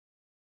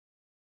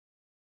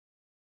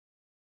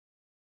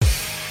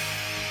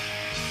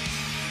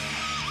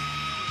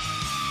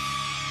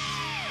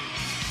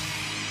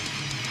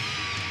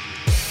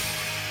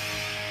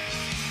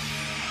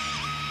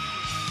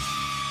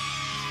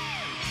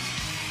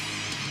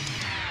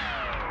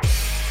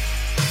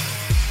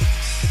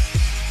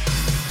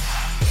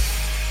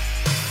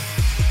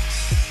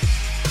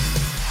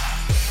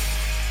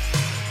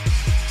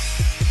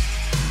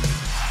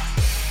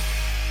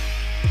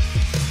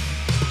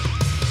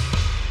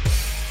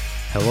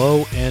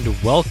Hello and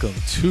welcome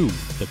to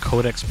the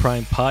Codex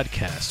Prime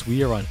podcast.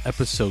 We are on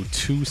episode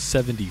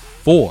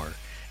 274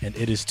 and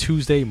it is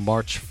Tuesday,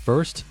 March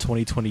 1st,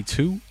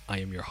 2022. I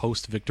am your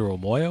host, Victor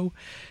Omoyo,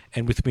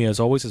 and with me as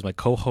always is my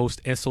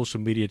co-host and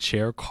social media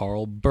chair,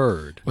 Carl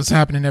Bird. What's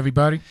happening,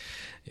 everybody?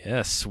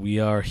 Yes, we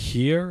are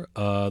here,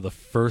 the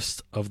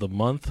first of the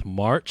month,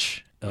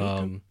 March.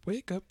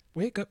 Wake up.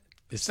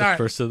 It's Sorry. the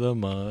first of the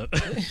month.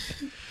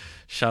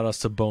 Shout outs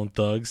to Bone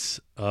Thugs.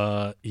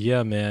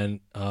 Yeah, man.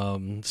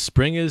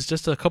 Spring is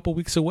just a couple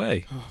weeks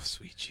away. Oh,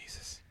 sweet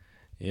Jesus.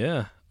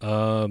 Yeah.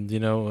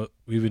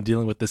 We've been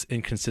dealing with this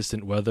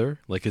inconsistent weather.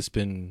 Like it's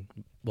been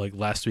like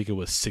last week it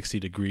was 60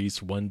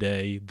 degrees one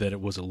day, then it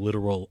was a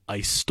literal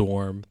ice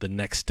storm the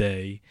next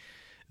day.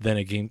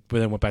 Then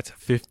went back to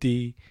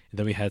 50, and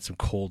then we had some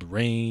cold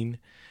rain,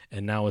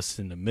 and now it's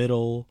in the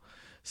middle.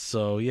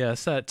 So, yeah,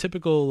 it's that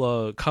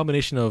typical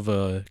combination of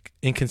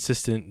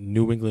inconsistent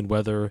New England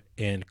weather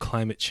and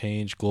climate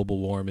change, global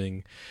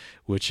warming,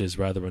 which is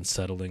rather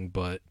unsettling.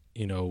 But,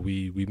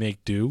 we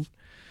make do.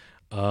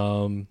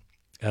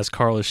 As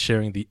Carl is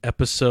sharing the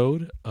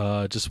episode,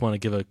 just want to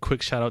give a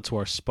quick shout out to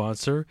our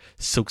sponsor,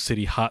 Silk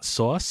City Hot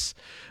Sauce.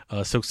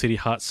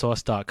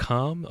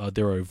 SilkCityHotSauce.com.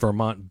 They're a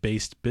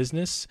Vermont-based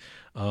business.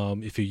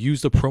 If you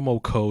use the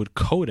promo code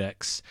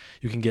CODEX,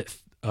 you can get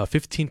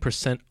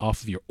 15%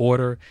 off of your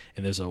order,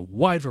 and there's a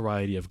wide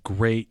variety of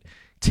great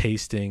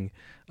tasting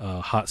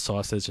hot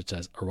sauces such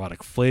as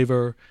Erotic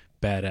Flavor,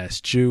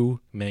 Badass Jew,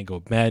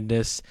 Mango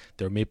Madness,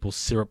 their maple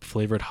syrup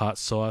flavored hot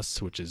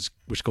sauce, which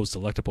goes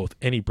delectable with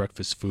any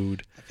breakfast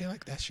food. I feel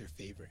like that's your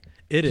favorite.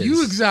 It is.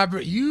 You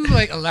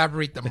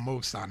elaborate the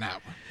most on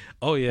that one.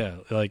 Oh yeah,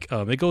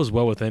 it goes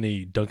well with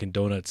any Dunkin'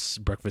 Donuts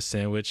breakfast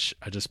sandwich.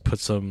 I just put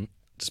some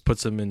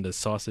in the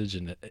sausage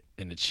and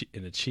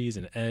the cheese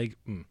and the egg.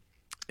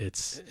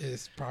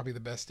 It's probably the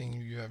best thing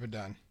you've ever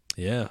done.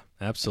 Yeah,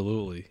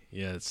 absolutely.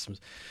 Yeah, it's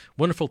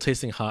wonderful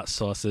tasting hot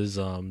sauces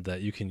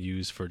that you can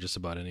use for just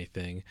about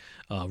anything.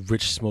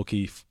 Rich,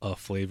 smoky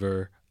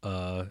flavor.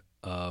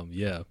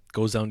 Yeah,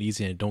 goes down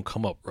easy and don't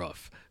come up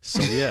rough.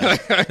 So yeah.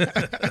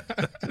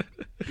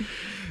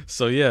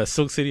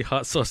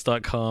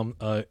 SilkCityHotSauce.com.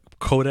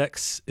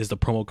 Codex is the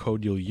promo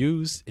code you'll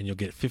use, and you'll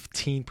get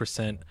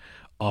 15%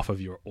 off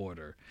of your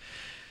order.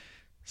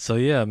 So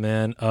yeah,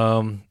 man.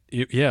 So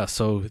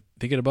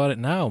thinking about it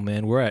now,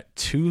 man, we're at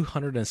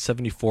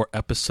 274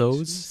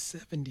 episodes.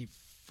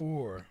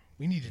 274.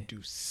 We need to do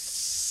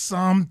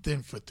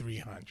something for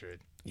 300.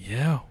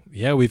 Yeah,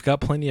 we've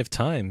got plenty of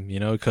time,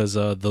 because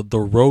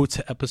the road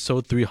to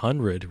episode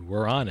 300,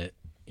 we're on it,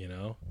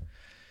 I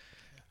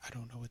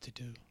don't know what to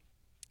do.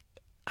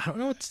 I don't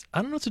know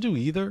what to do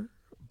either,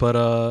 but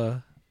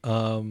I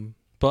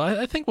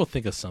think we'll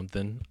think of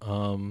something.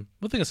 We'll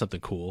think of something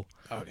cool.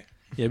 Okay.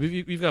 Yeah,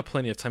 we've got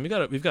plenty of time.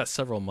 We've got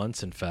several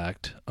months, in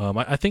fact.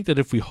 I think that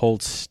if we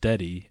hold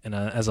steady, and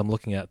as I'm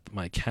looking at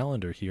my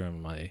calendar here on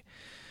my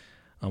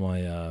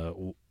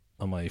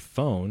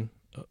phone,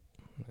 let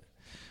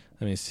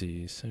me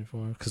see,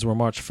 74, because we're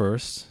March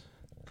 1st.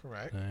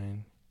 Correct.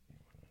 9,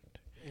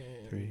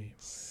 3,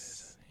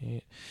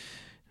 8.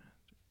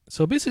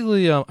 So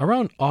basically,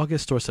 around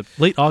August or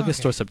late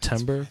August or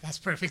September. That's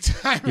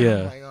perfect time. Yeah.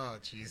 I'm like, oh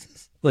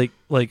Jesus. Like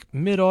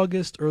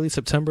mid-August, early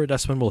September,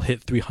 that's when we'll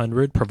hit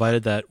 300,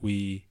 provided that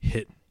we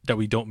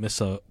don't miss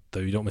a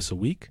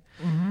week.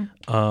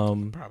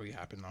 Mm-hmm. Probably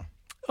happen though.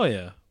 Oh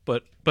yeah,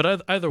 but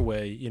either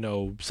way,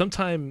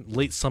 sometime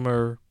late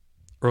summer,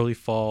 early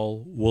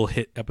fall, we'll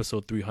hit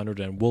episode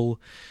 300, and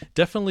we'll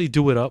definitely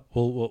do it up.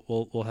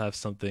 We'll have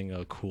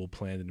something cool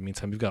planned. In the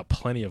meantime, we've got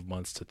plenty of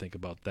months to think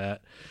about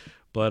that.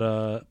 But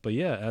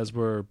yeah, as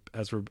we're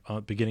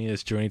beginning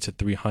this journey to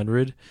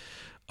 300,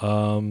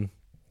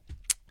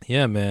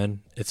 yeah,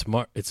 man, it's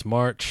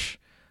March.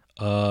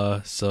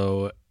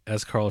 So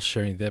as Carl's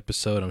sharing the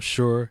episode, I'm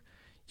sure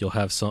you'll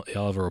have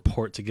a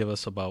report to give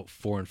us about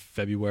 4 in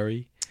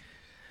February.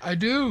 I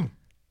do.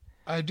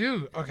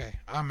 Okay,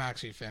 I'm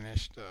actually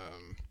finished.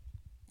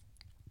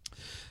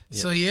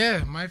 So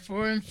yeah, my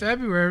 4 in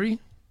February,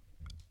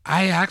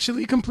 I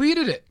actually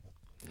completed it.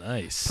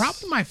 Nice.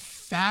 Probably my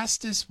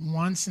fastest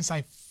one since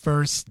I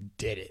first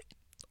did it.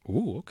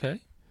 Ooh,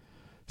 okay.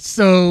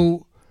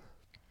 So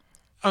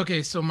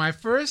my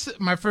first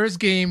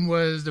game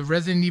was the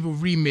Resident Evil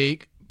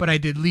remake, but I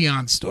did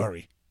Leon's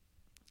story.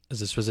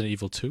 Is this Resident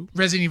Evil 2?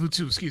 Resident Evil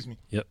 2, excuse me.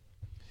 Yep.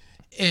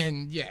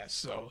 And yeah,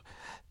 so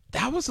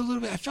that was a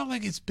little bit, I felt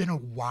like it's been a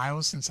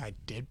while since I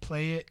did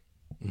play it.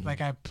 Mm-hmm.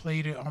 Like I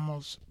played it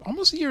almost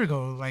a year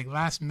ago, like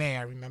last May,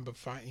 I remember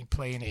finally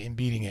playing it and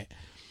beating it.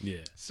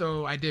 Yeah.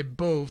 So I did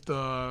both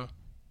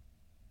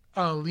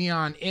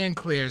Leon and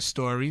Claire's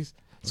stories.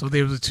 So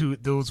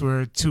those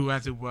were two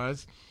as it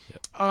was.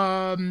 Yep.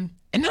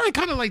 And then I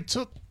kind of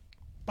took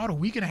about a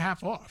week and a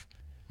half off.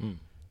 And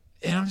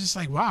I'm just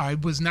like, wow, I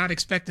was not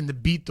expecting to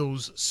beat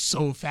those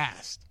so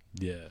fast.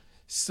 Yeah.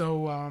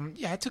 So,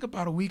 I took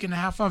about a week and a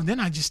half off. Then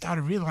I just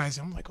started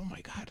realizing, I'm like, oh my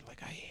God,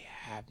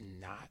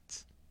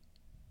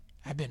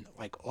 I've been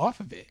off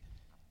of it.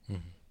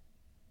 Mm-hmm.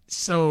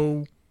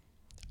 So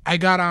I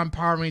got on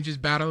Power Rangers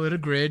Battle of the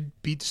Grid,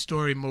 beat the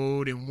story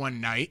mode in one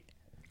night.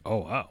 Oh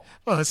wow.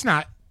 Well, it's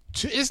not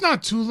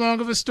too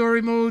long of a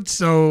story mode,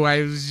 so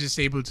I was just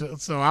able to.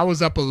 So I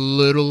was up a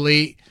little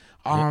late,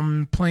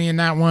 Yep. playing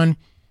that one.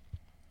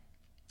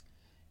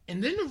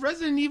 And then the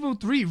Resident Evil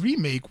 3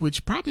 remake,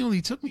 which probably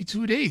only took me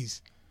 2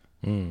 days,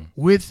 Mm.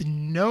 with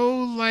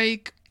no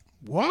like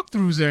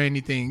walkthroughs or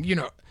anything.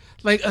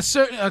 Like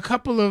a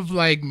couple of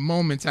like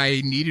moments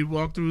I needed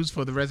walkthroughs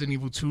for the Resident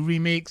Evil 2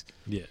 remakes,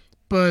 Yeah.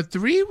 but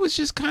 3 was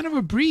just kind of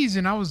a breeze,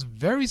 and I was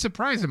very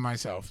surprised at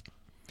myself.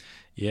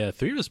 Yeah.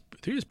 Three was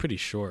pretty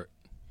short.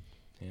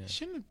 Yeah. It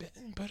shouldn't have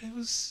been, but it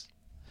was.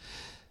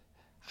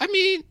 I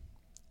mean,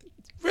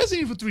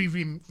 Resident Evil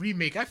 3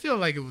 remake, I feel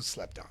like it was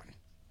slept on.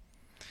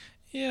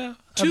 Yeah.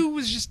 2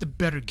 was just a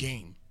better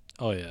game.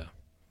 Oh yeah.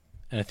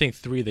 And I think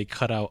 3 they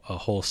cut out a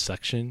whole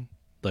section,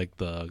 like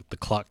the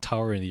clock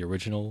tower in the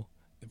original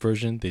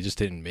version. They just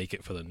didn't make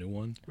it for the new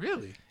one.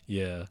 Really?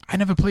 Yeah. I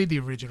never played the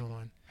original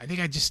one. I think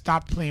I just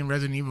stopped playing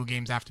Resident Evil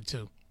games after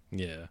 2.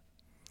 Yeah.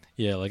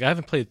 Yeah, like I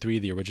haven't played 3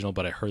 the original,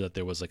 but I heard that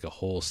there was like a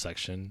whole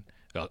section,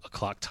 a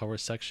clock tower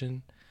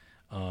section,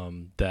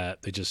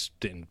 that they just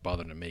didn't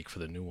bother to make for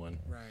the new one.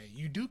 Right.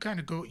 You do kind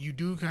of go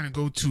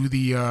to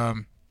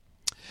the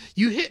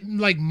you hit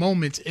like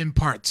moments in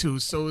part 2,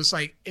 so it's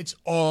like it's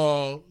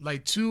all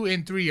like 2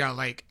 and 3 are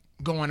like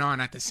going on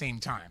at the same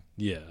time.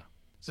 Yeah.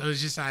 So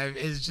it's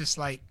just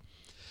like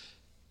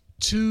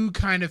 2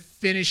 kind of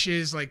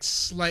finishes like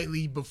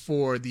slightly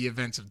before the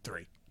events of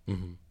 3.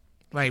 Hmm.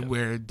 Like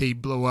where they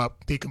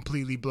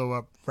completely blow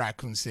up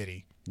Raccoon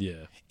City.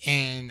 Yeah.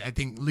 And I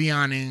think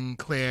Leon and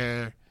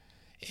Claire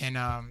and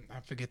I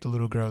forget the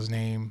little girl's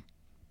name.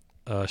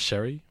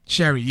 Sherry?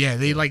 Sherry, yeah,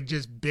 they like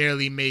just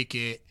barely make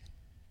it.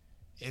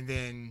 And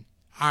then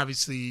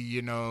obviously,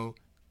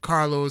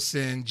 Carlos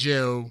and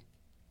Jill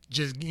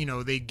just,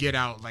 they get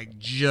out like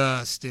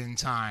just in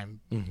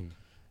time. Hmm.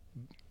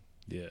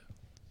 Yeah.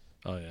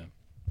 Oh yeah.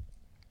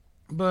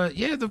 But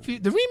yeah, the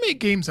remake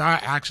games are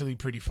actually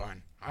pretty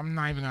fun. I'm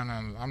not even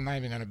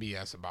gonna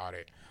BS about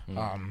it.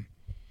 Mm.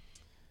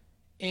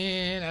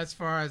 And as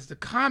far as the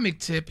comic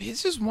tip,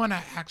 it's just one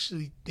I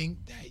actually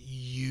think that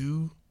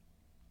you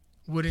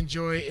would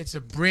enjoy. It's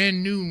a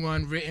brand new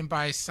one written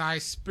by Cy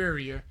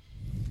Spurrier,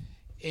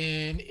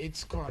 and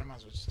it's called. I might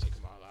as well just take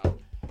them all out.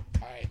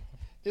 All right,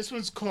 this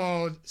one's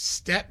called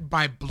Step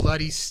by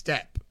Bloody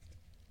Step,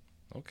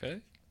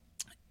 Okay.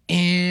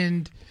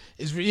 and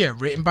is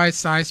written by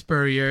Cy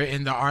Spurrier,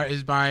 and the art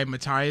is by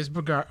Matthias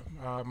Bergara.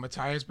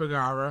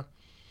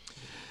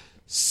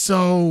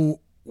 So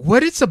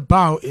what it's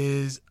about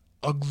is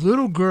a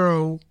little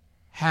girl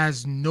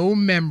has no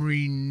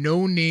memory,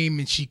 no name,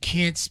 and she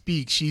can't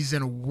speak. She's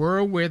in a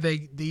world where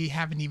they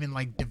haven't even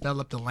like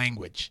developed a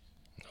language,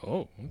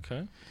 Oh,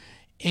 okay.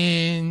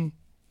 and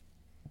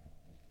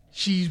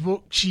she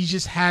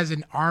just has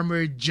an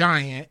armored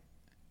giant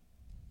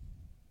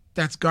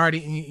that's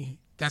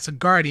a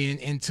guardian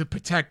and to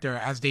protect her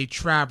as they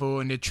travel,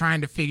 and they're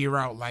trying to figure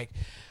out like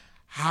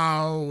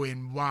how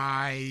and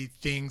why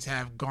things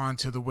have gone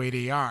to the way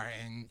they are.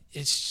 And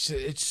it's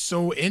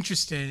so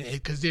interesting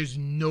because there's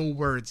no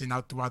words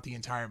throughout the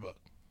entire book.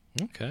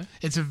 Okay.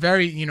 It's a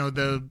very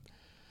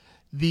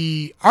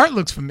the art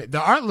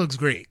looks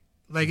great.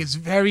 Like it's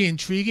very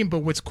intriguing, but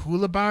what's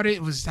cool about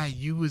it was that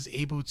you was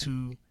able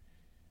to,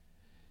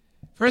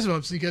 first of all,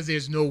 it's because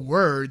there's no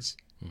words,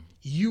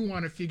 you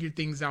want to figure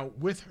things out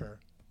with her.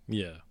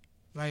 Yeah.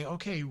 Like,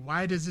 okay,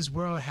 why does this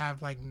world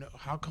have like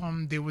how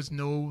come there was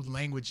no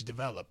language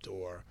developed,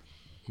 or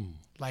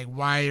like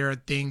why are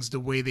things the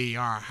way they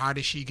are? How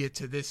did she get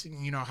to this?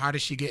 How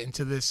did she get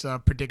into this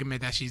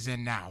predicament that she's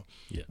in now?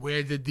 Yeah.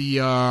 Where did the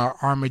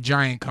armored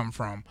giant come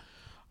from?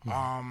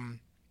 And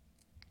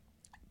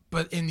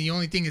the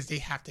only thing is they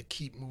have to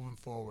keep moving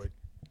forward,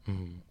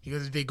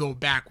 because if they go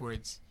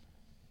backwards,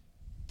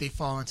 they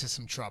fall into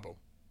some trouble.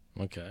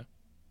 Okay.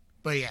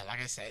 But yeah,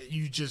 like I said,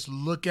 you just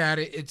look at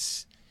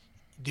it,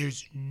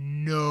 there's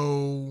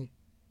no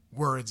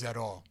words at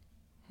all.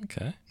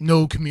 Okay.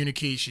 No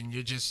communication.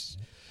 You're just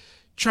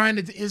trying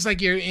to, it's like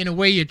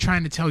you're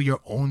trying to tell your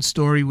own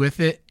story with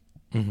it.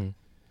 Mm-hmm.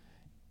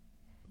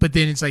 But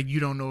then it's like you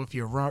don't know if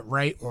you're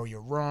right or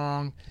you're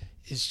wrong.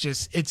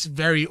 It's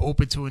very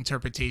open to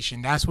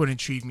interpretation. That's what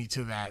intrigued me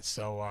to that.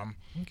 So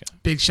Okay.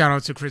 big shout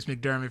out to Chris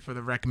McDermott for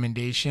the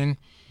recommendation.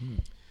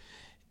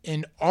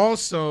 And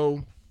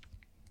also,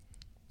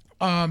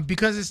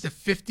 because it's the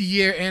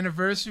 50-year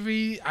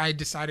anniversary, I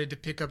decided to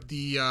pick up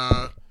the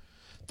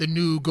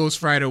new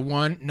Ghost Rider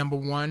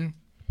 #1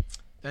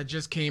 that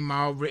just came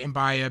out, written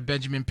by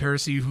Benjamin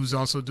Percy, who's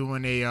also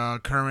doing a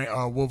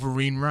current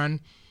Wolverine run.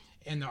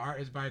 And the art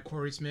is by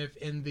Corey Smith.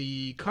 And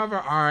the cover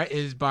art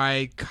is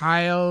by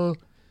Kyle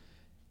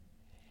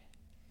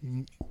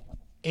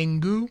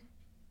Ngu.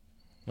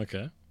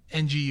 Okay.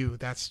 NGU.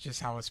 That's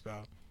just how it's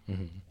spelled.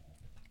 Mm-hmm.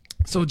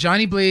 So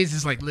Johnny Blaze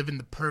is like living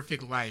the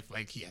perfect life.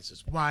 Like he has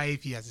his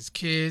wife, he has his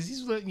kids.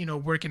 He's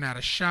working at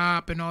a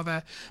shop and all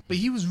that. But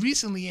he was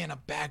recently in a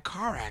bad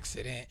car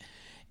accident,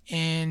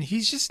 and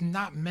he's just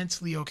not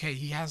mentally okay.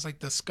 He has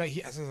like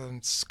he has a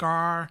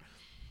scar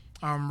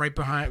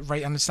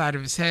right on the side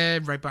of his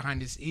head, right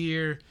behind his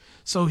ear.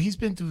 So he's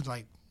been through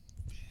like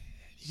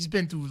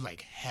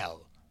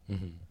hell.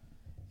 Mm-hmm.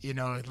 You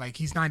know, like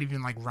he's not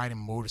even like riding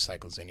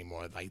motorcycles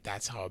anymore. Like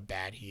that's how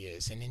bad he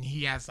is. And then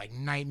he has like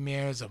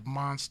nightmares of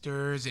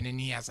monsters, and then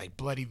he has like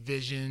bloody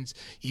visions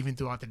even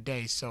throughout the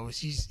day. So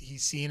he's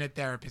seeing a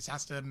therapist,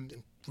 has to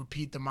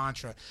repeat the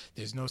mantra: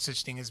 "There's no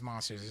such thing as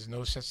monsters. There's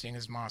no such thing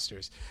as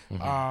monsters."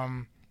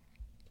 Mm-hmm.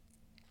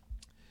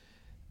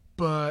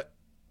 But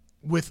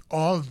with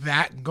all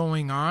that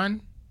going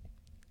on,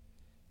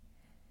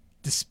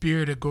 the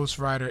spirit of Ghost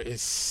Rider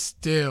is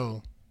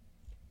still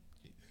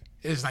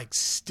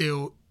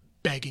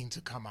begging to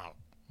come out.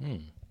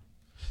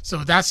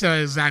 So that's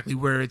exactly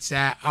where it's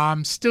at.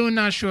 I'm still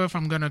not sure if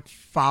I'm gonna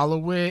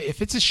follow it.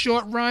 If it's a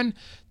short run,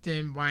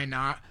 then why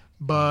not?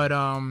 But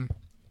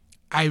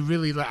I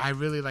really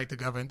like the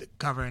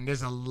cover, and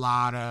there's a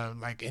lot of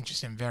like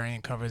interesting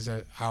variant covers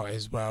out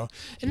as well.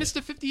 And it's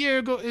the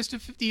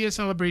 50-year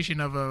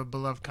celebration of a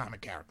beloved comic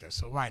character.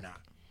 So why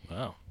not?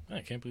 Wow, I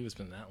can't believe it's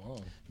been that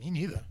long. Me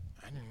neither.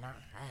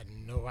 I had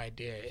no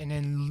idea. And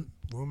then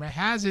rumor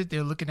has it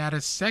they're looking at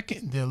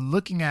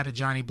a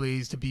Johnny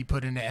Blaze to be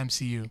put in the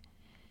MCU.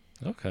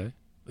 Okay,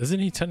 isn't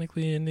he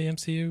technically in the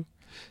MCU?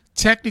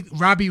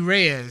 Robbie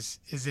Reyes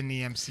is in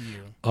the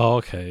MCU. Oh,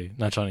 okay,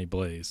 not Johnny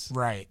Blaze.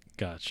 Right.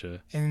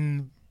 Gotcha.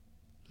 And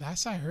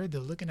last I heard,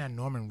 they're looking at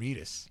Norman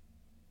Reedus.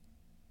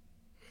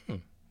 Yeah,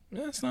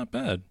 that's not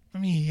bad. I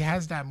mean, he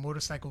has that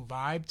motorcycle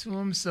vibe to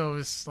him, so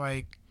it's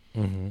like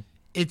Mm-hmm.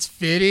 it's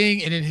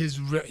fitting, and then his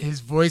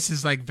voice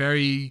is like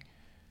very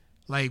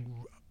like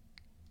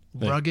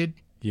rugged.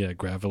 Yeah,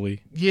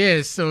 gravelly.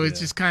 Yeah, so it's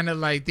just kind of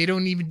like they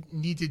don't even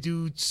need to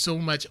do so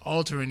much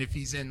altering if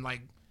he's in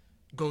like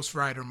Ghost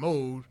Rider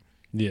mode.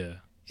 Yeah.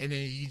 And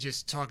then you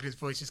just talk, his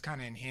voice just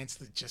kind of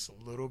enhanced it just a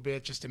little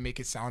bit just to make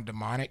it sound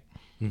demonic.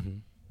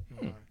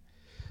 Mm-hmm.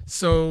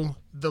 So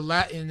the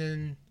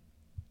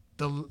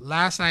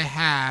last I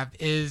have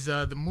is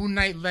the Moon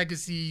Knight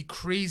Legacy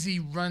Crazy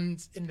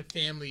Runs in the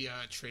Family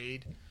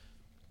trade.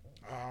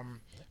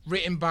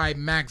 Written by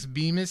Max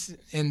Bemis,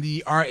 and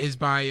the art is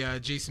by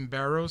Jason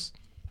Barrows.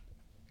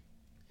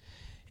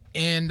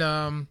 And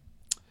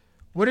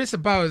what it's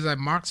about is that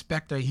Mark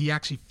Spector,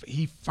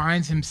 he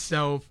finds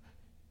himself,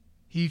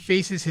 he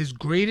faces his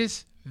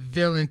greatest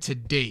villain to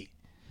date.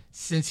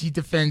 Since he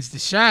defends the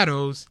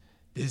shadows,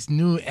 this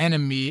new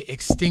enemy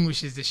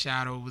extinguishes the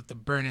shadow with the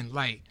burning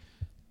light.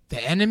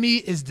 The enemy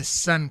is the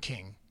Sun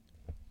King.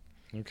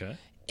 Okay.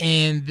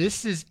 And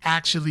this is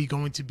actually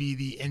going to be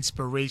the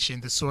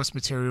inspiration, the source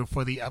material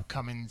for the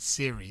upcoming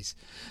series.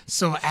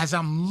 So as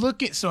I'm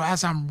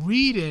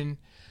reading,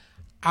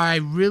 I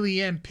really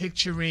am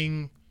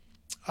picturing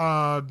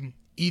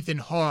Ethan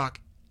Hawke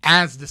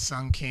as the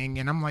Sun King,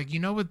 and I'm like, you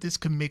know what, this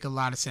could make a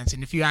lot of sense.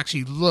 And if you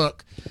actually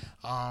look,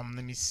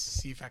 let me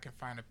see if I can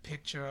find a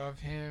picture of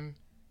him.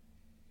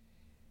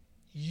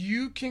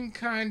 You can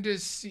kind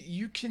of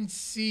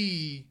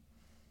see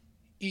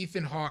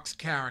Ethan Hawke's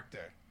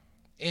character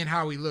and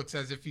how he looks,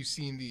 as if you've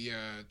seen the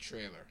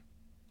trailer.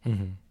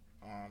 Mm-hmm.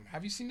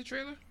 Have you seen the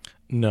trailer?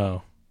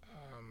 No.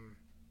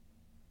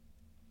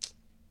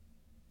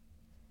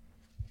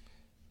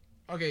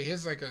 Okay,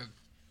 here's like a.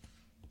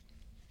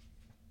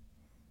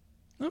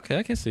 Okay,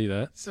 I can see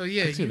that. So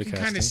yeah, you can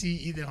kind of see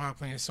Ethan Hawke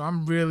playing. So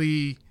I'm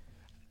really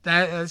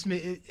that's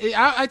me.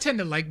 I tend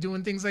to like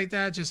doing things like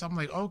that. Just I'm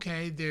like,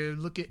 okay,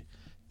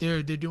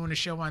 they're doing a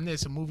show on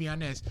this, a movie on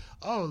this.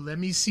 Oh, let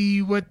me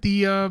see what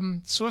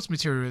the source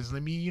material is.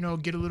 Let me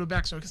get a little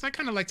backstory, because I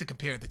kind of like to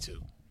compare the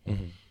two.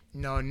 Mm-hmm.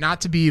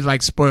 Not to be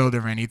like spoiled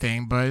or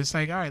anything, but it's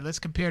like, all right, let's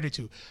compare the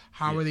two.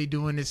 How are they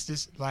doing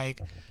this?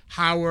 Like,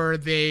 how are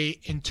they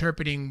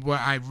interpreting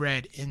what I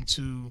read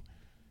into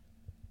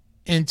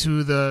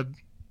the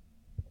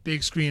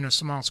big screen or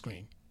small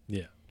screen? Yeah.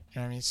 You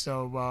know what I mean?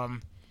 So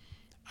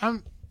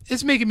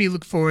it's making me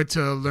look forward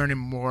to learning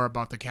more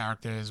about the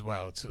character as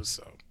well too.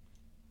 So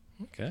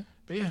Okay.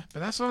 but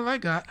that's all I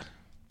got.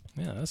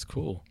 Yeah, that's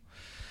cool.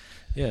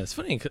 Yeah, it's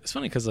funny. It's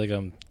funny because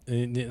now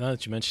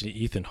that you mentioned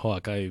Ethan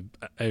Hawke, I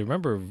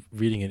remember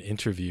reading an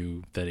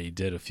interview that he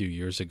did a few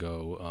years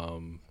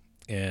ago,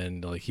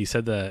 and like he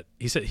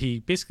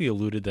basically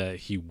alluded that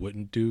he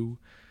wouldn't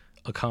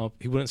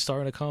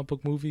star in a comic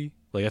book movie.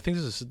 Like I think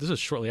this is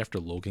shortly after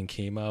Logan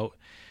came out,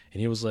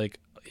 and he was like,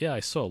 "Yeah,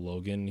 I saw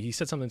Logan." He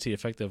said something to the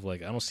effect of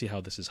like, "I don't see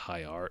how this is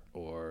high art,"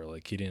 or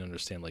like he didn't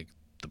understand like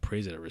the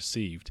praise that it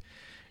received.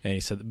 And he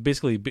said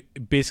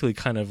basically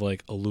kind of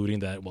like alluding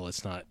that, well,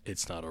 it's not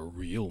a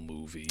real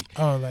movie.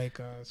 Oh, like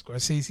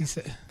Scorsese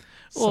said.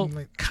 Well,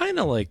 kind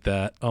of like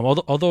that.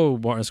 Although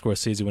Martin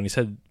Scorsese, when he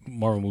said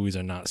Marvel movies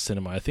are not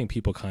cinema, I think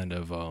people kind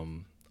of a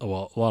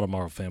lot of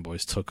Marvel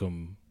fanboys took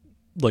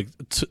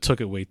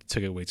it way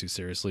too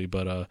seriously.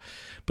 But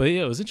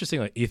yeah, it was interesting.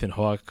 Like Ethan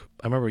Hawke,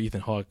 I remember Ethan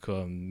Hawke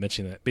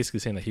mentioning that, basically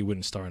saying that he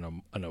wouldn't star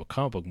in a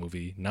comic book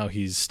movie. Now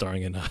he's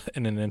starring in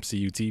an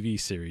MCU TV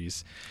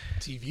series.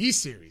 TV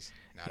series,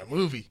 not a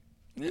movie.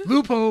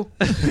 Loophole.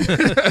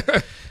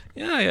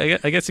 Yeah,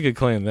 I guess you could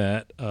claim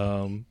that.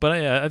 But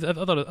I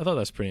thought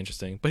that's pretty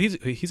interesting. But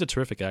he's a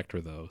terrific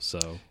actor though,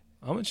 so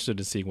I'm interested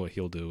to see what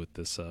he'll do with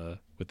this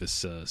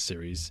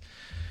series.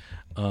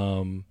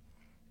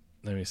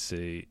 Let me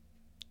see.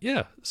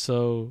 Yeah.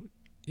 So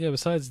yeah.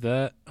 Besides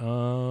that,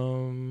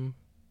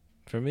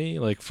 for me,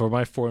 like for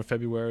my 4 in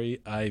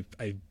February, I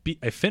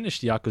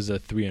finished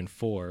Yakuza 3 and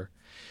 4,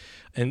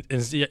 and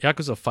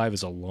Yakuza 5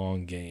 is a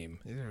long game.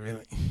 Is it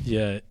really?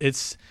 Yeah,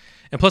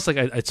 and plus like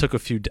I took a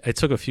few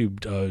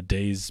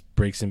days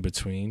breaks in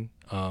between.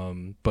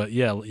 But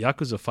yeah,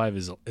 Yakuza 5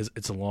 is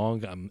it's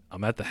long.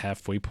 I'm at the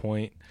halfway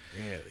point.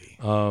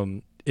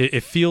 Really?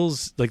 It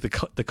feels like the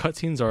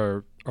cutscenes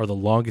are the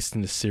longest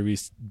in the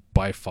series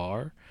by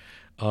far.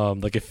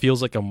 Like it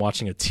feels like I'm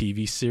watching a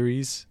TV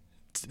series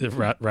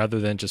rather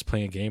than just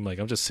playing a game. Like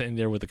I'm just sitting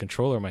there with the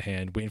controller in my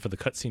hand waiting for the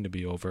cutscene to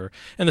be over.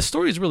 And the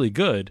story is really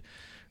good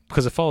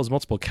because it follows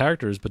multiple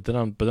characters, but then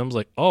I was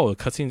like, oh, the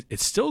cutscene,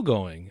 it's still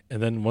going.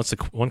 And then once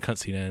one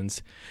cutscene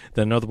ends,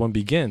 then another one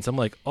begins. I'm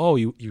like, oh,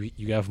 you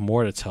have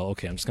more to tell.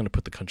 Okay, I'm just gonna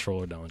put the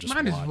controller down and just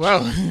Might watch. as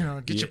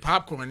well, get your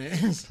popcorn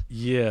in.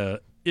 Yeah,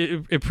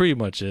 it pretty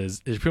much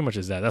is. It pretty much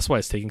is that. That's why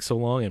it's taking so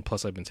long. And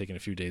plus, I've been taking a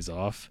few days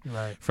off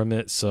from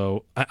it.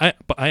 So I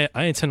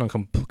intend on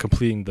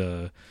completing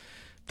the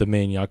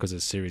main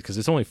Yakuza series because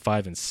it's only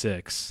 5 and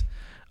 6.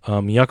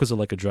 Yakuza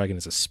Like a Dragon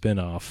is a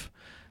spin-off.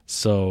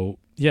 So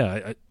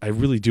yeah, I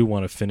really do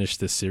want to finish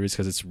this series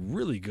because it's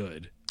really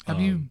good.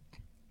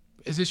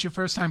 Is this your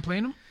first time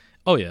playing them?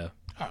 Oh yeah.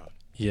 Oh.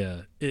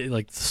 Yeah,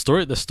 like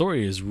the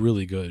story is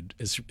really good.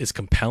 It's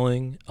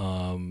compelling.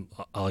 I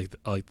like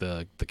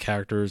the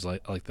characters. I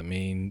like the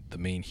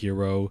main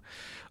hero.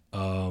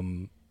 Yeah,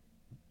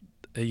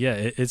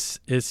 it's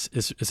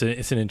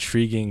an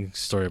intriguing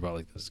story about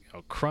like this,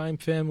 crime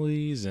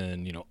families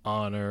and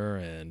honor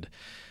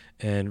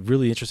and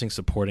really interesting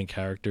supporting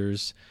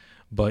characters.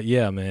 But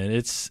yeah, man,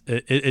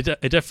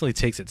 it definitely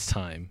takes its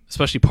time,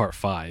 especially part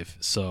 5.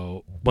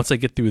 So once I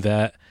get through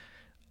that,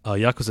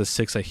 Yakuza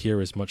 6 I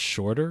hear is much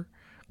shorter.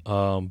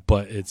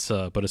 But it's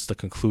the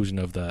conclusion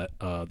of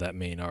that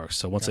main arc.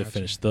 So once I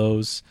finish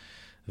those,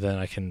 then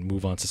I can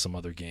move on to some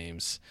other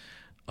games.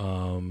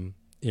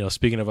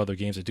 Speaking of other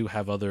games, I do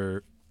have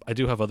other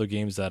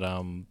games that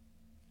I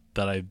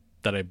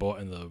bought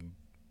in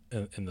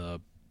the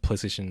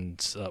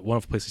PlayStation's one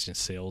of PlayStation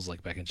sales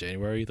like back in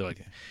January. They're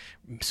like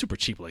super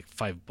cheap, like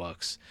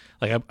 $5.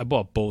 Like I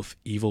bought both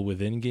Evil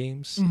Within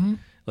games. Mm-hmm.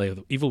 Like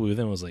Evil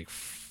Within was like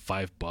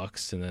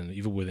 $5, and then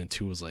Evil Within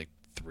 2 was like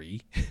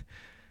 $3.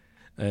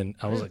 And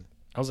I was like,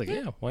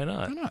 yeah, why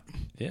not? Why not?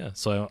 Yeah,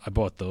 so I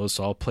bought those.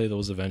 So I'll play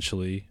those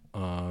eventually.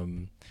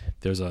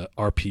 There's a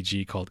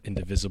RPG called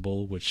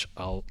Indivisible, which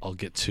I'll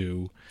get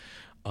to.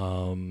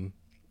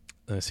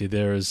 Let's see.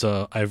 There's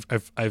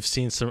I've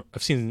seen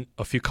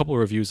a couple of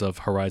reviews of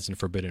Horizon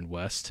Forbidden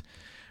West,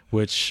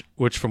 which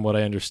from what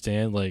I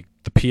understand, like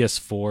the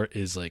PS4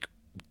 is like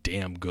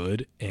damn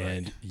good,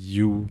 and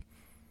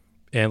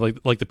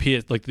like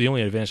the the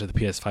only advantage that the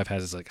PS5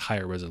 has is like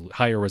higher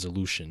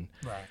resolution.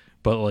 Right.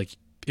 But like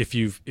if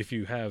you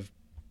have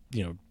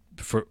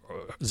for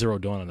Zero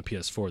Dawn on the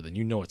PS4, then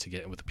you know what to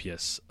get with the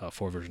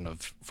PS4 version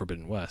of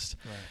Forbidden West.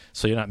 Right.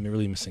 So you're not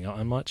really missing out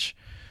on much.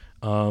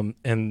 Now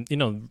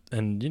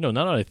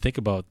that I think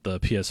about the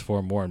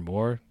PS4 more and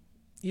more,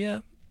 yeah,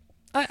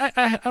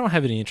 I don't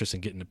have any interest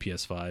in getting a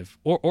PS5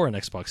 or an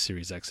Xbox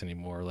Series X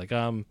anymore. Like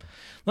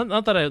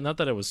not that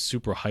I was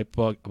super hyped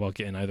about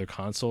getting either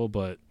console,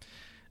 but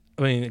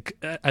I mean,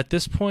 at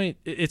this point,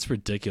 it's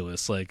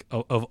ridiculous. Like,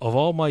 of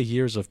all my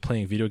years of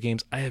playing video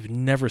games, I have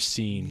never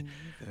seen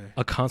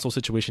a console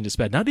situation this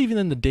bad. Not even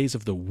in the days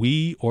of the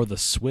Wii or the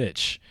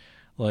Switch.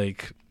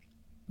 Like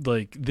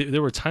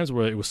there were times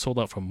where it was sold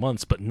out for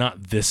months, but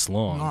not this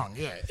long.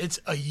 Yeah. It's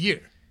a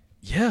year.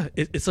 Yeah,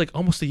 it's like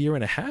almost a year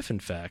and a half, in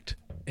fact.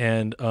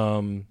 And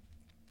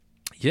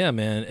yeah,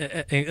 man,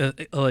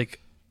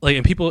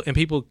 and people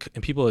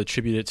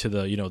attribute it to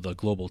the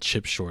global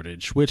chip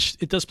shortage, which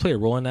it does play a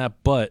role in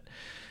that. But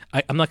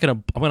I'm not gonna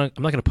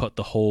put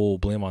the whole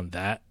blame on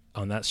that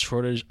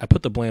shortage. I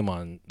put the blame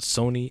on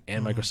Sony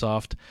and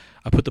Microsoft.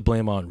 I put the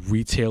blame on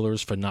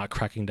retailers for not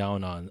cracking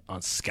down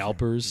on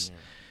scalpers,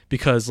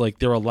 because like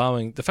they're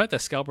allowing the fact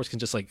that scalpers can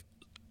just like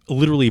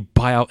literally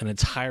buy out an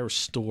entire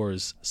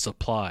store's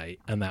supply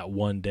on that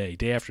one day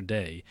after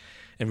day,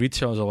 and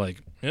retailers are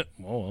like, yeah,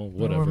 well,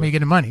 whatever. We're making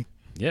the money.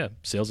 Yeah,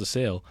 sale's a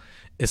sale.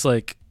 It's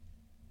like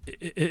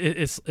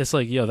it's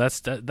like, yo,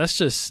 that's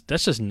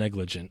just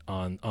negligent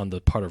on the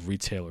part of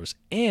retailers,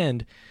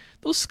 and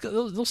those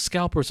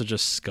scalpers are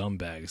just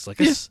scumbags. Like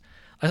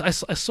I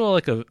saw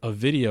like a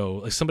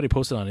video like somebody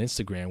posted on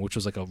Instagram, which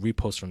was like a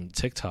repost from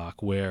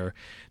TikTok, where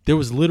there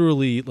was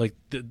literally like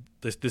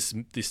this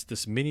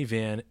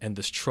minivan and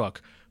this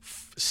truck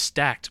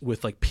stacked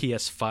with like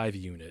PS5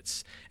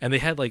 units, and they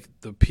had like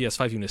the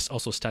PS5 units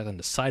also stacked on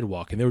the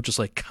sidewalk, and they were just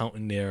like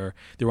counting they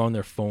were on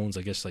their phones,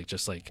 I guess, like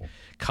just like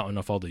counting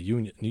off all the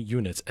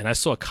units. And I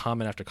saw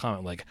comment after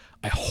comment like,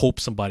 I hope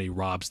somebody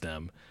robs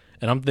them,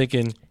 and I'm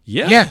thinking,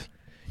 yeah,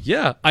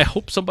 Yeah, I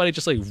hope somebody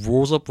just like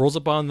rolls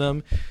up on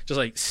them, just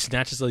like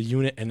snatches a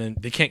unit, and then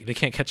they can't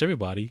catch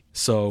everybody.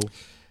 So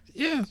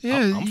Yeah,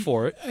 I'm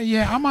for it.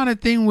 yeah. I'm on a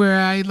thing where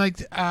I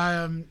like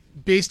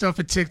based off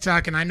of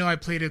TikTok, and I know I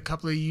played a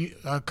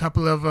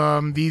couple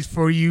of these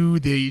for you,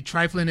 the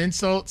trifling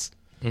insults.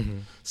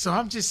 So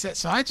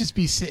I just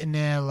be sitting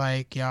there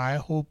like, yeah,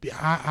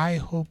 I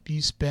hope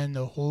you spend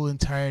the whole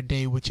entire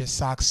day with your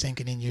socks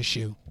sinking in your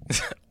shoe.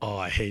 Oh,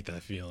 I hate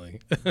that feeling,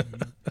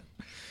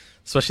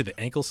 especially the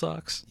ankle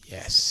socks.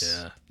 Yes.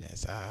 Yeah,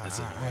 Yes. that's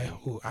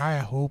I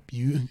hope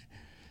you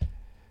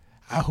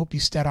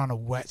step on a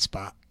wet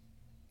spot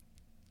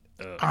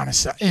Uh, on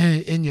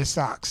in your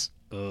socks.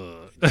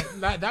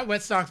 That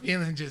wet sock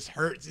feeling just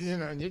hurts, you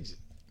know.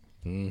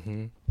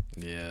 And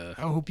Yeah.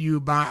 I hope you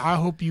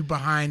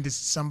behind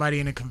somebody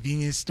in a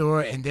convenience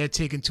store and they're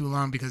taking too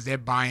long because they're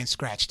buying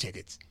scratch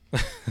tickets.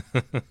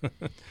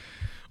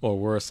 Or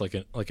worse, like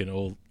an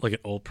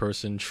old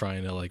person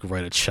trying to like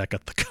write a check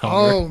at the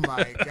counter. Oh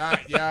my god,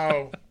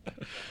 yo!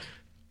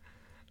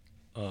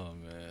 Oh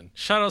man!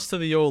 Shout outs to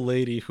the old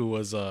lady who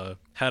was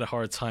had a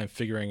hard time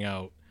figuring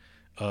out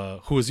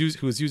who was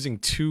using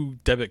two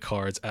debit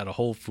cards at a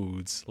Whole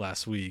Foods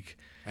last week.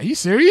 Are you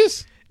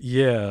serious?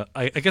 Yeah,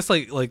 I guess I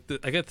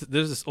guess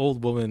there's this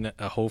old woman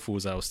at Whole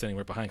Foods I was standing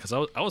right behind because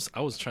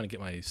I was trying to get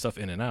my stuff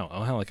in and out.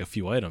 I had like a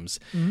few items.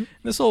 And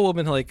this old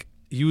woman like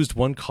used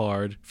one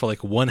card for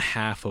like one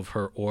half of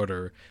her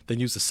order, then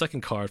used the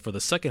second card for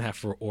the second half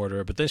of her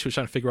order, but then she was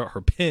trying to figure out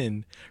her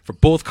PIN for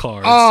both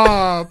cards.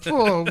 Oh,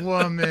 poor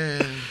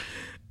woman.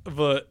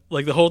 But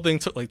like the whole thing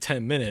took like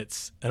 10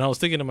 minutes, and I was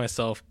thinking to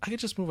myself, I could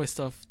just move my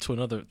stuff to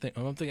another thing.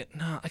 I'm thinking,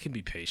 nah, I can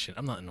be patient.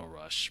 I'm not in no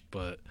rush.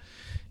 But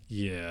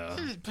yeah.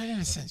 But in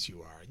a sense,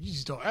 you are. You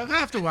just don't.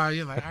 After a while,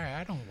 you're like, all right,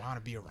 I don't want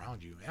to be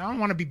around you. I don't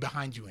want to be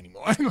behind you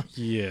anymore.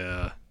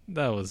 Yeah.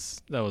 That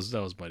was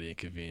mighty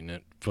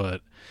inconvenient.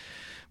 But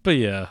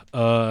yeah.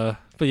 Yeah,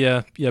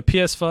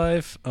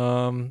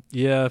 PS5.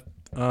 Yeah.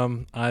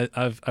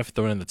 I've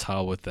thrown in the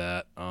towel with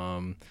that.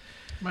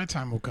 My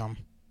time will come.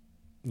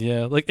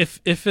 Yeah, like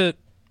if I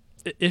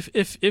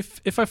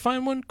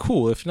find one,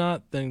 cool. If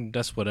not, then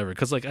that's whatever.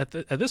 Because like at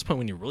this point,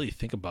 when you really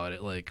think about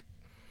it, like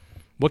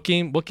what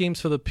games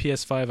for the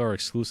PS5 are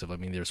exclusive? I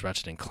mean, there's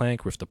Ratchet and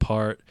Clank, Rift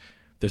Apart.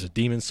 There's a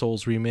Demon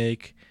Souls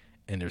remake,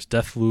 and there's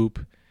Deathloop,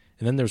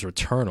 and then there's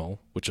Returnal,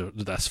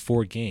 that's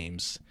 4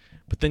 games.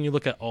 But then you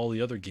look at all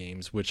the other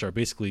games, which are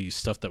basically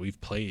stuff that we've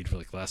played for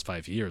like the last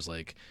 5 years,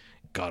 like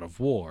God of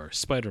War,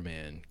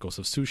 Spider-Man, Ghost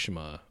of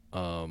Tsushima,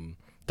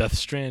 Death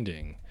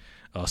Stranding.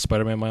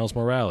 Spider-Man Miles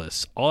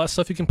Morales, all that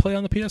stuff you can play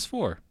on the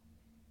PS4.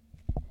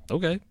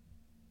 Okay.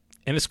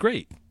 And it's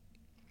great.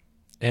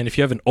 And if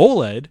you have an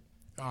OLED,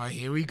 Oh,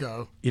 here we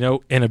go.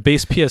 and a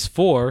base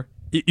PS4,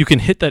 you can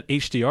hit that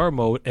HDR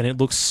mode and it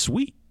looks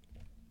sweet.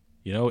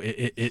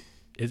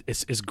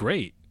 It's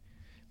great.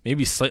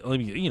 Maybe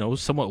slightly,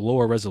 somewhat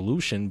lower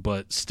resolution,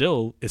 but it's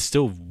still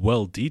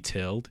well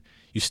detailed.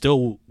 You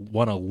still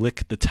want to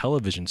lick the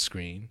television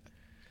screen,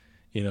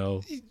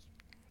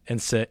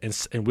 and say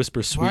and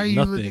whisper sweet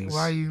nothings.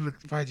 Why'd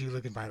you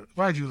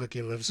look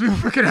your lips?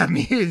 Looking at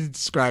me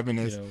describing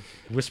this.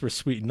 Whisper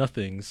sweet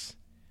nothings,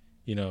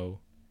 in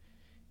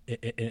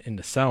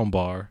the sound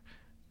bar.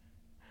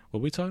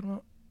 What are we talking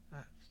about?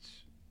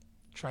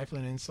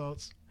 Trifling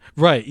insults.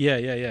 Right.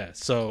 Yeah.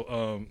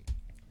 So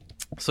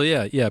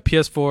yeah.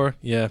 PS4.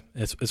 Yeah,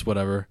 it's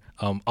whatever.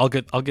 I'll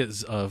get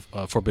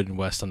Forbidden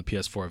West on the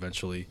PS4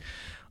 eventually.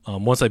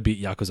 Once I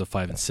beat Yakuza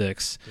 5 and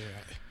 6. Yeah.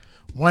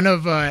 One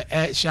of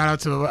shout out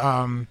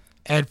to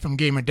Ed from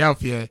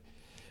Gamerdelphia.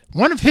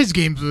 One of his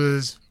games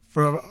was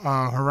for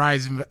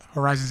Horizon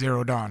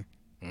Zero Dawn.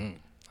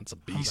 That's a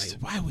I'm beast.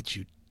 like, why would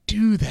you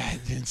do that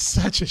in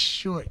such a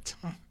short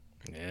time?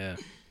 Yeah.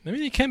 I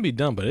mean, it can be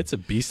done, but it's a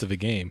beast of a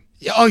game.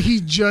 Yeah, oh, he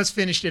just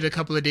finished it a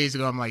couple of days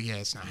ago. I'm like, yeah,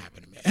 it's not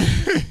happening,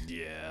 man.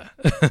 Yeah.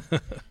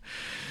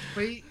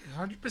 But he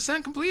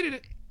 100% completed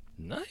it.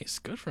 Nice.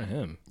 Good for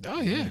him.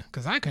 Oh, yeah,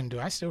 because I couldn't do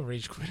it. I still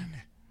rage quit in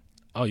it.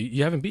 Oh,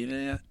 you haven't beaten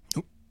it yet?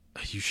 Nope.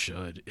 You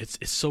should. It's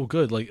so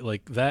good.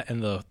 Like that,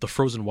 and the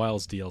Frozen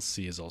Wilds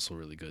DLC is also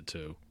really good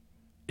too.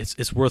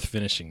 It's worth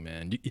finishing,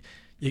 man.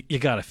 You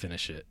gotta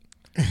finish it.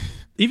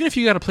 Even if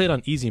you gotta play it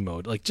on easy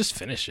mode, like just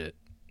finish it.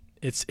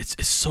 It's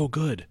so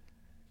good.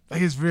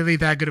 Like, it's really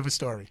that good of a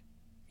story.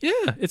 Yeah,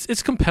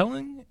 it's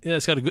compelling. Yeah,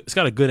 it's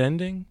got a good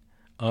ending.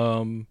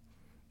 The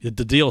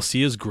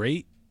DLC is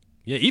great.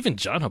 Yeah, even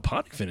John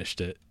Haponic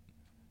finished it.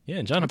 Yeah,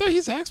 and John. I thought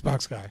he's an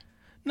Xbox guy.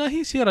 No,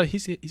 he's got a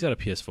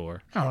PS4.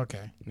 Oh,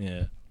 okay.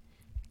 Yeah.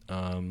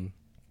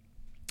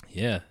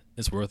 Yeah,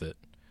 it's worth it.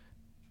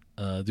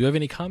 Do you have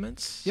any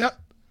comments? Yep.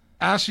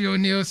 Ashley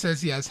O'Neill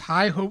says he has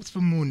high hopes for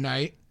Moon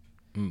Knight.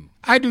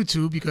 I do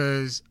too,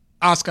 because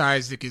Oscar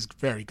Isaac is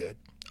very good.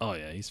 Oh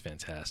yeah, he's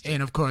fantastic.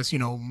 And of course,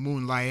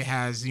 Moonlight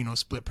has,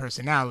 split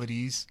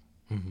personalities.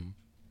 Mm-hmm.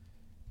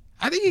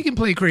 I think he can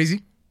play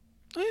crazy.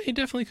 Oh, yeah, he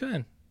definitely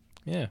can.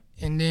 Yeah.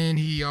 And then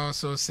he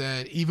also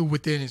said Evil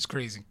Within is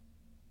crazy.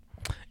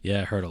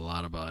 Yeah, I heard a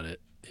lot about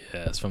it.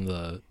 Yeah, it's from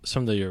the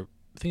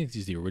think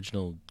he's the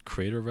original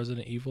creator of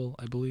Resident Evil,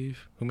 I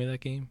believe, who made that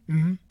game.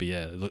 Mm-hmm. But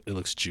yeah, it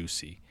looks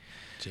juicy.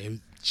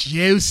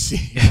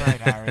 Juicy. All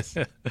right, Iris.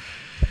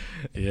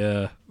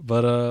 Yeah,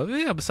 but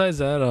yeah. Besides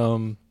that,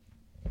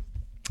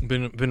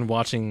 been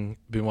watching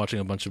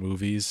a bunch of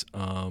movies.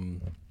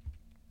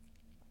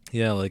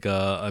 Yeah, like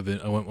I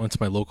went to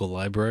my local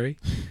library.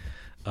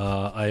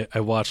 I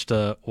watched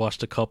a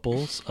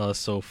couple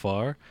so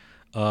far.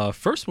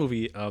 First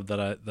movie that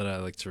I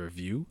like to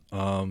review.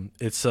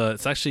 It's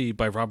actually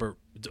by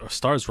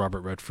stars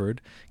Robert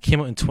Redford. Came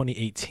out in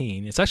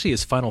 2018. It's actually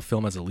his final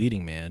film as a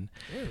leading man.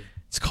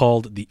 It's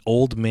called The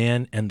Old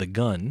Man and the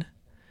Gun,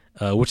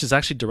 which is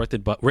actually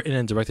written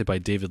and directed by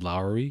David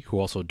Lowery, who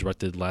also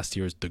directed last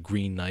year's The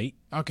Green Knight.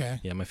 Okay.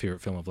 Yeah, my favorite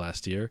film of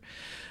last year.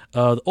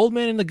 The Old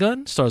Man and the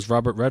Gun stars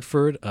Robert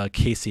Redford,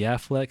 Casey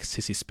Affleck,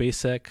 Sissy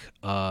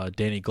Spacek,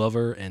 Danny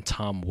Glover, and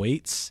Tom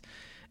Waits,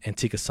 and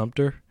Tika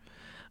Sumpter.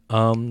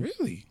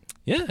 Really?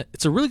 Yeah,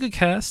 it's a really good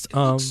cast. It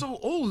looks so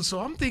old. So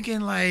I'm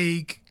thinking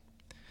like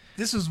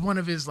this was one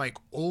of his like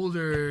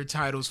older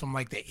titles from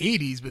like the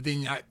 80s. But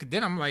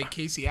then I'm like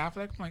Casey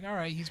Affleck. I'm like, all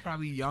right, he's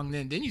probably young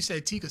then. Then you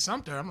said Tika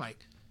Sumpter. I'm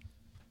like,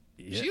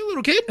 Yeah. she a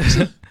little kid?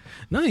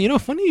 No,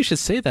 funny you should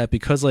say that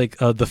because like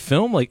the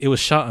film, like it was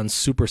shot on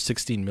Super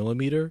 16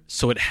 millimeter,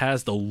 so it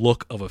has the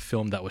look of a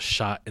film that was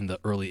shot in the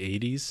early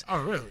 80s.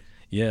 Oh, really?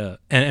 Yeah,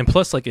 and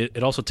plus like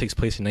it also takes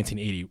place in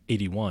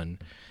 1981,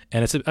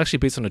 and it's actually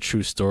based on a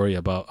true story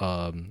about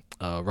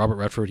Robert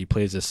Redford. He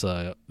plays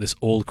this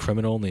old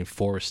criminal named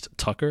Forrest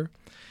Tucker,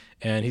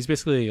 and he's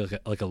basically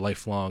like a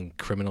lifelong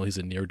criminal. He's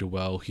a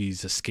ne'er-do-well.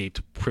 He's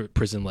escaped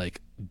prison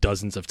like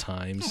dozens of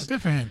times. Oh,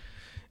 good for him.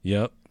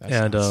 Yep. That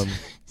And sounds-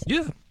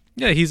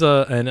 yeah, he's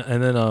and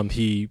then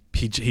he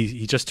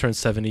just turned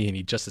 70 and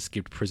he just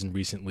escaped prison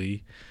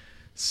recently.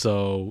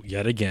 So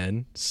yet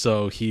again,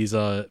 so he's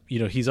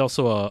he's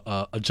also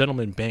a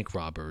gentleman bank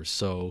robber.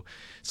 So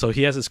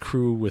he has his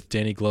crew with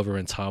Danny Glover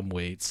and Tom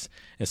Waits,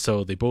 and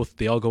so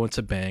they all go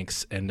into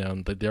banks, and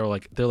they're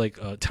like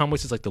Tom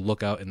Waits is like the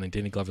lookout, and then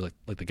Danny Glover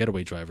like the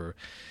getaway driver,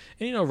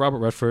 and Robert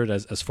Redford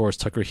as Forrest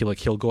Tucker,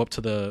 he'll go up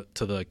to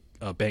the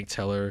bank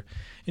teller,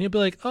 and he'll be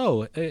like,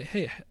 oh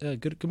hey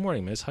good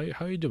morning, miss, how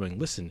are you doing?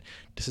 Listen,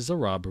 this is a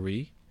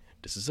robbery,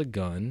 this is a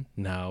gun.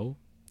 Now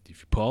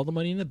if you put all the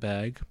money in the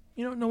bag,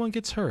 no one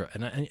gets hurt.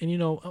 And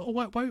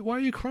why are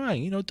you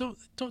crying? Don't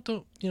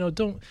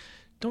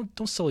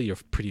sully your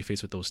pretty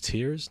face with those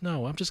tears.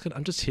 No, I'm just here,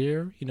 just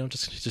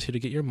here to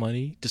get your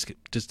money, just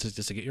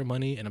to get your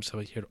money, and I'm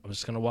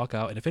just gonna walk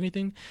out. And if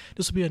anything,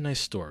 this will be a nice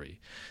story.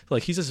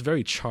 Like he's just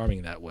very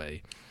charming that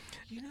way.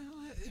 You know,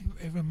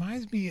 it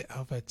reminds me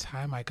of a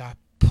time I got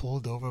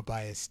pulled over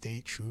by a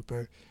state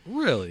trooper.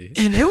 Really?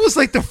 And it was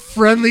like the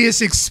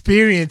friendliest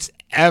experience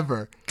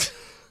ever.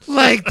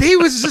 Like they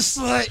was just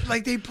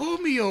like they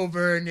pulled me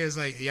over and there's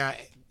like, yeah,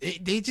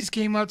 they just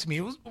came up to me.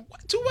 It was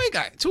two white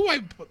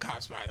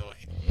cops, by the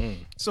way.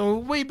 So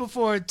way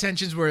before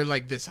tensions were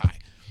like this high.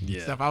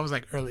 Yeah. Stuff. I was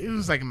like early. It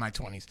was like in my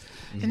 20s,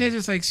 and they're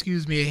just like,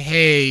 "Excuse me,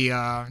 hey,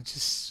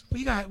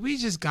 we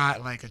just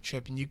got like a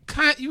trip, and you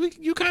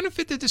kind of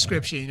fit the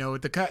description,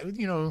 with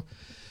the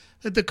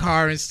with the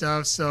car and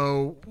stuff.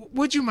 So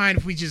would you mind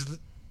if we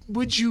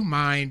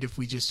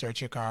just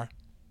search your car?"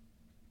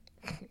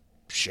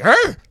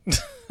 Sure.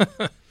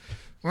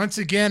 Once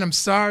again, I'm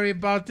sorry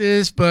about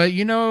this, but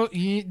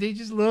they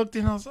just looked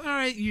and I was like, all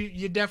right,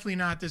 you're definitely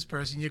not this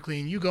person. You're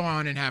clean. You go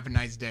on and have a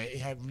nice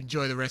day.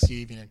 Enjoy the rest of your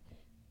evening.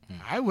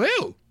 I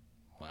will.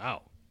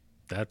 Wow.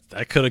 That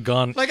could have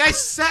gone. Like I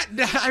sat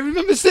down. I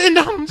remember sitting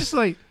down. I'm just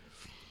like,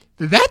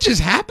 did that just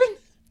happen?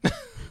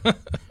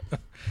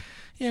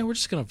 Yeah, we're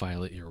just gonna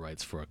violate your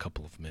rights for a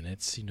couple of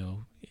minutes.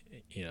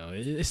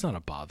 It's not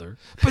a bother.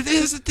 But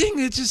here's the thing.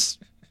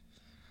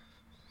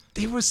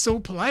 They were so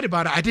polite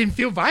about it. I didn't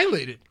feel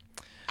violated.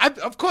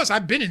 Of course,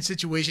 I've been in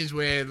situations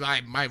where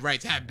like my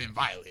rights have been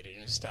violated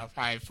and stuff.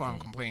 I filed a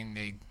complaint.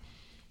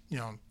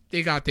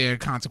 They got their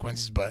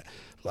consequences. But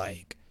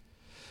like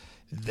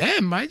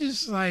them, I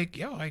just like,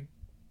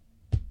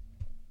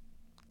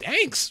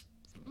 thanks.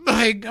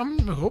 Like, I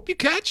hope you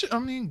catch it. I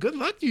mean, good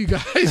luck to you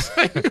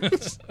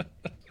guys.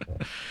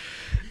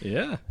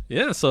 Yeah.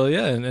 So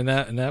yeah, and in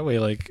that way,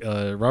 like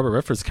Robert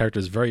Redford's character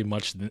is very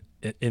much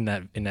in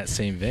that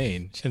same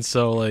vein, and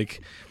so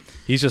like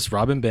he's just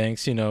robbing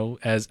banks,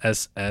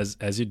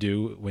 as you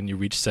do when you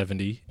reach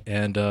 70,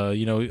 and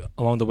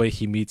along the way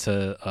he meets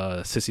a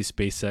Sissy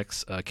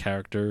Spacek's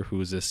character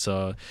who is this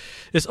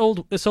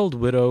old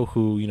widow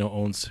who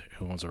owns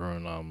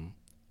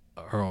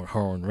her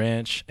own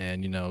ranch,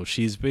 and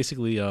she's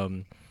basically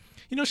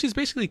she's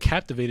basically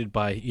captivated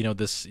by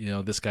this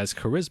guy's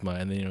charisma,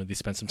 and then they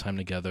spend some time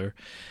together,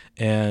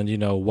 and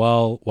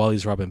while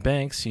he's robbing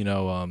banks,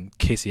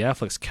 Casey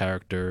Affleck's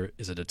character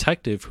is a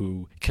detective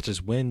who catches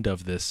wind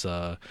of this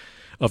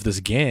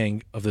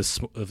gang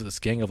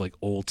of like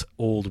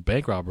old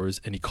bank robbers,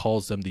 and he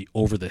calls them the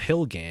Over the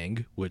Hill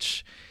Gang,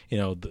 which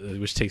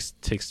which takes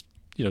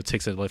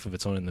a life of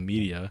its own in the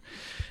media,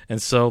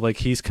 and so like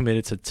he's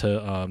committed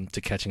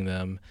to catching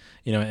them,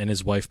 and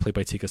his wife, played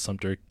by Tika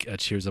Sumpter,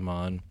 cheers him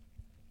on.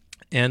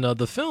 And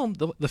the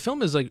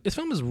film is like, this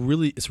film is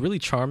really, it's really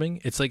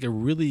charming. It's like a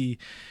really,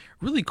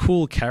 really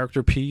cool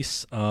character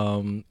piece. You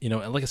know,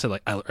 and like I said,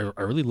 like I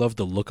really love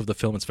the look of the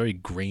film. It's very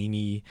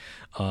grainy.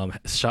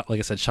 Shot, like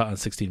I said, shot on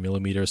 16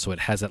 millimeters, so it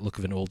has that look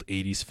of an old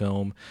 80s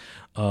film.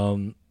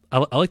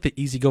 I like the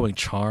easygoing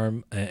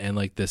charm and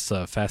like this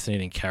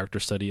fascinating character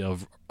study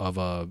of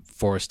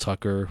Forrest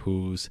Tucker,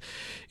 who's,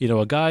 you know,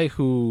 a guy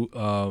who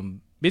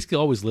basically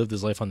always lived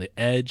his life on the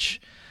edge,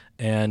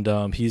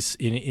 and he's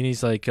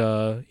like,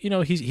 you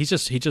know, he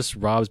just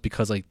robs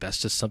because like that's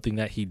just something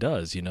that he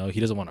does. You know,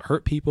 he doesn't want to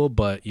hurt people,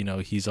 but you know,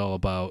 he's all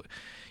about,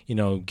 you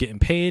know, getting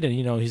paid, and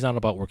you know, he's not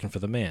about working for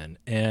the man.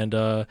 And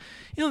you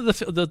know,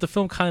 the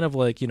film kind of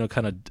like, you know,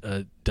 kind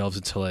of delves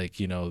into like,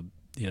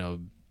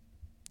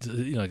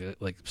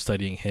 like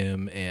studying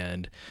him,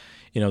 and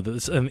you know,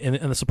 this, and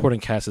the supporting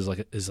cast is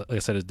like I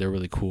said, they're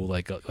really cool.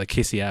 Like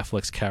Casey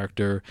Affleck's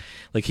character,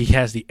 like he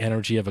has the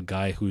energy of a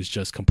guy who's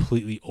just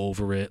completely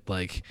over it.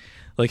 Like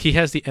he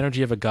has the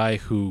energy of a guy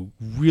who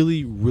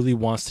really, really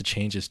wants to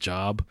change his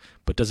job,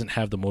 but doesn't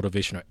have the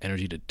motivation or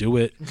energy to do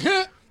it.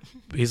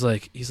 he's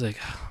like,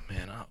 oh,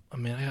 man,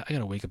 I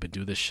gotta wake up and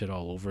do this shit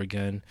all over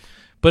again.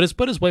 But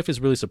his wife is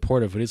really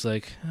supportive. But he's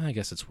like, I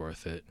guess it's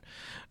worth it.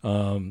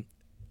 You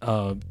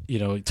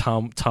know,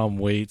 Tom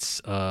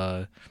Waits,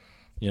 and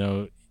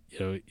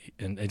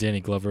Danny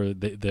Glover,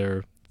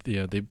 they're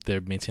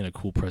maintain a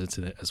cool presence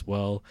in it as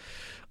well.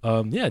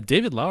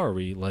 David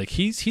Lowery, like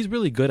he's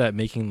really good at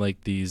making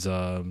like these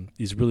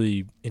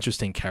really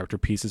interesting character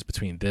pieces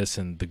between this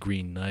and The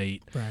Green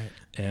Knight, Right.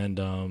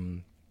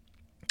 and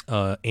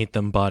Ain't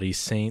Them Bodies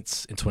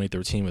Saints in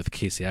 2013 with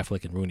Casey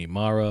Affleck and Rooney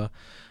Mara.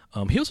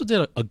 He also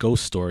did a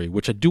Ghost Story,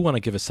 which I do want to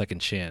give a second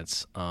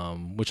chance,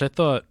 which I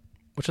thought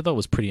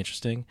was pretty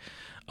interesting.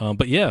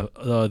 But yeah,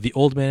 The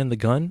Old Man and the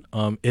Gun,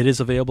 it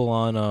is available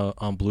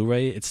on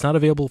Blu-ray. It's not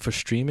available for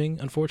streaming,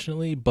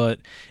 unfortunately, but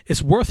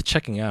it's worth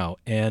checking out.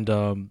 And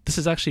this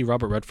is actually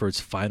Robert Redford's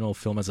final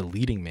film as a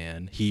leading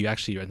man. He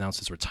actually announced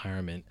his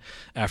retirement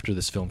after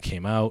this film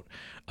came out.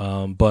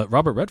 But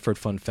Robert Redford,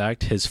 fun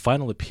fact, his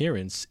final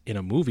appearance in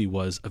a movie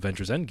was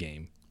Avengers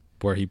Endgame,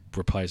 where he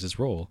reprised his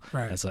role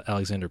as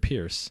Alexander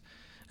Pierce.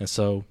 And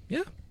so,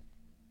 yeah.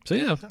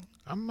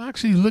 I'm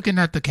actually looking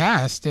at the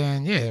cast,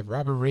 and yeah,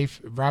 Robert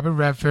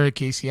Redford,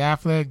 Casey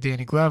Affleck,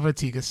 Danny Glover,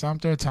 Tika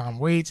Sumpter, Tom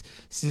Waits,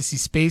 Sissy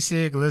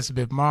Spacek,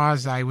 Elizabeth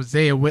Moss,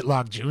 Isaiah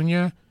Whitlock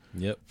Jr.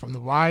 Yep. From The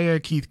Wire,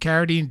 Keith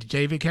Carradine,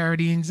 David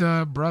Carradine's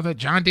brother,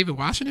 John David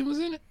Washington was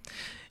in it.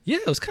 Yeah,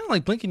 it was kind of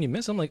like blinking you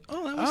miss. I'm like,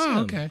 oh, that was him.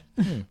 Okay.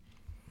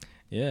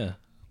 Yeah,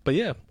 but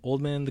yeah,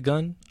 Old Man and the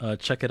Gun.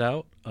 Check it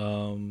out.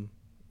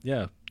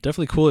 Yeah,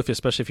 definitely cool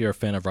especially if you're a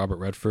fan of Robert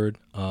Redford.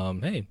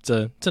 Hey, it's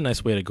a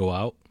nice way to go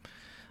out.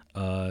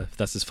 If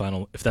that's his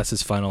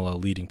final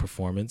leading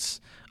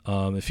performance.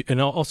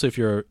 If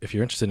you're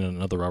interested in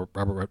another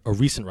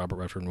recent Robert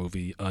Redford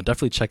movie,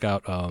 definitely check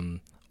out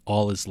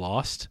All Is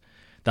Lost.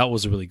 That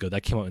was really good.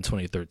 That came out in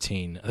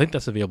 2013. I think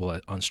that's available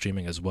on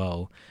streaming as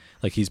well.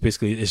 Like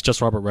it's just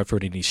Robert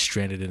Redford, and he's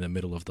stranded in the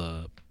middle of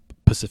the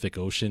Pacific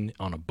Ocean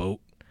on a boat,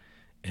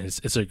 and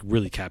it's like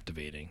really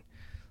captivating.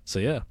 So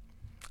yeah,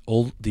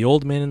 The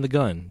Old Man and the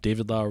Gun,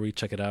 David Lowery,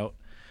 check it out.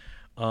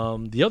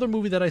 The other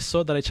movie that I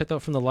saw that I checked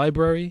out from the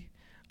library,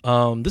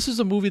 this is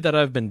a movie that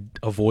I've been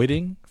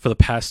avoiding for the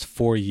past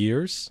 4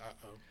 years,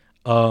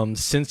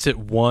 since it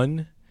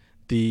won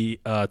the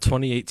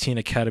 2018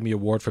 Academy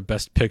Award for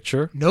Best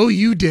Picture. No,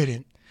 you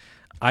didn't.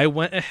 I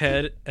went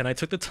ahead and I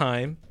took the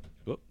time,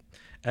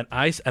 and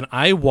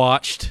I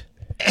watched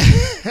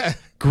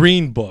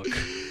Green Book.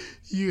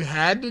 You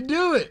had to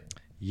do it.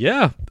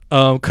 Yeah,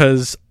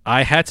 because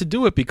I had to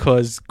do it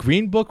because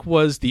Green Book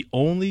was the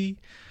only.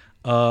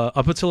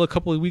 Up until a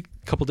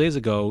couple days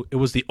ago, it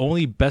was the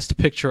only Best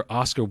Picture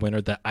Oscar winner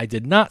that I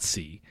did not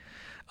see.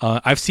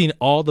 I've seen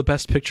all the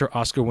Best Picture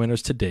Oscar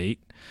winners to date.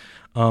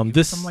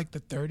 This from like the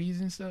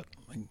 30s and stuff.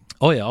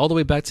 Oh yeah, all the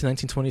way back to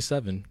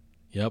 1927.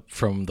 Yep,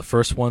 from the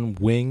first one,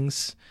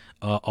 Wings,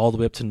 all the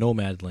way up to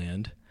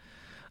Nomadland.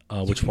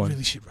 Which one? You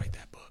really should write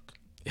that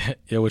book.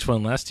 Yeah, which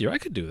one last year? I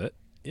could do that.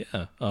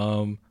 Yeah,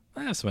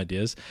 I have some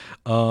ideas.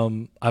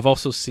 I've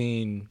also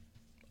seen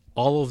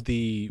all of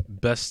the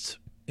Best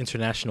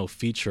International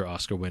Feature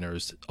Oscar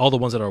winners, all the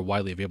ones that are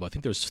widely available. I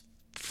think there's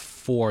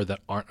 4 that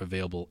aren't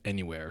available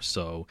anywhere.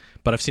 So,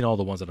 but I've seen all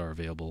the ones that are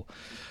available.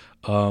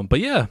 But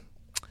yeah,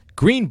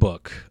 Green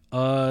Book.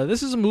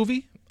 This is a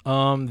movie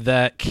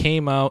that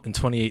came out in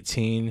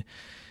 2018.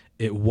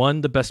 It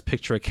won the Best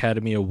Picture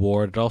Academy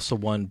Award. It also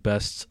won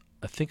Best,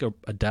 I think,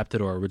 adapted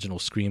or original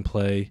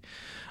screenplay.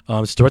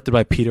 It's directed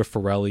by Peter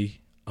Farrelly,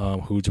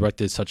 who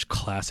directed such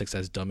classics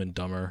as Dumb and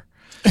Dumber,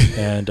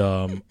 and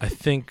I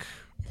think.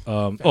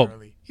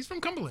 He's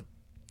from Cumberland.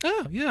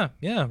 Oh, yeah,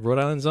 Rhode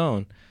Island's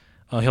own.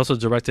 He also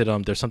directed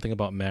There's Something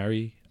About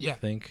Mary, I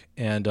think,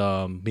 and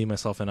Me,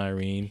 Myself, and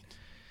Irene.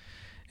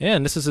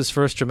 And this is his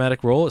first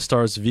dramatic role. It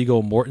stars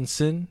Viggo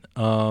Mortensen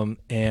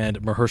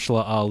and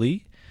Mahershala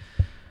Ali.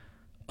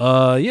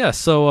 Yeah,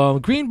 so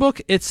Green Book,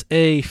 it's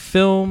a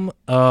film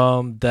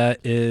that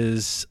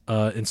is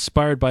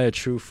inspired by a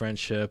true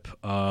friendship.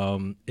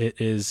 It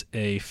is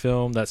a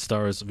film that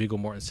stars Viggo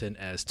Mortensen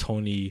as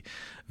Tony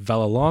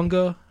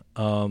Vallelonga,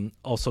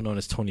 also known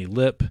as Tony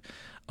Lip,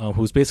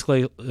 who's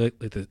basically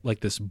like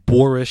this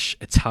boorish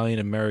Italian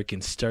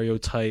American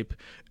stereotype.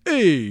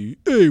 Hey,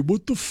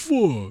 what the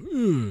fuck?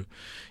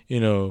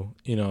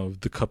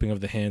 The cupping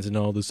of the hands and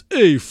all this.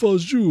 Hey,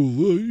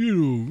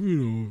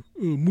 Fazul,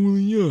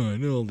 Moulian,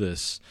 and all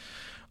this.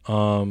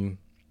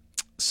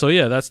 So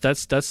yeah,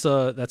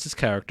 that's his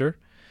character.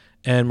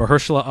 And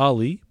Mahershala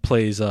Ali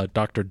plays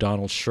Dr.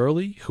 Donald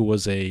Shirley, who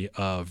was a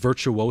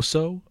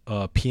virtuoso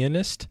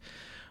pianist.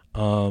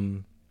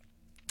 And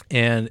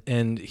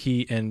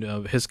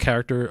his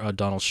character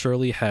Donald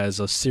Shirley has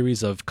a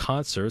series of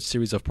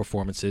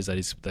performances that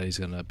he's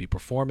going to be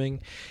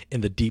performing in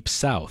the Deep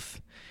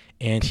South,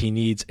 and he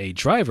needs a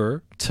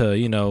driver to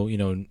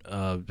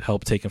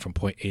help take him from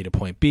point A to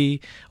point B,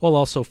 while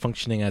also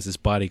functioning as his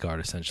bodyguard,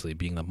 essentially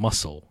being the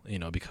muscle.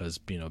 Because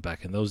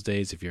back in those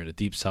days, if you're in the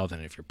Deep South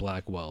and if you're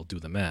black, well, do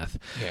the math.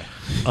 Yeah.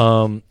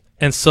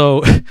 And so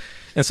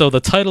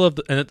the title of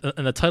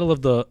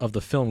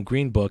the film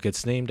Green Book,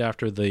 it's named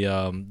after the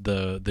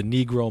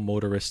Negro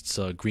Motorists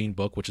Green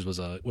Book, which is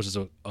a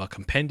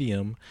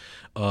compendium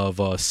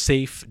of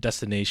safe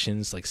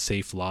destinations, like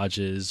safe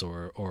lodges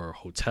or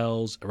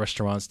hotels,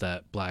 restaurants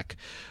that black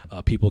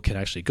people can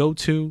actually go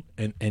to,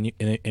 and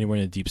anywhere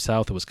in the Deep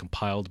South. It was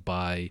compiled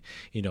by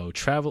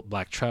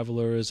black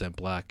travelers and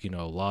black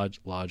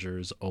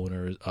lodgers,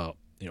 owners,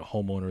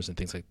 homeowners and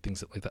things like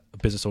that,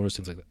 business owners,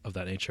 things like that, of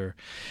that nature.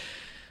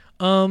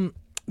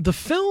 The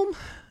film,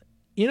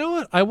 you know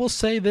what? I will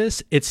say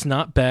this: it's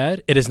not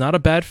bad. It is not a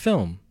bad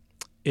film.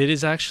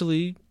 It's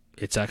actually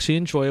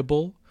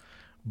enjoyable.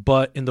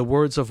 But in the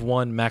words of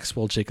one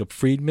Maxwell Jacob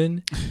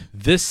Friedman,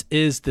 this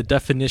is the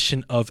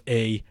definition of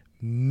a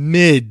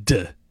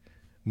mid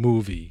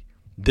movie.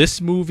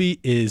 This movie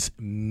is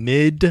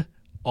mid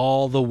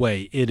all the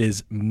way. It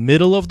is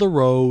middle of the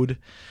road.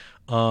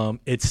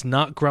 It's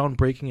not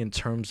groundbreaking in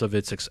terms of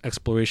its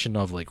exploration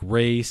of like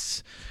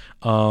race.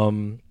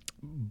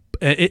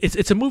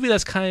 It's a movie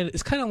that's kind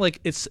of like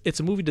it's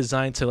a movie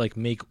designed to like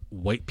make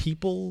white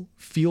people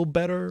feel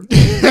better,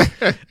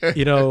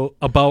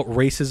 about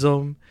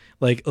racism.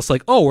 Like it's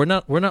like, oh, we're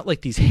not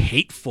like these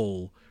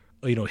hateful,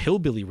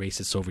 hillbilly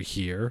racists over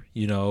here.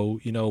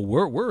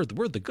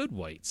 We're the good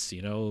whites.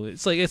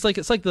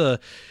 It's like the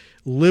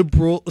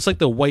liberal, it's like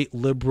the white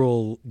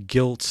liberal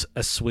guilt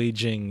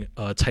assuaging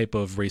type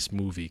of race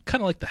movie,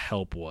 kind of like The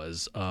Help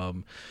was.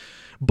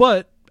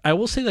 But I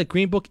will say that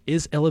Green Book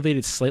is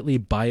elevated slightly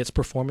by its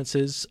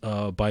performances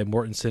by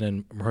Mortensen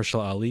and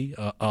Mahershala Ali.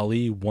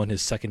 Ali won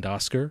his second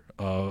Oscar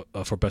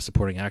for Best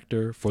Supporting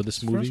Actor for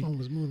this movie. The first one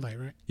was Moonlight,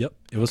 right? Yep,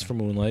 it was for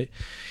Moonlight.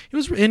 He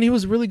was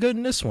really good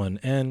in this one,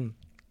 and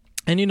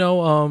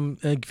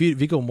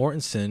Viggo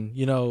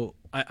Mortensen,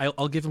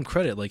 I'll give him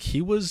credit. Like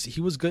he was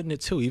good in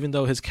it too, even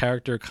though his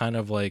character kind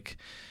of like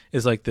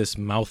is like this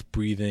mouth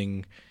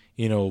breathing,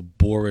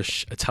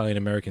 boorish Italian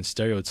American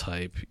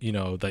stereotype,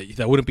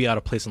 that wouldn't be out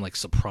of place in like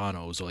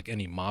Sopranos or like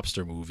any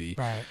mobster movie.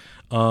 Right.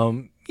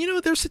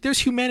 There's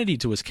humanity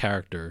to his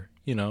character,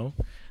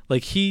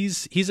 like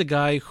he's a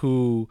guy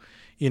who,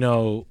 he's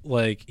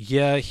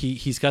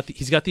got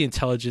the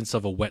intelligence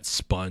of a wet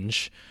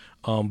sponge.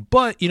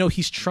 But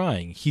he's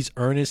trying. He's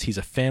earnest. He's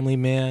a family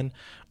man.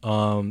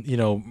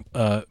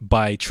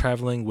 By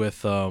traveling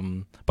with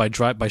by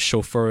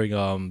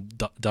chauffeuring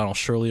Donald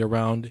Shirley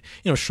around,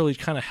 Shirley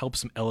kind of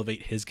helps him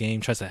elevate his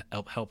game, tries to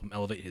help him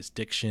elevate his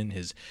diction,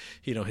 his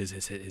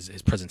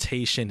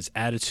presentation, his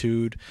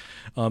attitude,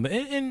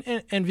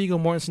 and Viggo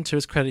Mortensen, to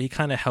his credit, he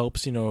kind of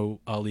helps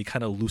Ali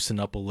kind of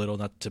loosen up a little,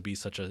 not to be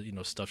such a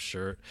stuffed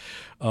shirt.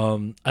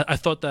 I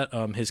thought that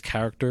his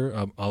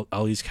character,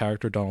 Ali's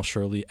character, Donald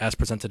Shirley, as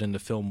presented in the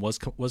film, was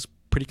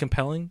pretty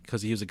compelling,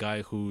 because he was a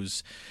guy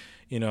who's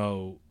he's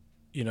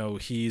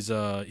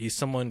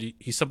somebody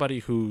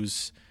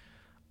who's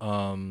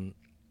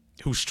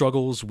who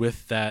struggles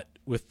with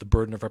the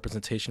burden of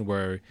representation,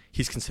 where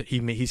he's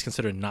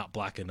considered not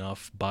black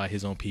enough by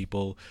his own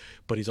people,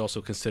 but he's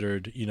also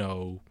considered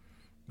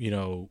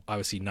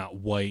obviously not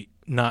white,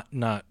 not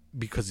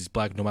because he's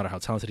black. No matter how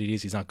talented he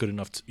is, he's not good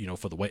enough to,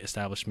 for the white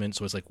establishment.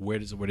 So it's like, where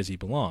does he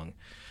belong?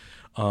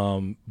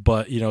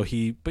 But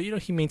he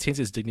maintains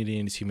his dignity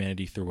and his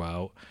humanity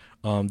throughout.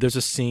 There's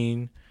a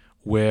scene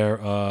where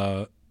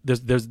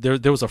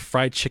there was a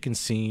fried chicken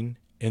scene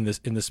in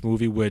this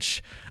movie,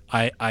 which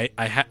I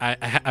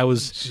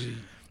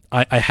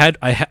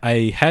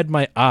had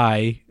my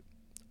eye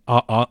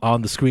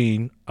on the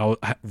screen.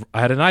 I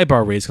had an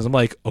eyebrow raised, because I'm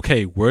like,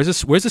 okay, where's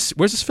this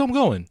film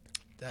going?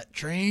 That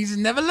train's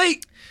never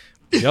late.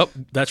 Yep,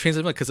 that train's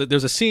never late, because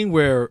there's a scene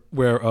where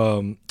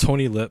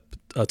Tony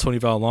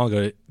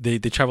Vallelonga, they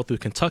travel through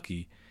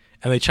Kentucky.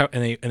 And they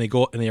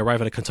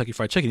arrive at a Kentucky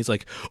Fried Chicken. He's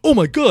like, "Oh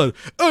my God!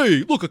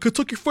 Hey, look, a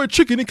Kentucky Fried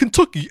Chicken in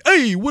Kentucky!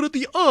 Hey, what are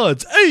the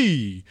odds?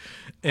 Hey!"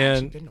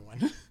 And Been to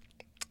one.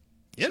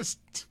 yes,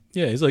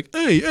 Yeah, he's like,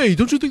 hey,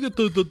 don't you think that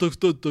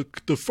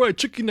the fried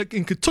chicken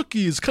in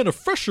Kentucky is kind of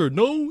fresher?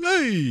 No,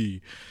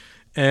 hey.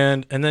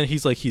 And then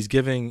he's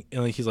giving,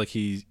 and he's like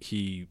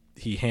he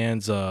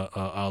hands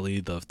Ali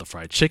the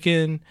fried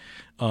chicken.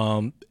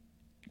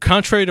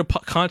 Contrary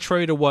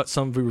to what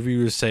some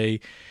reviewers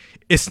say,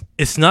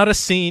 it's not a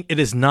scene. It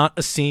is not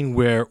a scene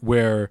where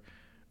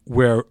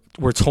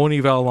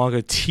Tony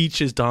Vallelonga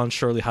teaches Don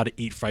Shirley how to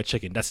eat fried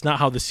chicken. That's not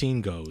how the scene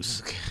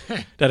goes.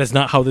 Okay. That is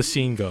not how the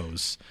scene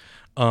goes.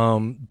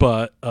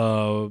 But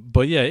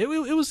yeah, it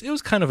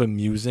was kind of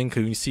amusing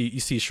because you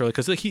see Shirley,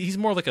 because like he's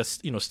more like a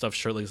stuffed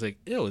Shirley. He's like,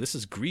 ew, this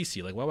is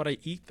greasy. Like, why would I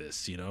eat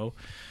this?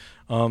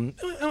 And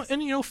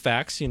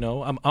facts.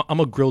 I'm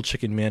a grilled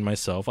chicken man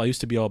myself. I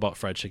used to be all about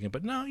fried chicken,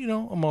 but now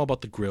I'm all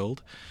about the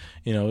grilled.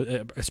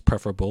 It's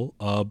preferable.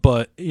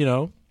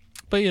 It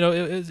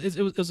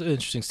was an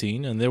interesting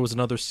scene, and there was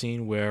another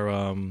scene where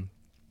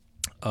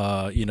they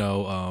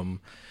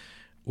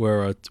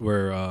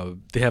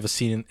have a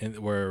scene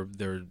where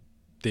they're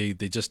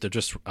just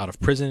out of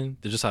prison,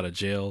 they're just out of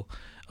jail,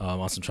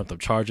 on some trumped up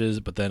charges,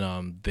 but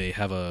then they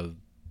have a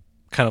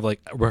kind of like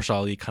Rush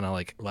Ali kind of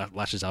like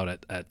lashes out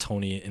at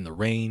Tony in the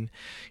rain.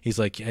 He's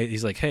like,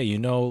 hey,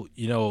 you're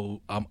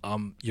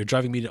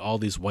driving me to all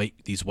these white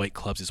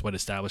clubs, these white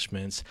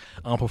establishments.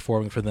 I'm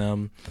performing for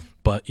them,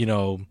 but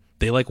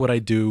they like what I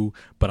do,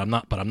 but I'm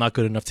not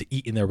good enough to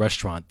eat in their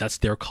restaurant. That's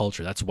their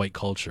culture. That's white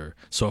culture.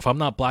 So if I'm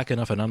not black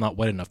enough and I'm not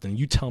white enough, then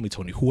you tell me,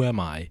 Tony, who am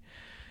I?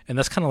 And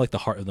that's kind of like the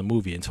heart of the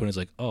movie. And Tony's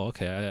like, oh,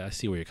 okay, I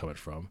see where you're coming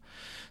from.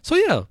 So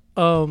yeah,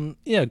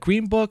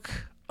 Green Book,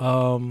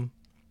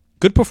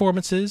 good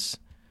performances.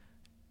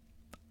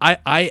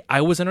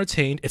 I was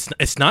entertained.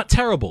 It's not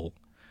terrible.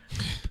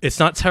 It's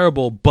not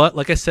terrible, but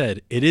like I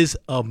said, it is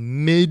a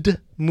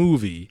mid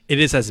movie. It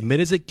is as mid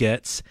as it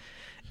gets.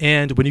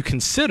 And when you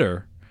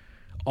consider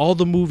all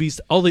the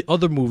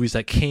other movies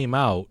that came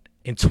out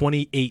in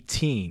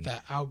 2018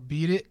 That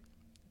outbeat it.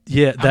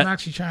 yeah, I'm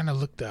actually trying to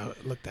look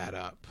that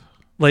up.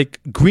 like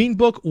Green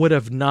Book would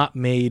have not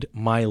made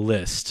my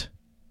list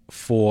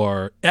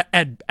for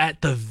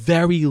at the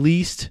very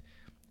least.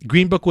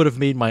 Green Book would have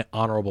made my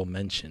honorable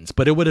mentions,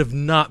 but it would have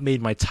not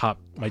made my top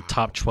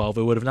 12.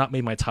 It would have not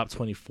made my top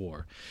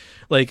 24.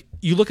 Like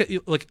you look at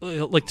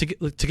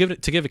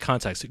to give it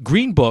context.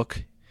 Green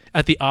Book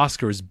at the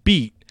Oscars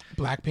beat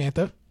Black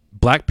Panther,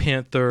 Black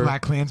Panther,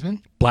 Black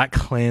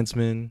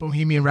Klansman,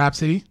 Bohemian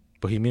Rhapsody,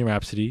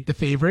 The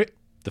Favorite,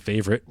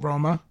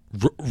 Roma.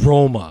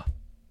 Roma.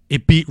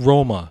 It beat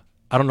Roma.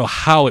 I don't know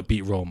how it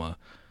beat Roma.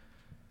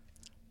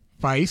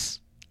 Vice,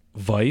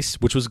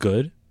 which was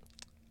good.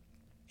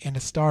 and A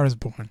Star Is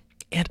Born.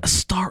 And A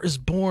Star Is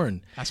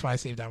Born. That's why I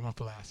saved that one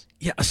for last.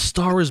 Yeah, A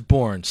Star Is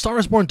Born. Star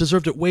Is Born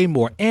deserved it way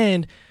more.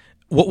 And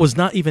what was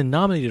not even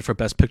nominated for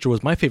Best Picture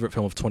was my favorite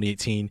film of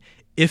 2018,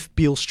 If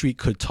Beale Street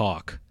Could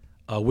Talk,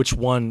 which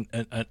won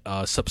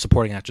a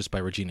supporting actress by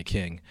Regina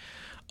King.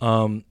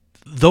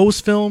 Those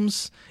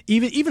films,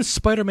 even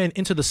Spider-Man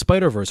Into the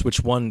Spider-Verse,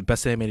 which won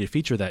Best Animated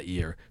Feature that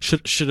year,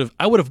 should have.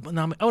 I would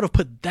have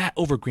put that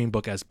over Green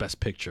Book as Best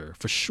Picture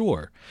for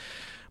sure.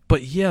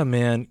 But yeah,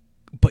 man.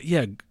 But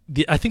yeah,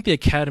 I think the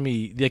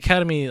Academy.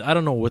 I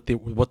don't know what they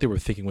were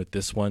thinking with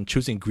this one,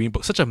 choosing Green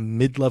Book, such a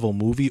mid-level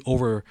movie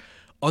over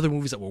other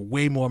movies that were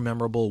way more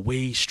memorable,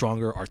 way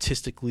stronger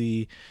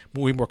artistically,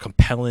 way more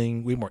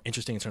compelling, way more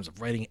interesting in terms of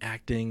writing,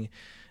 acting,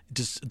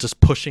 just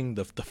pushing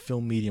the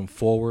film medium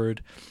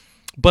forward.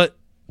 But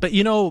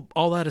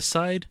all that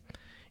aside,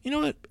 you know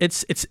what?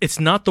 It's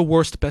not the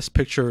worst Best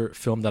Picture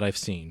film that I've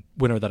seen,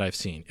 winner that I've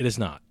seen. It is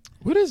not.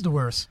 What is the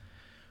worst?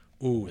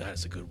 Ooh, that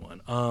is a good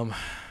one.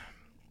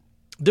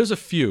 There's a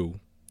few.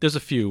 There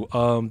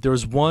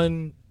was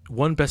one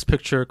Best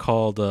Picture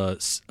called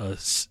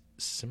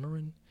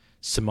Cimarron.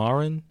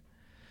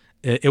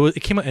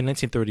 It came out in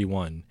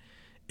 1931.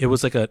 It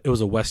was a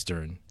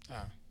Western. Oh.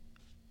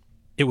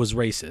 It was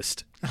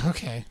racist.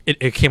 Okay.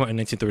 It came out in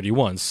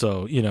 1931,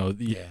 so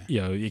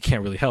you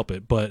can't really help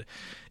it. But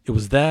it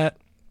was that.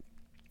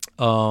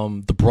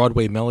 The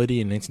Broadway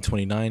Melody in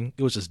 1929.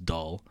 It was just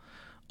dull.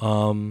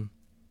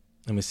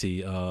 Let me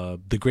see.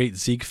 The Great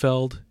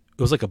Ziegfeld.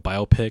 It was like a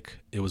biopic.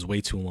 It was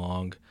way too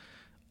long.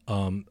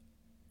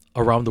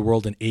 Around the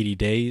World in 80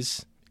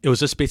 Days. It was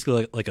just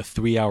basically like a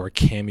 3-hour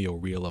cameo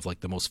reel of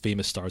like the most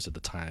famous stars at the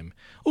time.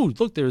 Oh,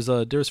 look, there's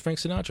Frank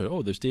Sinatra.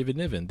 Oh, there's David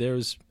Niven.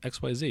 There's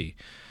XYZ.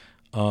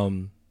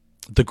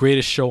 The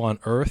Greatest Show on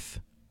Earth.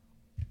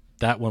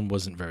 That one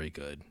wasn't very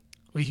good.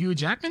 With Hugh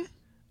Jackman?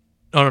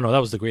 No, that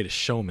was The Greatest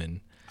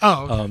Showman.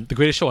 Oh, okay. The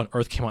Greatest Show on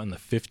Earth came out in the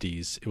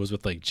 50s. It was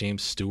with like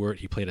James Stewart.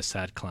 He played a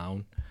sad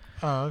clown.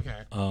 Oh,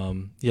 okay.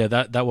 Yeah,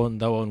 that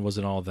one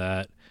wasn't all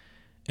that.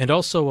 And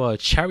also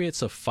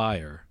Chariots of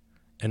Fire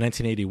in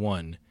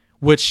 1981,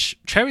 which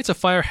Chariots of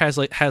Fire has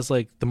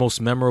like the most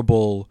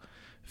memorable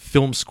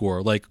film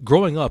score. Like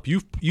growing up,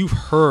 you've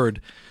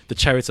heard the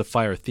Chariots of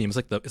Fire theme.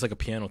 It's like a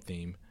piano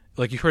theme.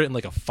 Like you heard it in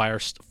like a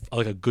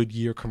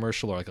Goodyear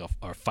commercial or like a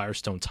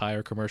Firestone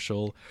tire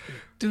commercial.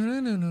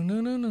 And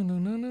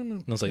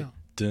I was like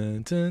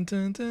dun dun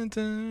dun dun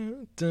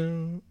dun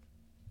dun.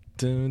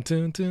 Dun,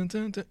 dun, dun,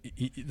 dun, dun.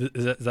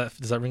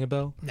 Does that ring a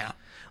bell? No,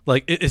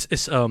 Like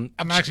it's I'm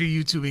actually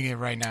YouTubing it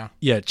right now.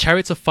 yeah,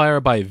 Chariots of Fire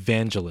by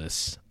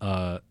Vangelis,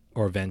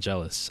 or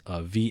Vangelis,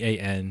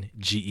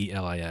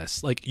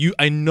 Vangelis. Like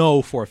I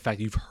know for a fact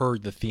you've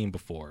heard the theme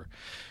before,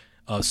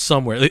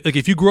 somewhere. Like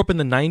if you grew up in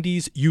the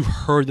 '90s, you've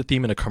heard the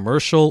theme in a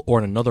commercial or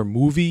in another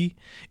movie,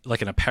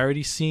 like in a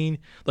parody scene.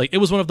 Like it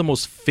was one of the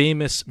most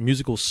famous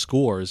musical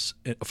scores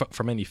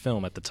from any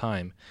film at the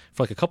time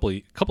for like a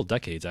couple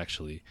decades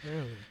actually,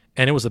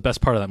 and it was the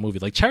best part of that movie.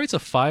 Like Chariots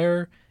of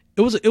Fire,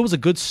 it was a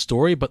good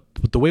story, but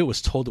the way it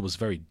was told, it was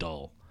very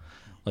dull.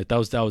 Like that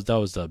was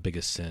the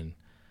biggest sin.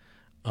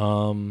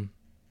 So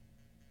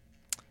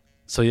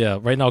yeah,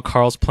 right now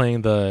Carl's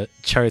playing the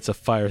Chariots of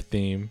Fire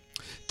theme.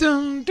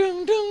 Dun,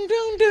 dun, dun,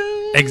 dun,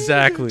 dun.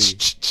 Exactly.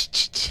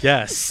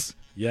 Yes.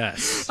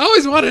 Yes. I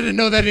always wanted to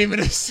know that name of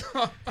this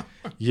song.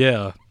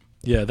 Yeah.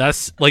 Yeah,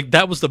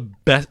 that was the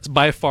best,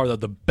 by far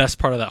the best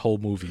part of that whole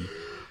movie.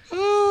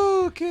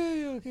 Oh,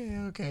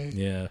 okay.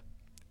 Yeah.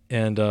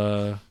 And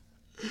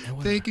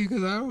Thank you,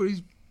 because I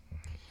always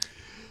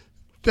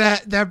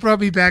that brought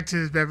me back to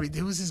his memory.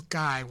 There was this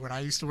guy when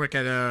I used to work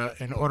at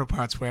an auto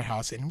parts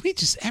warehouse, and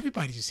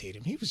everybody just hated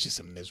him. He was just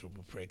a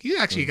miserable prick. He's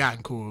actually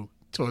gotten cool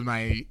towards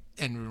my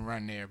end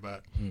run there,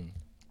 but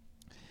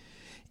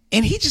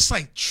and he just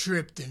like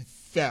tripped and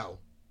fell,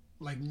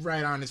 like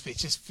right on his face,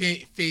 just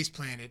face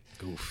planted.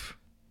 oof.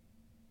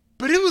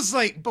 But it was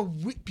like,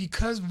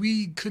 because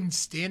we couldn't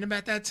stand him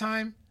at that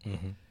time.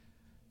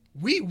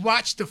 We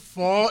watched the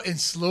fall in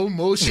slow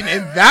motion,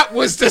 and that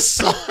was the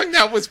song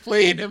that was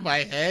playing in my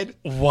head.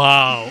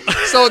 Wow.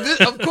 So,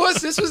 of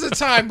course, this was a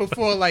time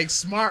before like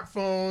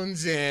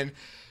smartphones and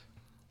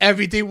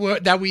everything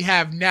that we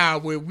have now,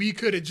 where we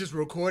could have just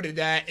recorded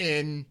that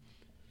and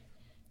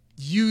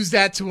used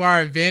that to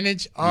our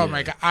advantage. Oh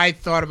my God! I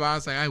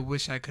was like, I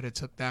wish I could have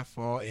took that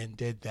fall and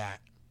did that.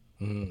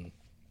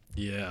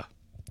 Yeah.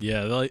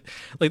 Yeah, like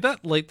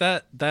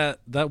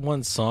that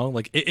one song,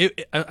 like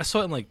I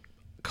saw it in like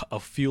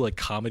a few like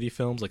comedy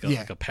films, like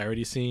a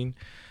parody scene,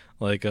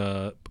 like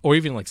or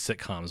even like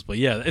sitcoms. But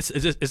yeah, it's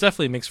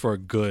definitely makes for a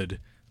good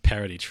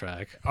parody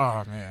track.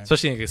 Oh man,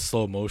 especially in like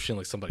slow motion,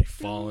 like somebody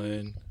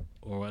falling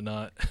or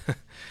whatnot.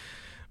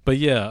 But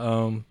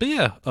yeah,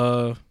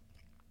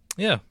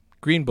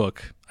 Green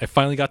Book. I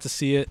finally got to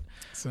see it.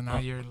 So now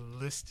your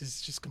list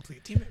is just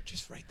complete. Damn it,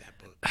 just write that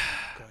book.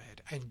 Go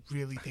ahead. I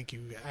really think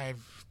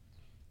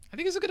I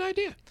think it's a good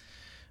idea.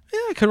 Yeah,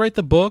 I could write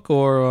the book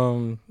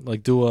or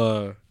like do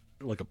a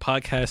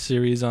podcast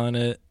series on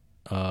it.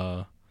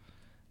 Yeah,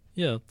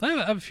 I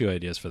have a few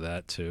ideas for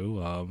that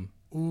too.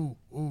 Ooh.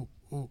 Oh,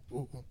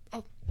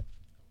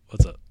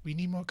 what's up? We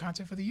need more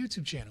content for the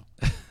YouTube channel.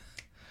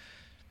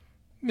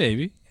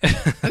 Maybe. I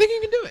think you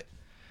can do it.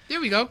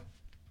 There we go.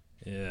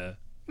 Yeah.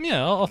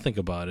 I'll think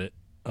about it.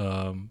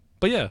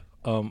 But yeah,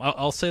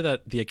 I'll say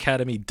that the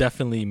Academy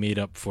definitely made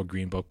up for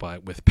Green Book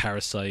with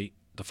Parasite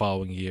the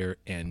following year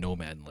and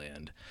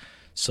Nomadland.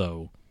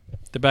 So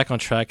they're back on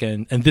track,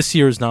 and this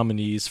year's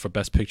nominees for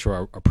Best Picture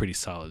are pretty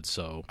solid.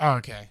 So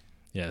okay.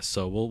 Yeah,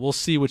 so we'll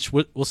see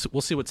we'll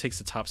see what takes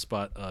the top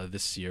spot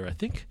this year. I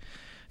think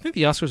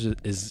the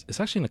Oscars is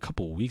actually in a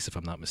couple of weeks, if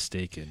I'm not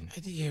mistaken.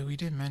 Yeah, we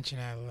did mention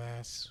that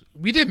last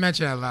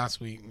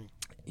week.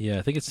 Yeah,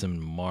 I think it's in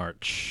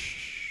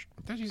March.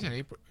 I thought you said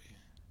April.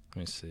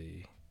 Let me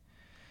see.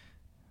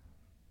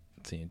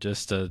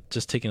 Just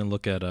taking a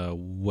look at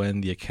when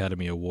the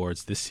Academy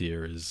Awards this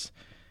year is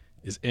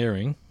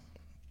airing.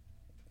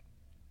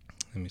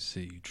 Let me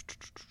see.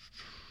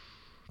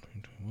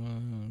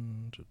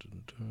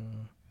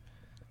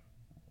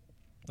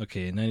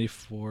 Okay,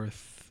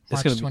 94th.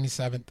 March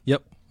 27th.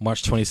 Yep,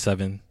 March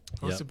 27th.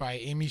 Hosted by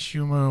Amy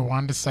Schumer,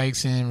 Wanda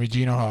Sykes, and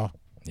Regina Hall.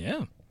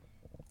 Yeah.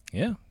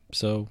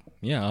 So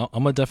yeah,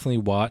 I'm gonna definitely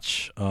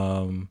watch.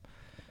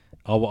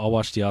 I'll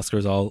watch the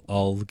Oscars.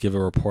 I'll give a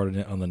report on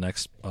it on the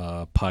next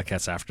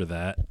podcast after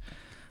that.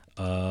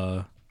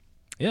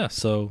 Yeah.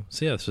 So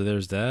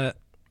there's that.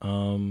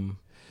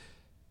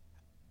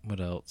 What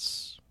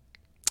else?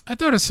 I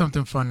thought of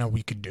something fun that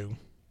we could do.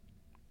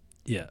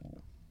 Yeah.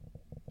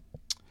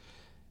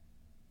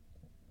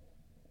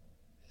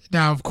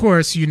 Now, of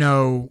course,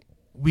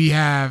 we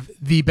have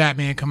The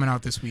Batman coming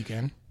out this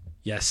weekend.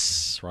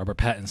 Yes, Robert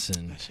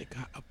Pattinson. That shit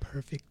got a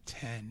perfect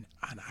 10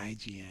 on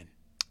IGN.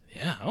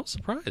 Yeah, I was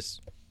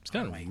surprised. It's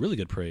gotten really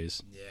good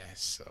praise. Yeah,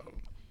 so.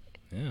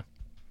 Yeah.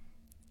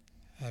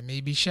 I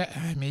may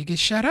get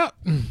shut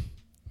up.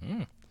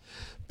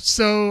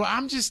 So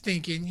I'm just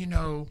thinking,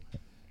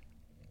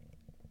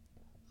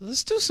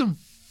 let's do some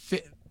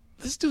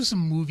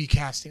movie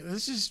casting.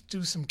 Let's just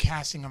do some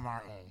casting of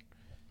our own.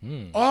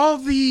 All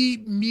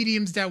the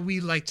mediums that we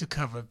like to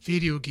cover,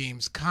 video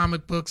games,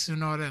 comic books,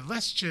 and all that.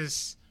 Let's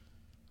just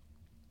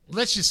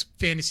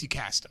fantasy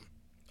cast them.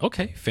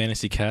 Okay,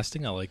 fantasy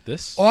casting. I like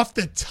this. Off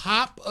the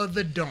top of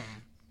the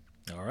dome.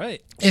 All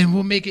right. And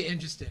we'll make it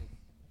interesting.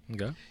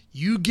 Okay.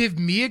 You give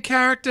me a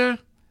character,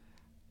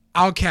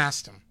 I'll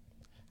cast him.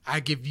 I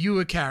give you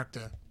a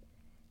character,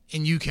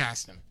 and you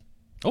cast him.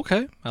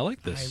 Okay, I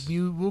like this.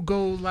 We'll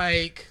go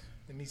like,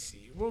 Let me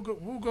see. We'll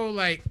go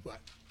like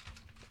what?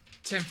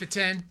 10 for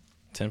 10.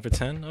 10 for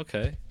 10?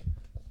 Okay.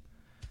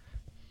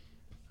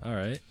 All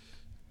right.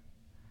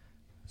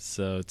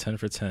 So 10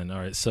 for 10. All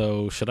right.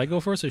 So should I go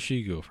first or should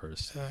you go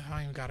first? I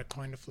don't even got a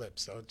coin to flip,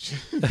 so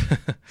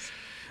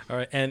All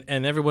right.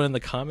 And everyone in the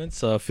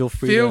comments, feel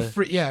free. feel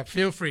free. Yeah,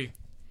 feel free.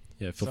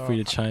 Yeah, feel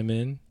free to chime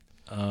in.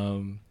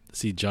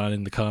 See John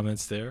in the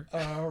comments there.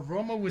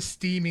 Roma was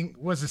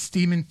a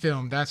steaming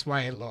film. That's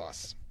why it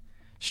lost.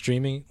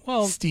 Streaming?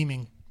 Well,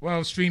 Steaming.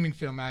 Well, streaming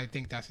film. I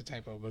think that's a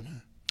typo, but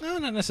no,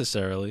 not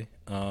necessarily.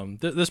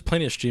 There's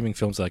plenty of streaming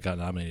films that got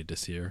nominated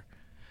this year.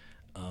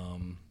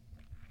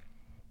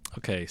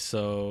 Okay,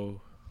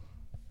 so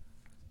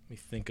let me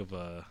think of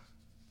a.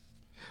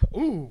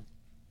 Ooh,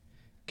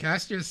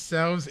 cast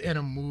yourselves in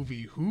a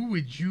movie. Who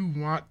would you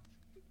want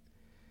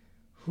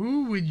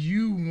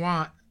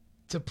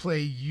to play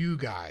you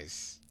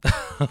guys?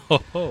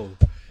 Oh.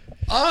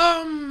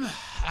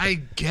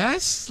 I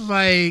guess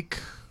like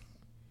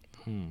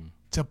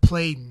to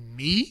play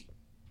me.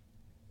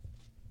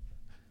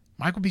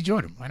 Michael B.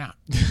 Jordan, why not?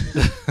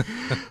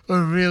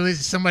 Or really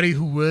somebody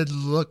who would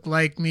look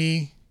like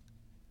me.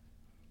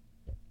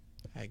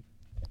 I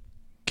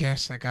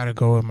guess I gotta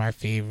go with my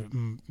favorite,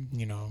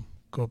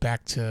 go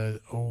back to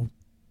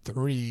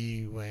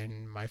 '03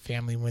 when my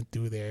family went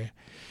through there.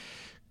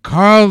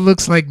 Carl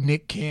looks like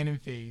Nick Cannon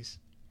face.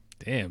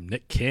 Damn,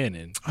 Nick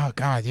Cannon. Oh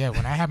God, yeah.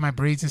 When I had my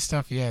braids and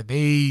stuff, yeah,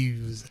 I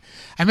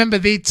remember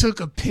they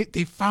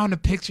found a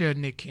picture of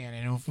Nick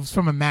Cannon. It was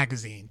from a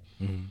magazine.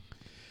 Mm-hmm.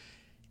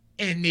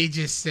 And they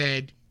just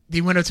said,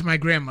 they went up to my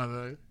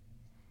grandmother.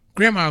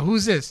 Grandma,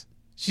 who's this?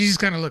 She just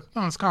kind of looked,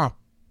 oh, it's Carl.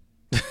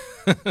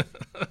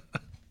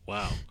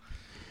 Wow.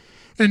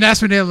 And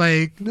that's when they're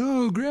like,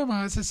 no,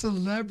 Grandma, it's a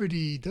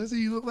celebrity. Doesn't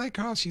he look like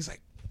Carl? She's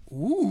like,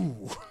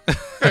 ooh.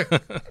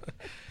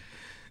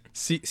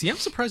 See, I'm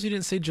surprised you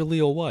didn't say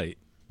Jaleel White.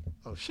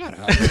 Oh, shut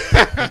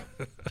up.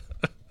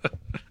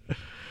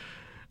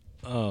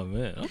 Oh,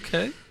 man.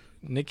 Okay.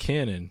 Nick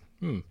Cannon.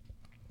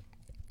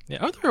 Yeah,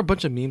 aren't there a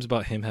bunch of memes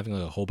about him having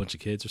like a whole bunch of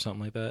kids or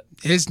something like that?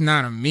 It's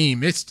not a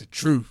meme. It's the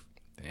truth.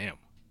 Damn.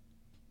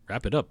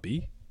 Wrap it up,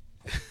 B.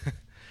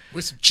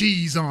 With some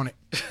cheese on it.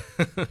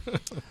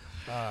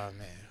 Oh,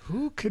 man.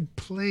 Who could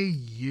play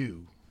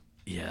you?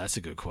 Yeah, that's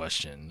a good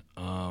question.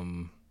 It's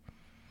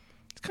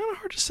kind of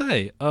hard to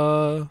say.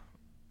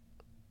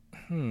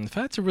 If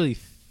I had to really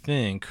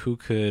think who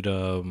could,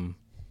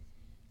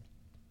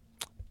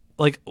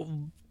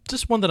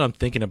 just one that I'm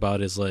thinking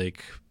about is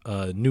like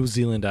New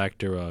Zealand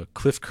actor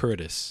Cliff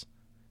Curtis.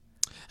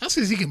 That's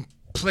because he can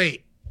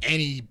play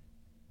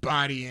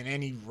anybody in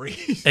any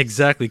race.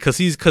 Exactly, because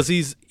he's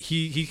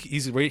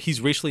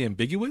racially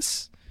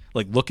ambiguous,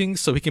 like looking,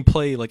 so he can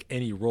play like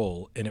any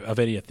role of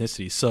any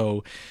ethnicity.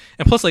 So,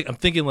 and plus, like I'm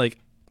thinking like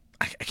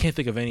I can't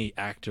think of any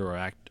actor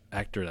or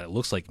actor that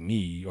looks like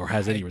me or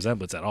has any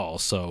resemblance at all.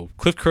 So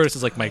Cliff Curtis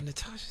is like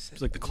Natasha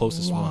said like the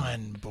closest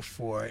one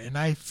before, and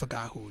I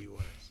forgot who he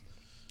was.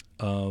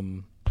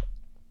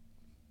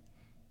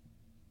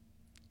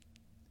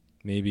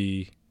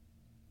 Maybe.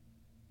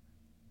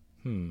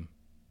 I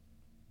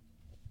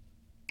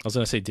was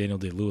gonna say Daniel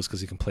Day-Lewis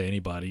because he can play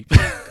anybody.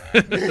 Nah,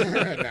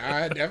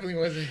 it definitely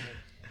wasn't him.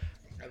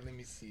 Let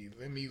me see.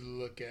 Let me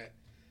look at.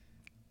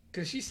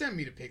 Because she sent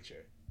me the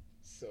picture,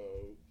 so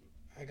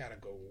I gotta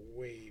go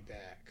way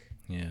back.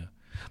 Yeah,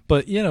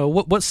 but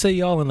what say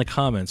y'all in the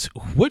comments?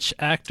 Which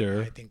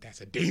actor? I think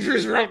that's a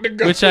dangerous route to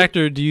go. Which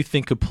actor do you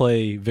think could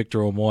play Victor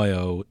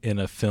Omoyo in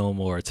a film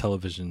or a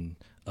television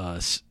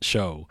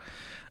show?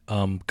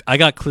 I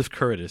got Cliff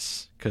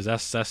Curtis because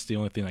that's the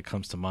only thing that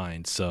comes to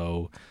mind.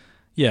 So,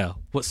 yeah,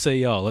 what say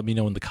y'all? Let me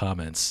know in the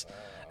comments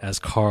as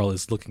Carl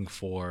is looking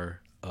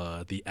for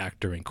the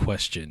actor in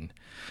question.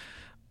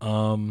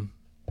 Now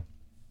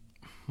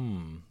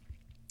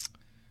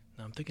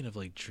I'm thinking of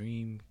like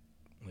dream,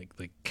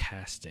 like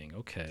casting.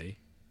 Okay.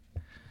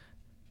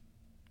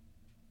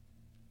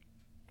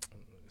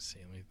 See,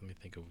 let me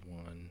think of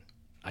one.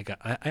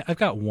 I've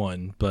got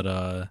one,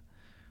 but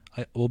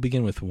we'll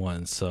begin with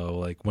one. So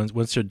like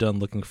once you're done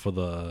looking for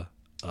the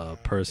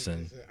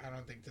person. I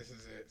don't think this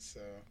is it.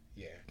 So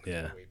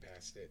yeah. Way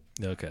past it.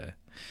 Okay.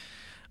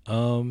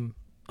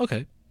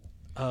 Okay.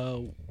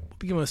 We'll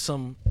begin with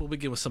some of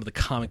the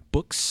comic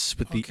books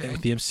with the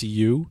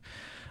MCU.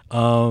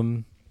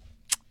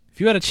 If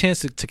you had a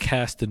chance to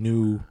cast the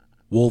new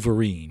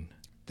Wolverine.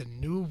 The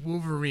new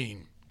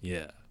Wolverine.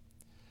 Yeah.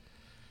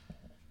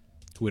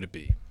 Who would it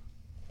be?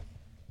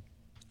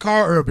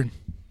 Carl Urban.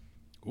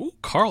 Ooh,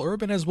 Carl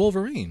Urban as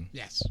Wolverine.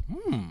 Yes.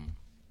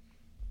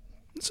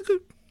 That's a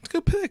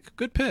good pick.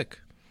 Good pick.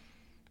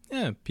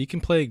 Yeah, he can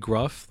play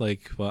gruff.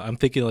 Like, I'm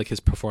thinking like his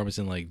performance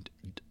in like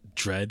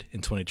Dread in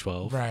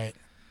 2012. Right.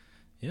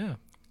 Yeah.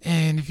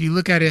 And if you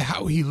look at it,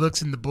 how he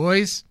looks in The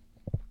Boys.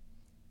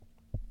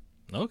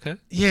 Okay.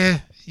 Yeah.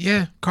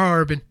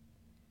 Carl Urban.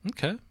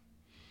 Okay.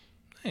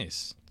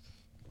 Nice.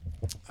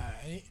 All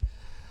right.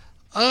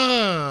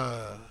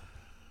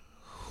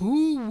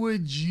 Who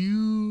would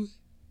you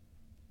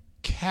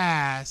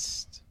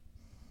cast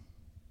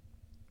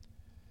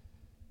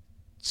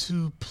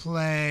to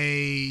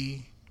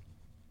play.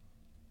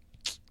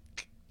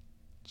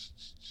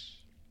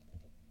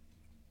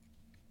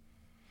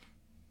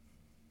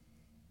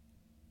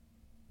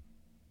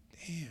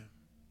 Damn.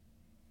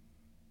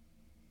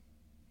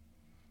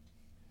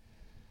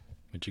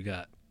 What you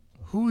got?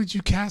 Who would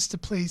you cast to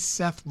play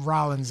Seth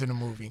Rollins in a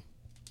movie?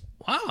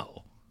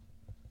 Wow.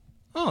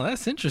 Oh,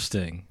 that's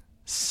interesting.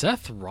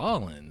 Seth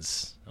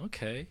Rollins.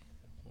 Okay.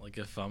 Like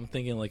if I'm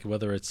thinking like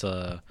whether it's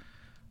a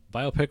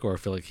biopic or I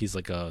feel like he's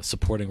like a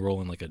supporting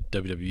role in like a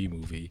WWE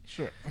movie.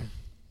 Sure.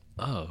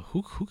 Oh,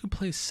 who could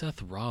play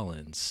Seth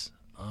Rollins?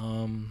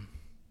 Dang.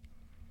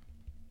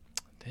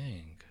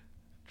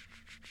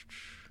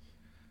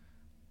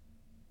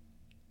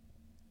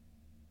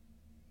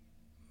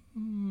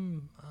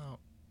 Oh,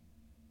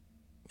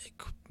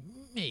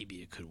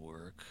 maybe it could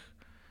work.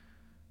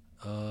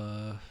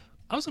 I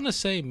was gonna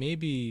say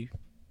maybe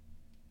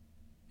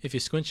if you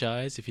squint your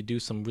eyes, if you do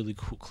some really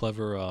cool,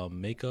 clever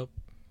makeup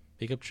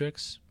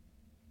tricks,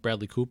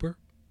 Bradley Cooper.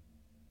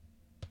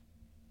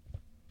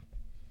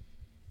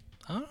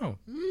 I don't know.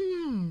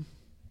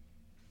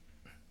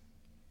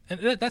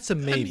 And that's a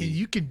maybe. I mean,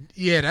 you could.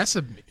 Yeah, that's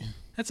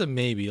That's a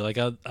maybe. Like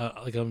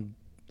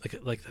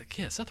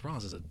yeah, Seth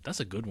Rollins that's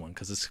a good one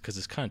because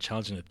it's kind of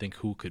challenging to think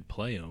who could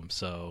play him.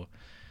 So,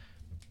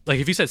 like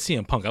if you said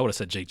CM Punk, I would have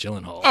said Jake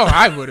Gyllenhaal. Oh,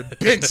 I would have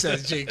been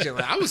said Jake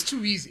Gyllenhaal. I was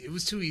too easy. It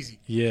was too easy.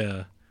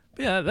 Yeah,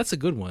 but yeah, that's a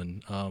good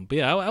one. But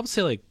yeah, I would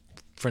say like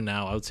for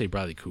now, I would say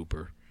Bradley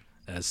Cooper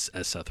as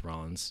Seth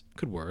Rollins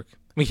could work.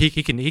 I mean, he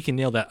can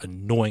nail that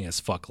annoying as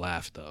fuck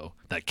laugh though,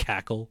 that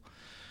cackle.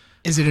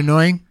 Is it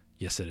annoying?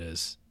 Yes, it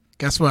is.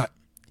 Guess what?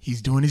 He's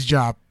doing his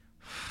job.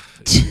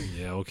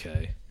 Yeah,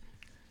 okay.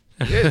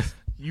 Yes.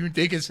 You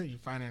think it's you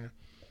finding it.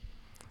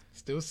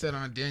 Still set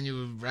on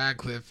Daniel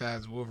Radcliffe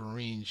as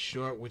Wolverine,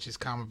 short, which is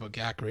comic book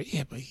accurate.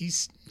 Yeah, but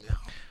he's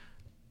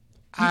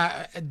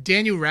no.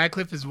 Daniel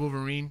Radcliffe is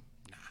Wolverine.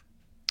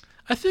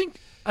 I think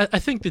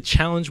the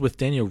challenge with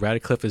Daniel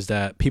Radcliffe is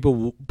that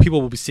people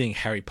will be seeing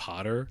Harry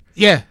Potter.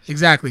 Yeah,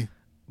 exactly.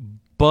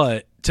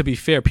 But to be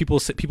fair, people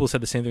said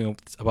the same thing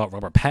about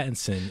Robert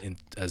Pattinson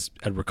as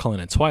Edward Cullen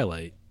in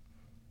Twilight,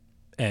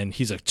 and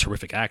he's a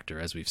terrific actor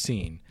as we've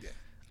seen. Yeah.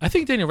 I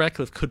think Daniel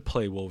Radcliffe could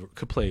play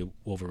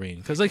Wolverine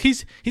because like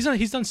he's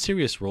done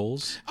serious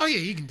roles. Oh yeah,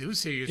 he can do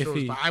serious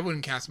roles, but I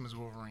wouldn't cast him as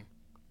Wolverine.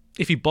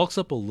 If he bulks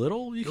up a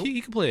little,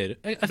 he could play it.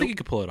 I think he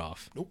could pull it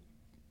off. Nope.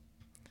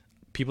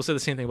 People say the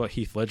same thing about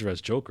Heath Ledger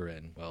as Joker,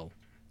 and well,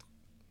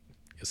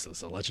 it's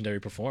a legendary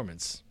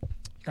performance.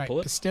 Right,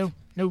 but still,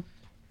 nope.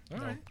 All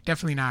right.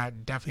 Definitely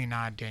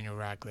not Daniel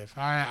Radcliffe.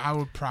 I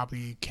would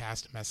probably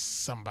cast him as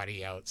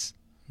somebody else.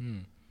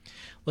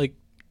 Like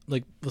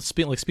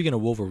speaking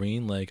of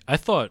Wolverine, like I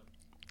thought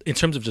in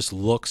terms of just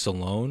looks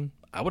alone,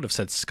 I would have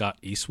said Scott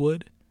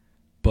Eastwood,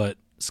 but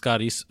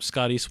Scott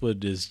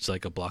Eastwood is just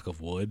like a block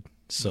of wood,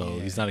 so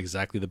he's not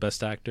exactly the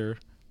best actor.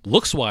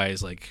 Looks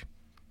wise, like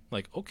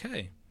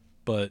okay,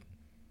 but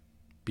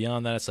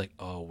beyond that, it's like,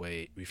 oh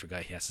wait, we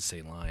forgot he has to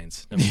say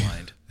lines. Never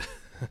mind.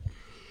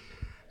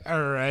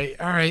 All right.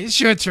 It's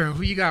your turn.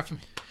 Who you got for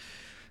me?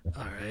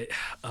 All right.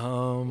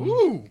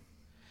 Ooh.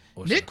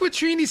 Nick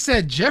Quattrini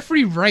said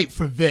Jeffrey Wright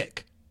for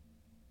Vic.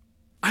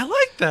 I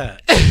like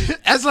that.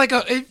 As like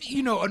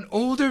an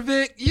older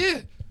Vic,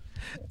 yeah,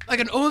 like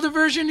an older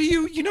version of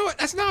you. You know what?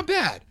 That's not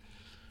bad.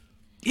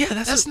 Yeah,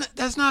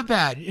 that's not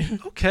bad.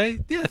 Okay.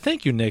 Yeah,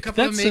 thank you, Nick.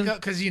 Couple of makeup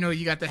because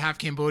you got the half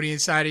Cambodian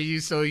side of you,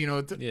 so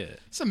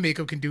some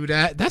makeup can do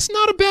that. That's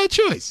not a bad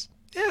choice.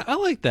 Yeah, I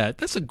like that.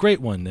 That's a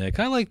great one, Nick.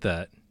 I like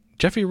that.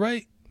 Jeffrey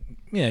Wright.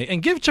 Yeah,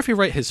 and give Jeffrey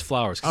Wright his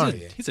flowers.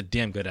 He's a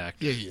damn good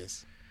actor. Yeah, he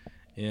is.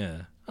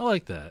 Yeah, I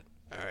like that.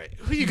 All right,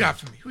 who you got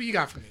for me?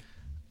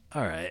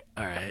 All right.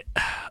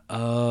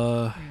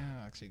 Yeah,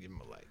 actually, give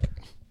him a like.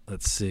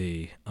 Let's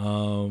see.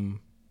 Who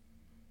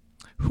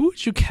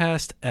would you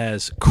cast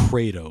as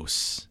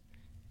Kratos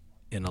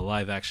in a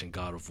live-action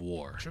God of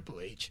War? Triple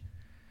H.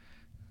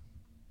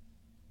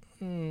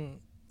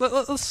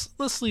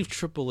 Let's leave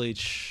Triple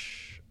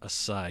H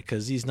aside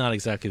because he's not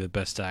exactly the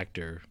best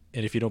actor.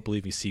 And if you don't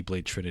believe me, see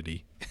Blade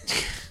Trinity.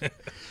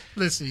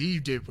 Listen, he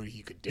did what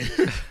he could do.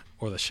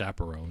 Or The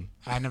Chaperone.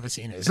 I never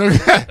seen it.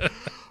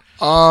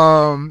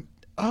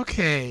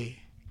 Okay.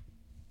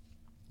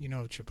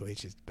 Triple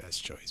H is the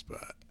best choice,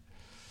 but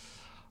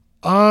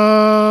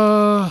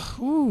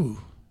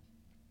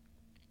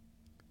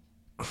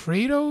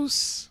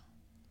Kratos?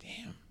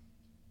 Damn.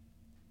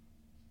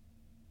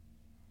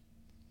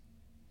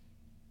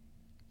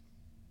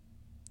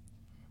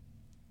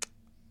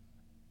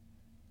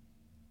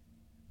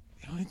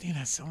 The only thing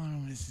that's selling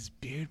him is his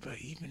beard, but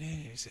even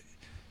then,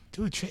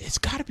 dude, it's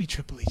got to be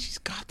Triple H. He's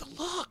got the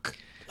look.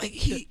 Like,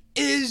 he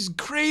is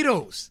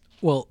Kratos.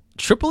 Well,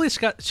 Triple H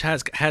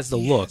has the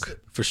look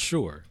for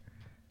sure,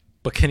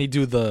 but can he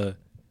do the?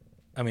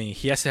 I mean,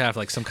 he has to have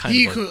like some kind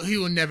of. He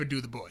will never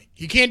do the boy.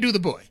 He can't do the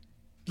boy.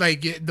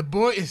 Like the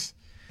boy is.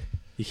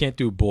 He can't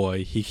do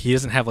boy. He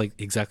doesn't have like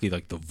exactly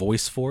like the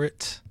voice for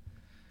it.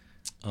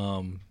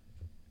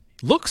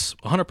 Looks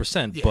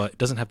 100%, but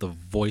doesn't have the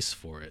voice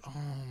for it.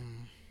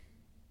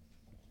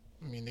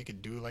 I mean, they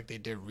could do like they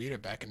did Rita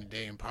back in the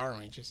day in Power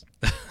Rangers.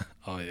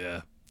 Oh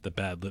yeah, the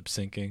bad lip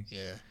syncing.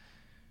 Yeah.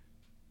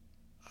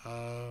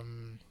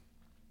 Um,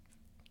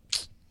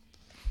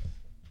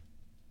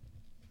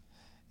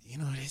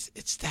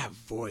 it's that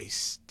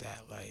voice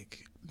that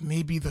like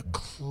maybe the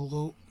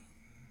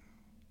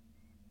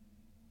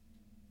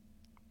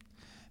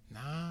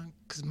Nah,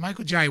 because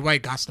Michael Jai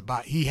White got the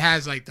bot. He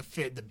has like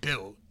the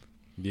build,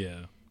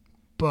 Yeah.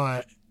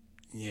 but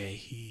yeah,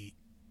 he.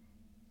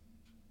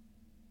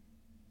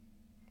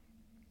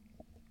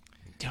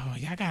 Oh,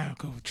 yeah, I gotta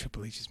go with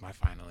Triple H is my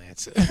final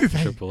answer.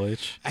 Triple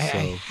H. I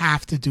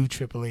have to do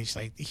Triple H.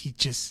 Like he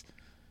just,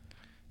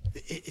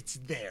 it's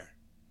there.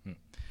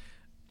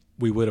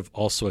 We would have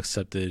also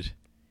accepted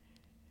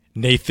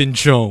Nathan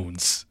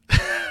Jones,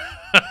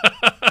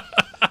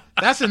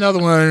 That's another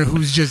one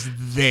who's just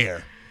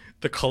there.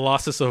 the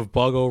Colossus of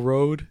Boggo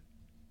Road.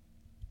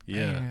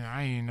 Yeah,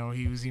 I didn't know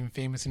he was even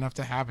famous enough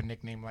to have a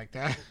nickname like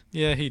that.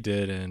 yeah, he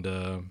did,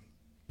 and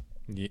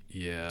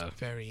yeah,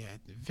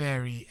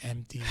 Very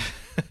empty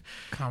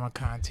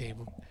Comic-Con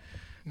table.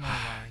 No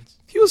lines.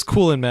 he was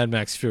cool in Mad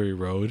Max Fury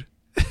Road.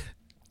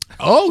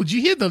 Oh, did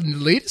you hear the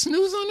latest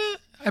news on that?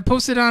 I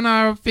posted on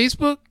our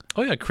Facebook.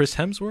 Oh yeah, Chris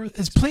Hemsworth.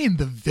 It's playing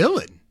the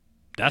villain.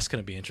 That's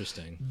gonna be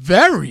interesting.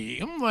 Very.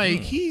 I'm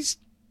like, he's.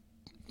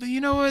 You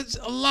know what?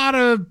 A lot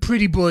of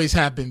pretty boys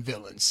have been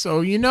villains.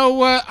 So you know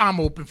what? I'm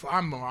open for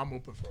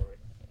it.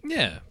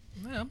 Yeah,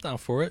 I'm down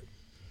for it.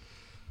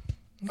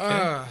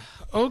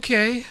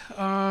 Okay.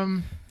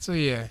 So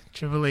yeah,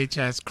 Triple H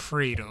as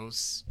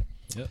Kratos.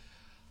 Yep.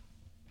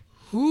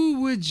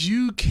 Who would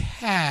you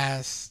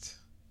cast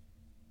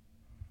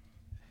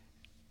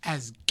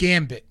as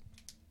Gambit?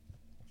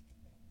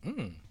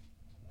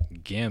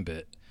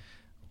 Gambit.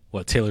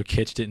 What, Taylor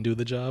Kitsch didn't do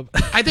the job?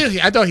 I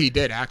thought he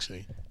did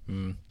actually.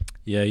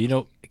 Yeah, you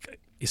know,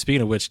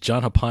 speaking of which,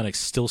 John Haponic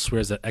still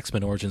swears that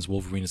X-Men Origins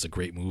Wolverine is a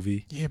great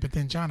movie. Yeah, but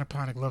then John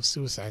Aponic loves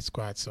Suicide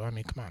Squad, so I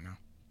mean, come on now.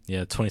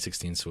 Yeah,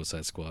 2016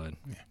 Suicide Squad,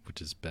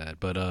 which is bad.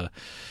 But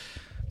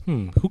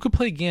who could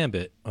play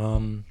Gambit?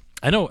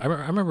 I know. I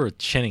remember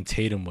Channing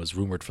Tatum was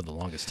rumored for the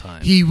longest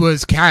time. He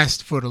was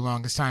cast for the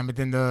longest time, but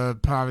then the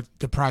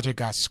project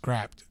got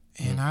scrapped,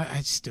 and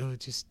I still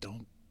just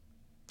don't.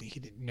 He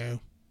didn't know.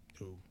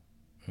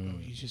 No,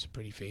 he's just a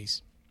pretty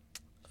face.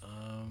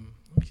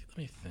 Let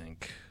me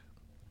think,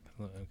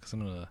 because I'm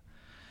gonna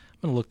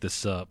look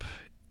this up.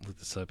 Look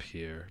this up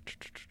here.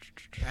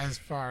 As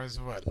far as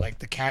what, like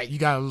the cat, you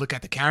gotta look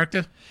at the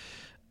character.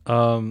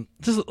 I'm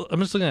just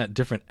looking at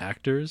different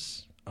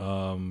actors.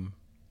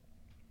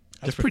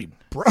 That's pretty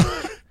broad.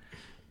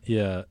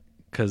 Yeah,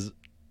 because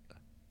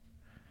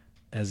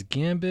as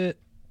Gambit,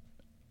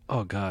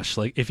 oh gosh,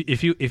 like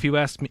if you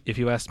asked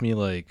me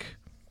like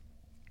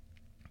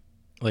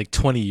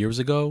 20 years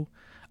ago,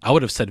 I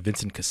would have said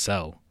Vincent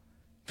Cassel.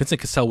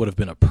 Vincent Cassel would have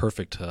been a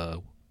perfect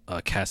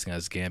casting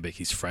as Gambit.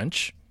 He's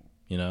French,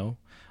 you know,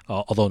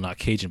 although not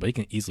Cajun, but he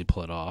can easily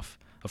pull it off,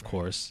 of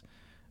course.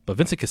 But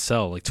Vincent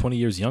Cassel, like 20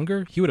 years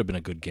younger, he would have been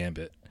a good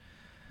Gambit.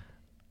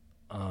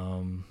 But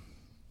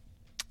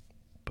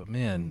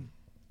man,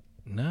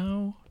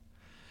 now,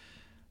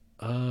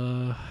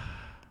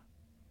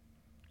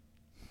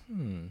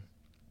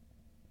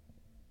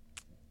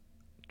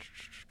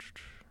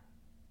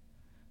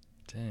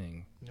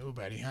 dang.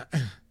 Nobody, huh?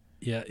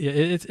 Yeah,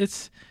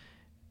 it's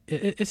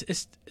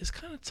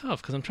kind of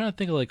tough because I'm trying to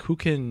think of like who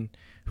can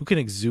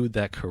exude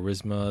that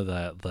charisma,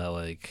 that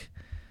like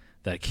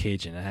that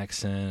Cajun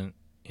accent,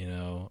 you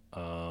know.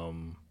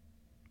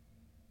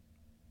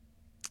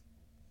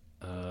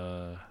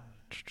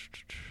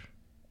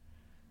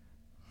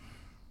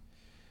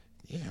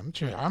 Yeah,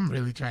 I'm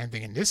really trying to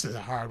think, and this is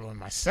a hard one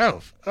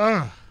myself.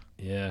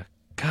 Yeah,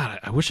 God,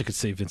 I wish I could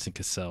say Vincent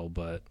Cassel,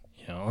 but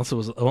you know, unless it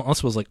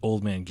was like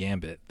Old Man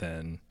Gambit,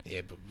 then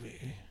yeah, but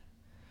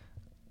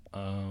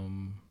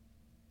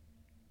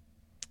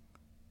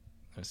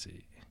let's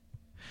see.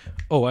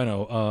 Oh, I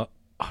know.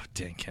 Oh,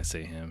 dang, can't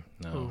say him.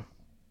 No. Who?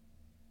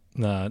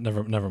 Nah,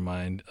 never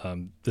mind.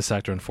 This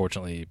actor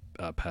unfortunately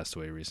passed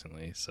away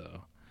recently.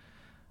 So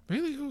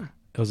really, who?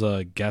 it was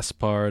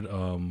Gaspard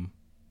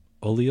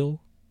Ulliel.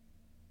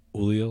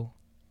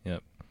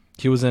 Yep.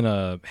 He was in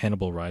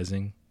Hannibal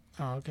Rising.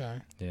 Oh, okay.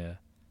 Yeah.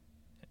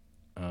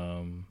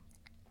 Let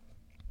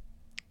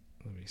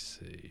me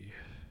see.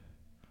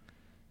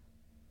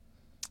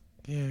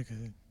 Yeah, because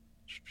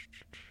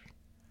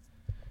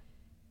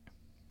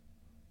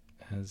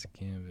As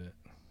Gambit.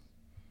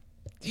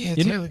 yeah,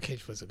 Taylor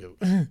Kitsch was a good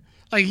one.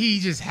 Like he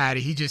just had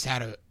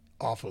an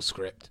awful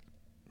script.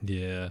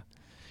 Yeah.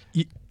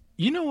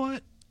 You know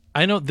what?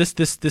 I know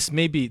this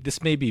may be a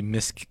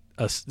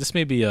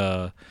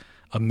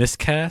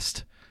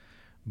miscast,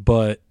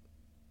 but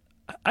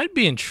I'd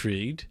be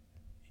intrigued.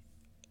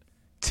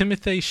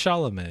 Timothée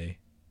Chalamet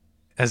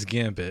as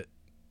Gambit,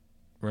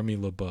 Remy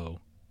LeBeau.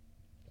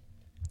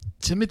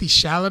 Timothy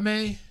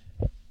Chalamet.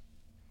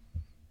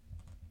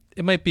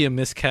 It might be a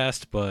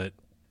miscast, but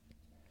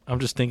I'm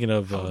just thinking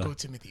of I would go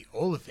Timothy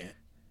Oliphant.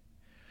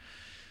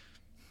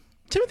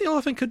 Timothy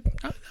Oliphant could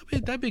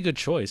that'd be a good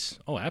choice.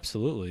 Oh,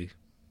 absolutely.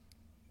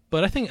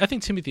 But I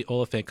think Timothy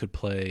Olyphant could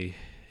play.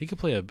 He could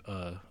play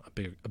a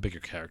bigger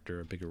character,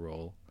 a bigger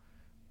role.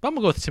 But I'm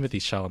gonna go with Timothy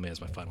Chalamet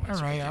as my final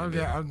answer. All right, for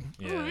Django.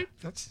 Yeah. all right.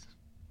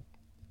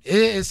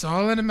 It's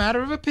all in a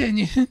matter of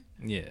opinion.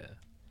 Yeah.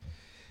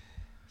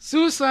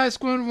 Suicide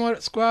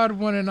Squad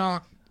won an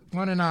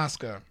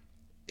Oscar.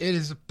 It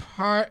is a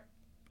part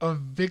of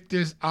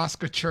Victor's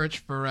Oscar church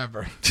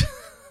forever.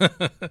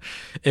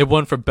 It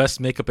won for best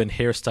makeup and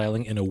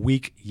hairstyling in a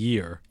weak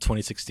year,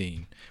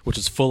 2016, which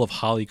is full of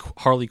Harley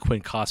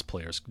Quinn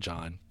cosplayers.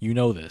 John, you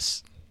know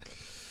this.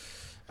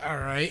 All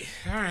right,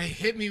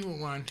 hit me with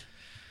one.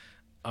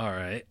 All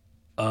right.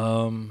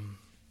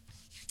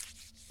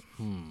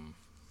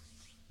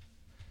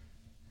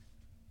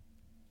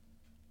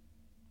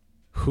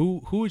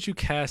 Who would you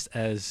cast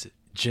as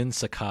Jin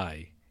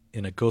Sakai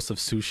in a Ghost of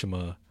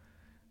Tsushima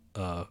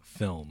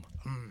film?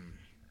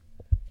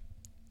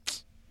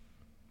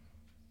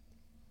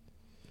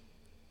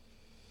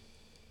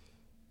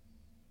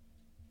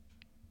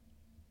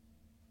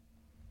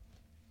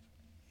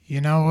 You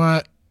know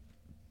what?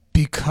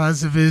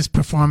 Because of his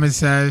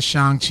performance as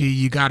Shang-Chi,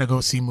 you got to go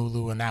see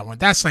Mulu in that one.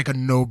 That's like a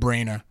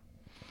no-brainer.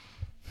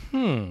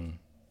 Even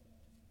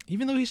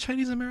though he's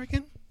Chinese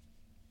American?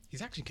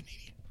 He's actually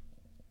Canadian.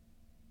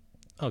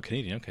 Oh,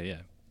 Canadian. Okay,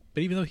 yeah.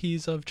 But even though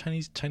he's of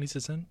Chinese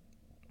descent?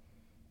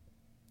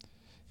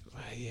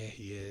 Well, yeah,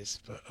 he is.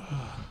 But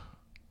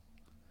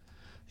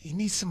he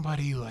needs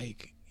somebody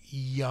like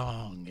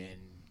young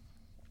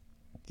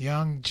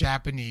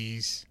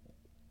Japanese.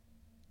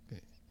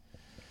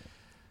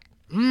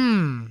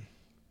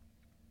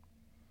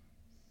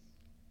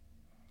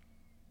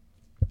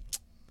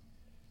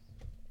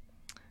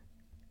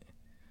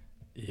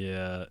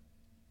 Yeah.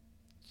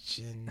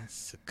 Jin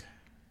Sakai.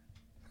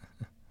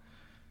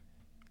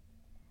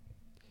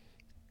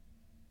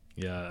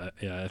 Yeah,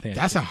 I think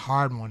That's a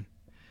hard one.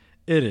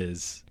 it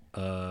is.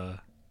 Let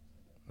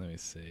me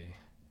see.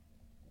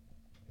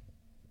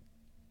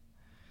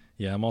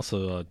 Yeah, I'm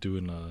also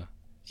doing a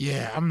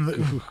Yeah,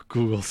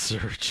 Google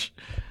search.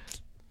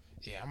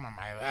 Yeah, I'm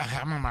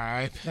on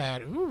my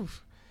iPad.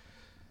 Oof.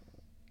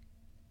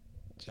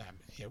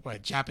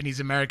 Japanese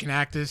American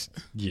actors?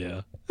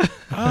 Yeah.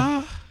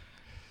 I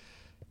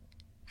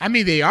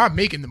mean, they are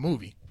making the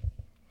movie.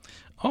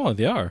 Oh,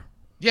 they are.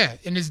 Yeah,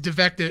 and it's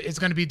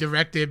going to be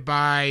directed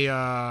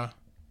by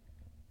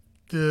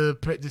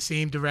the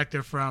same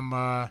director from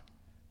what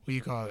do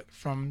you call it?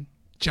 From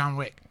John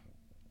Wick.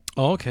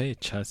 Oh, okay.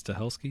 Chad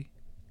Stahelski.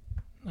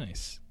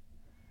 Nice.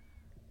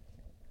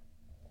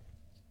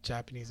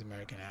 Japanese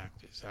American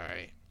actors. All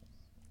right.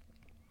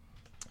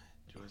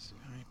 A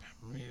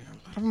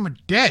lot of them are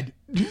dead.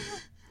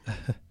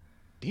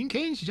 Dean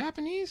Cain's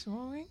Japanese.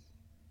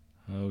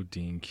 Oh,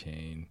 Dean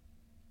Cain.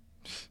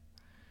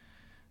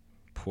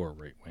 Poor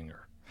right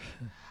winger.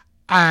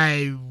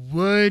 I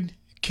would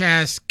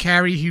cast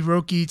Kari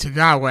Hiroki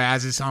Tagawa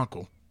as his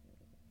uncle.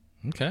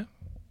 Okay.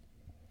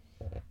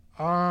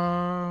 He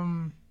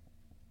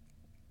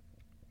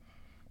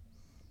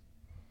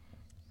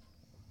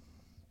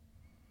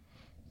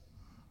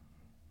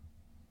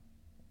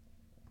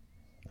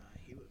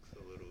looks a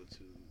little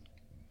too.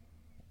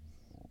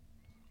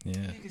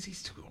 Yeah. Because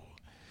he's too old.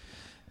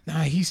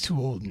 Nah, he's too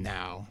old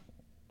now.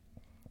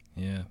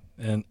 Yeah.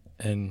 And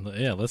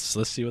yeah, let's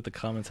see what the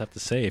comments have to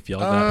say. If y'all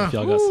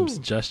got some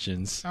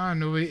suggestions.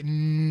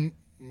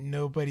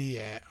 Nobody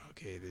yet.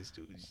 Okay, this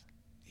dude,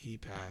 he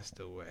passed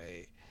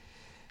away.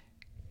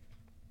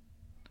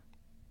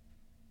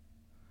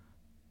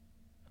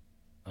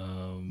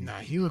 Nah,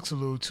 he looks a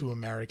little too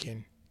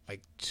American.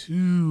 Like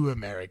too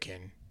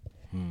American.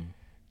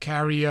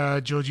 Carry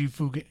Joji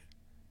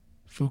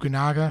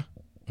Fukunaga.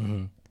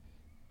 Mm-hmm.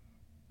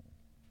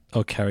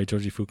 Oh, Cary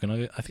Joji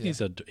Fukunaga. I think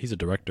he's a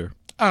director.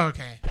 Oh,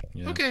 okay.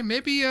 Yeah. Okay,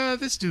 maybe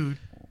this dude.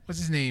 What's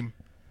his name?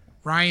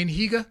 Ryan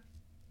Higa.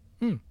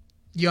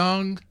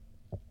 Young.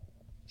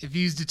 If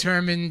he's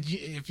determined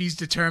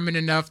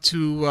enough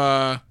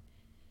to,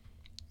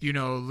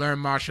 learn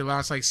martial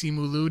arts like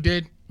Simu Liu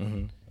did,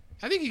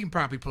 I think he can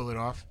probably pull it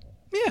off.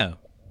 Yeah.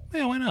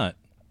 Yeah, why not?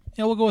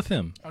 Yeah, we'll go with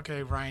him.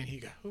 Okay, Ryan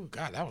Higa. Oh,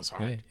 God, that was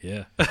hard. Okay,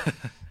 yeah.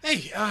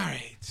 Hey, all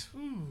right.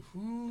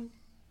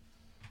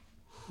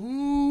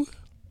 Who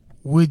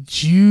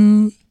would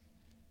you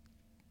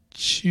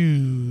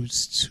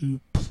choose to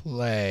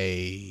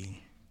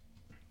play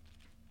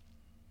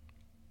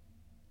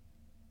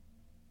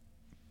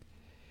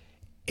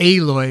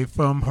Aloy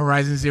from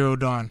Horizon Zero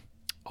Dawn?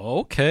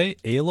 Okay,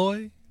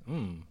 Aloy.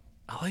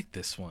 I like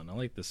this one.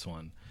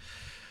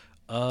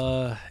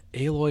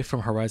 Aloy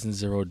from Horizon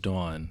Zero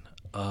Dawn.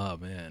 Oh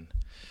man.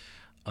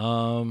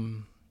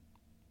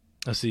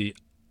 Let's see.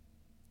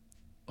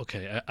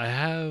 Okay, I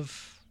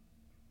have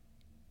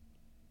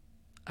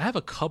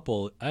a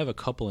couple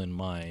in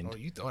mind. Oh,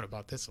 you thought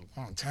about this a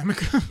long time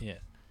ago. Yeah.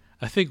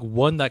 I think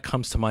one that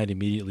comes to mind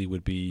immediately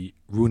would be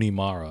Rooney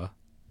Mara.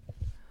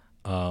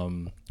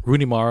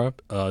 Rooney Mara,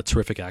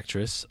 terrific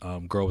actress.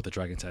 Girl with the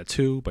Dragon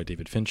Tattoo by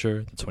David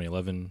Fincher, the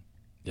 2011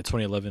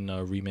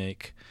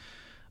 remake.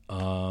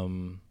 I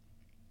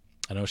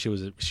know she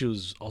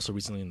was also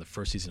recently in the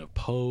first season of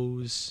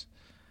Pose.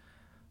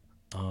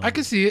 I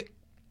can see it.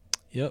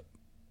 Yep.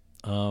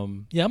 Yeah,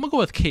 I'm gonna go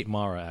with Kate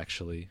Mara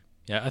actually.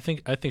 Yeah, I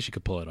think she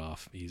could pull it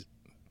off.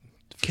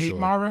 Kate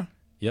Mara?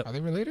 Yep. Are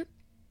they related?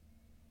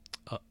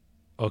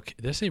 Okay,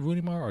 did I say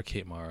Rooney Mara or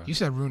Kate Mara? You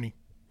said Rooney.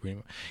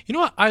 You know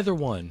what? Either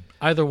one.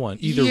 Either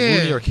Yeah.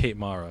 Rooney or Kate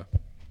Mara.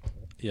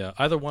 Yeah,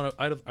 either one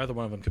of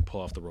them could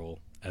pull off the role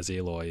as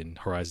Aloy in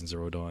Horizon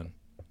Zero Dawn.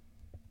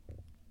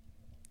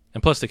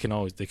 And plus, they can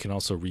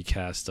also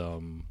recast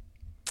Lance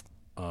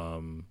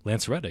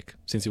Reddick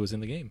since he was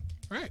in the game.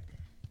 Right.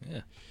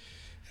 Yeah.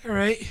 All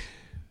right.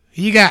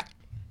 Who you got?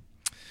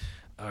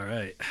 All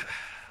right.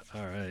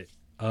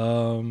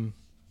 Uh-oh.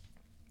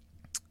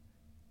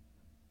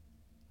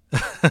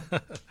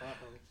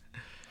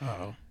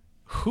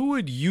 Who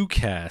would you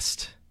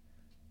cast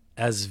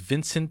as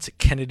Vincent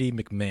Kennedy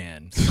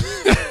McMahon?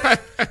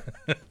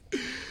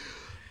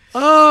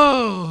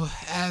 Oh,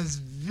 as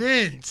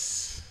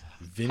Vince.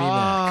 Vinnie Mac.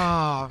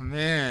 Oh,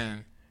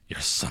 man. You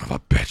son of a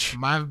bitch.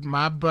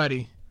 My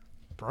buddy.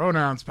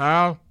 Pronouns,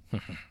 pal.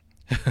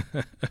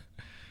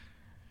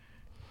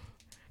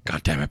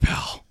 God damn it,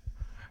 pal.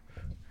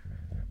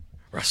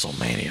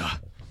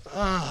 WrestleMania.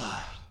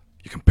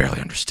 You can barely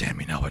understand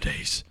me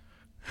nowadays.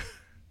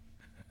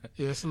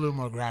 Yeah, it's a little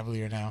more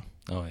gravelier now.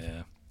 Oh,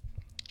 yeah.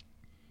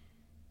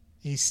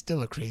 He's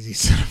still a crazy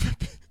son of a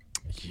bitch.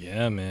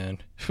 Yeah, man.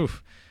 Whew.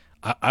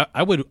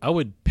 I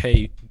would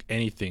pay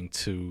anything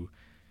to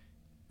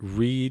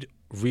read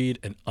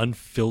an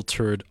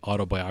unfiltered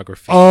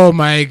autobiography. Oh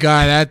my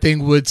god, that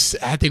thing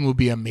would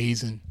be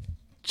amazing.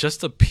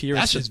 Just appear.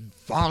 That's just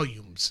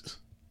volumes.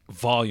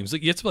 Volumes.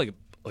 Like you have to like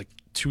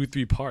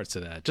 2-3 parts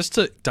of that just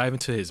to dive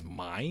into his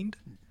mind.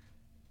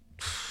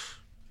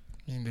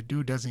 I mean, the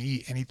dude doesn't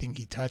eat anything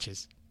he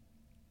touches.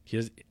 He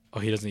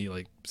doesn't eat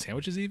like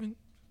sandwiches even.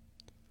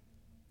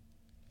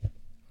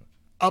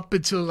 Up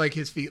until like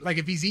his feet. Like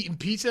if he's eating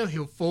pizza,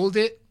 he'll fold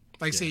it.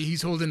 Like say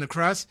he's holding the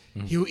crust,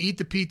 he'll eat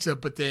the pizza,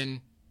 but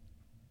then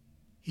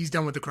he's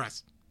done with the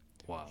crust.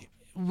 Wow.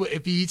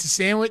 If he eats a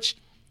sandwich,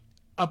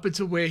 up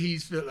until where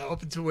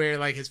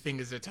like his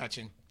fingers are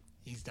touching,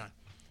 he's done.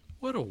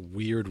 What a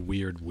weird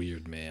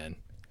man.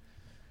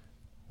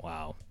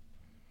 Wow.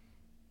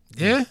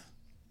 Yeah.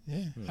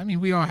 Yeah. I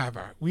mean, we all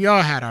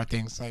had our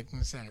things. Like in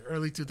the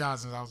early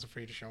 2000s, I was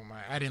afraid to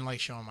I didn't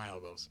like showing my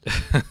elbows.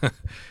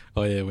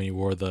 Oh yeah, when you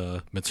wore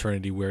the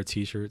maternity wear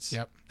t-shirts.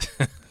 Yep.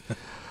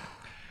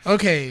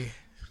 Okay.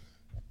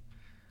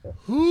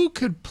 Who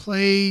could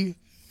play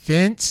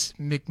Vince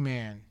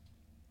McMahon?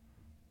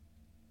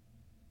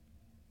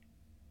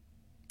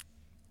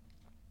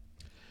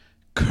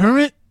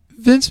 Current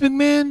Vince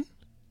McMahon?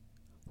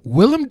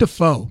 Willem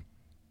Dafoe.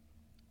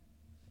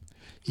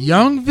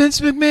 Young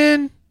Vince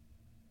McMahon?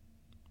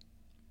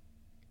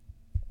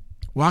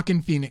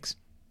 Joaquin Phoenix.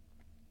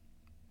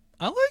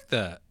 I like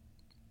that.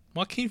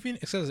 Joaquin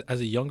Phoenix as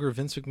a younger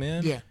Vince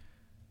McMahon? Yeah.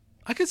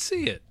 I could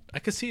see it.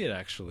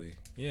 Actually.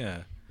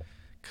 Yeah.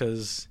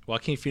 Because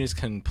Joaquin Phoenix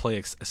can play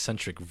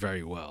eccentric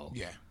very well.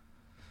 Yeah.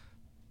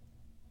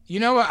 You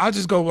know what? I'll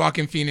just go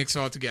Joaquin Phoenix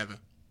altogether.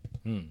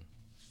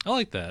 I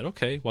like that.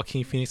 Okay.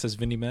 Joaquin Phoenix as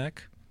Vinnie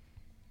Mac.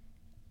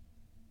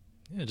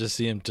 Yeah, just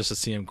to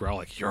see him growl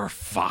like, "You're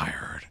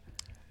fired."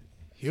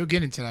 He'll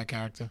get into that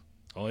character.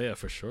 Oh yeah,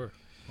 for sure.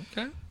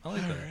 Okay. I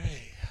like that.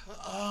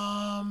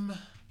 All right.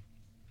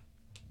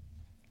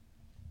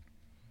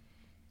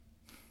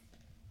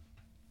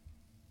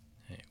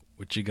 Hey,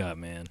 what you got,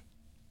 man?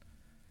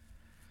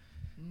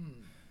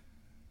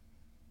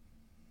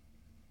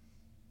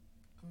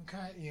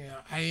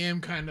 I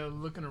am kind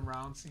of looking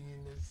around,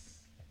 seeing this.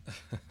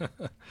 Trying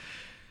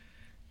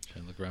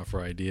to look around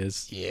for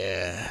ideas.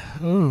 Yeah.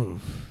 Ooh.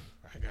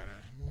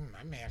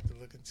 I may have to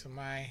look into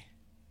my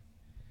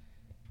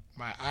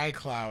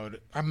iCloud.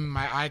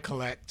 My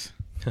iCollect.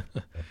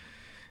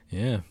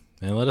 Yeah.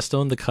 And let us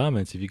know in the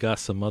comments if you got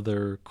some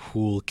other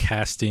cool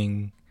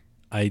casting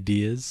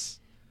ideas.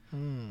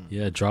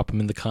 Yeah, drop them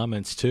in the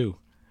comments too.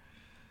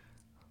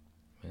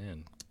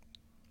 Man.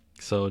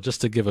 So just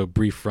to give a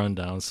brief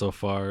rundown so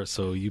far,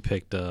 so you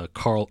picked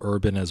Carl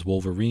Urban as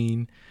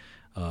Wolverine,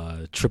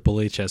 Triple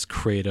H as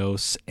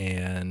Kratos,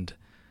 and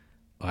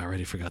I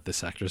already forgot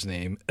this actor's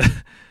name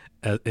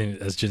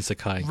as Jin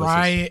Sakai.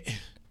 Ryan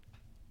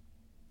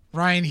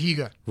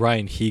Higa.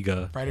 Ryan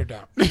Higa. Write it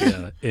down.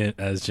 Yeah,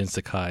 as Jin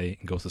Sakai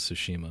in Ghost of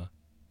Tsushima.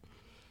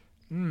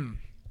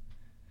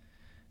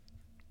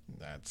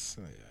 That's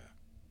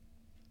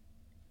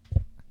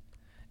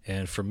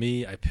And for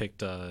me, I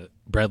picked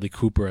Bradley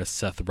Cooper as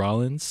Seth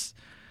Rollins,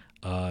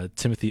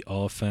 Timothy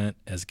Olyphant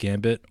as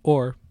Gambit,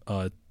 or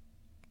Timothée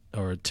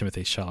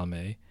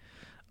Chalamet,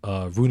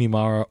 Rooney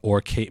Mara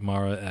or Kate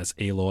Mara as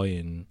Aloy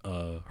in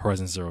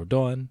Horizon Zero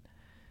Dawn,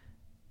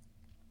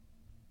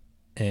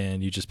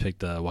 and you just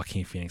picked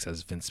Joaquin Phoenix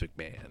as Vince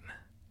McMahon.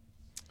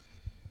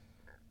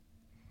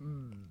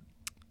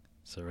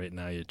 So right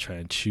now you're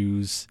trying to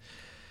choose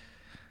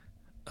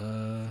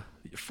your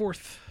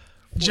fourth.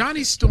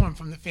 Johnny Storm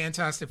from the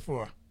Fantastic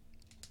Four.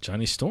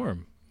 Johnny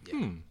Storm.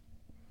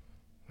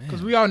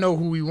 Because we all know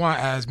who we want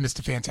as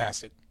Mr.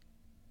 Fantastic.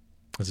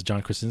 Is it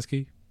John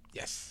Krasinski?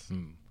 Yes.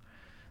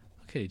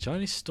 Okay,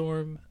 Johnny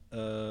Storm,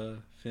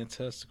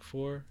 Fantastic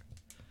Four.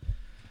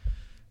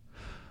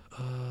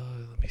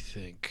 Let me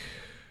think.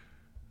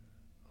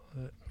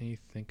 Let me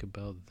think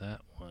about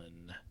that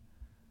one.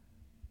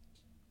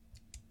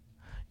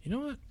 You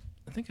know what?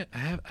 I think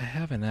I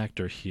have an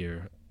actor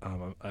here.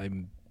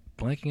 I'm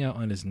blanking out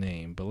on his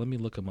name, but let me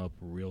look him up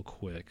real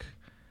quick.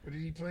 What are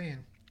you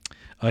playing?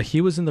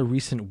 He was in the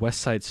recent West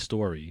Side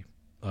Story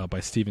by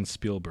Steven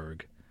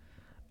Spielberg.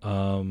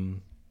 Let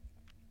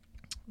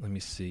me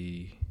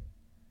see.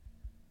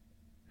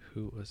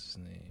 Who was his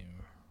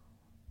name?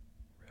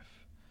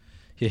 Riff.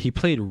 Yeah, he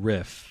played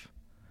Riff.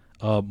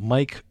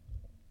 Mike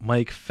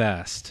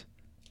Fast,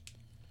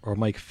 or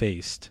Mike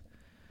Faced.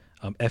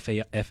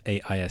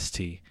 Faist.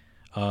 He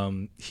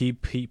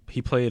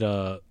played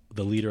the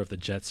leader of the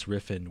Jets,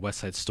 Riff, in West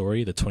Side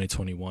Story, the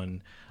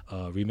 2021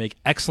 remake.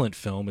 Excellent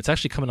film. It's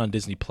actually coming on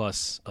Disney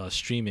Plus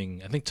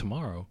streaming, I think,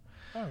 tomorrow.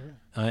 Oh, really?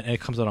 And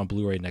it comes out on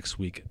Blu-ray next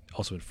week,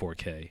 also in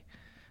 4K.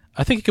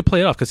 I think he could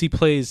play it off because he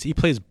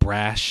plays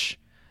brash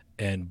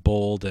and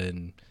bold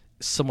and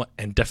somewhat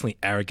and definitely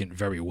arrogant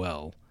very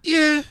well.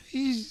 Yeah,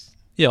 he's.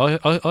 Yeah, all you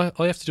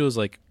have to do is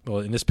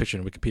in this picture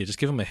in Wikipedia, just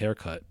give him a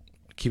haircut,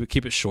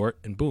 keep it short,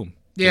 and boom.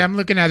 Yeah, I'm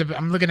looking at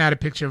a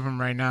picture of him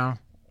right now.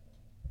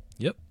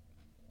 Yep.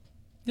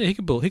 Yeah, he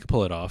could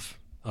pull it off.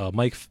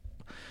 Mike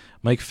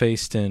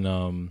Faced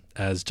in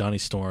as Johnny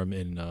Storm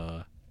in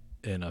a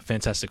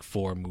Fantastic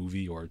Four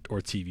movie or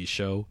TV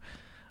show.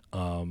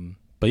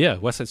 But yeah,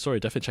 West Side Story,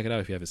 definitely check it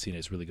out if you haven't seen it.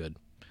 It's really good.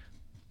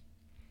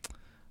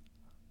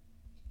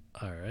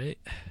 All right.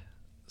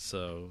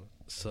 So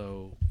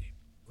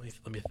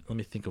let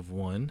me think of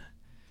one.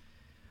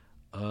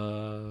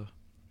 Let's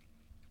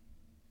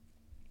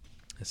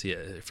see,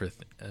 if we're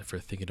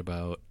thinking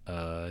about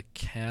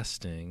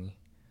casting.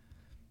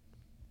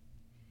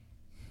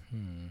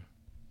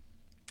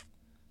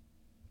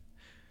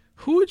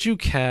 Who would you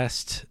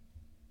cast?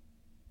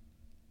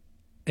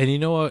 And you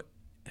know what?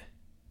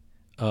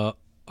 All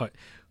right.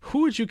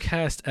 Who would you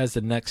cast as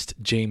the next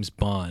James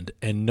Bond?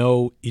 And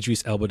no,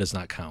 Idris Elba does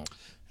not count.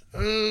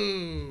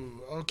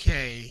 Oh,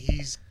 okay.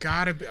 He's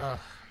got to be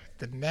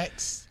the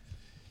next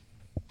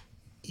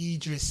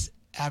Idris.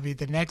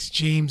 The next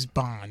James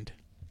Bond.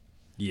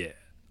 Yeah.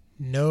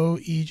 No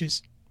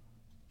Idris.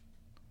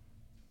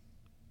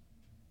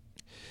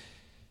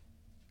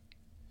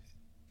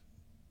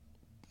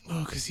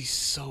 Oh, because he's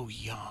so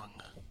young.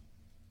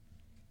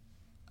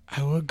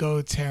 I would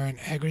go Taron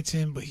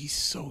Egerton, but he's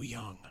so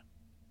young.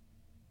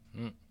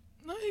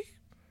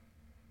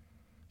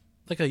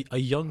 Like a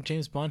young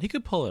James Bond, he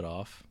could pull it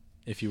off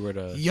if you were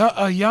to.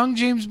 A young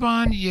James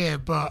Bond, yeah,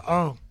 but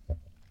well,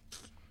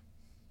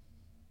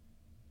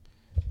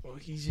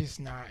 he's just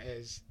not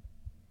as.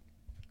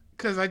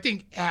 Because I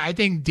think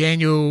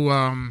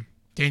Daniel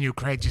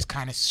Craig just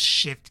kind of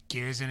shift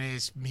gears in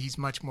it. He's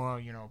much more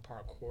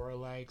parkour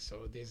like,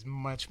 so there's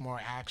much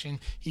more action.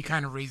 He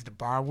kind of raised the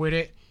bar with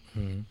it.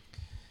 Mm-hmm.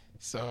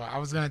 So I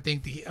was gonna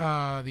think the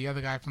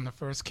other guy from the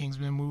first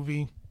Kingsman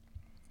movie,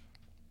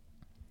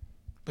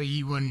 but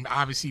he wouldn't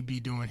obviously be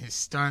doing his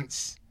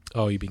stunts.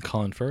 Oh, you mean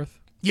Colin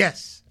Firth?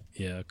 Yes.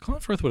 Yeah,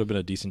 Colin Firth would have been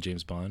a decent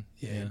James Bond.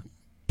 Yeah.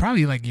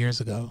 Probably like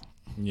years ago.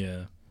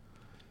 Yeah.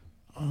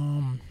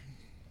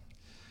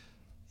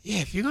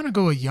 Yeah, if you're gonna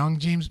go a young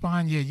James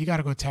Bond, yeah, you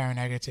gotta go Taron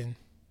Egerton.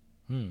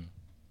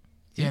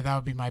 Yeah, that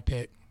would be my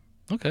pick.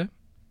 Okay.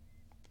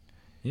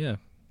 Yeah.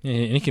 Yeah,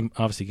 and he can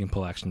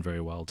pull action very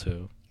well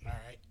too. All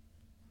right.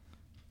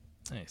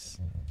 Nice.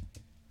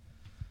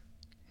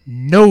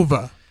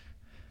 Nova,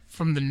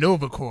 from the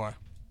Nova Corps.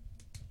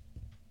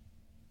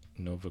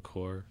 Nova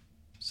Corps.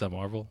 Is that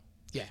Marvel?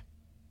 Yeah.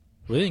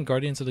 Were they in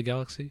Guardians of the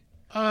Galaxy?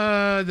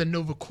 The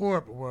Nova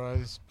Corps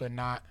was, but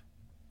not.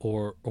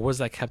 Or was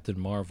that Captain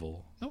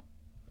Marvel? Nope.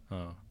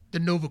 Oh. The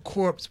Nova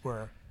Corps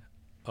were.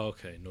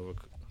 Okay, Nova.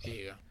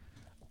 Yeah.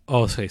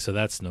 Oh, okay, so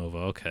that's Nova.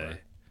 Okay.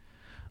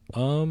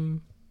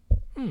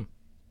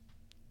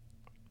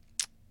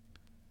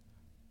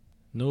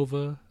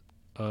 Nova.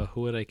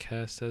 Who would I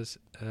cast as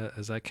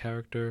that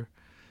character?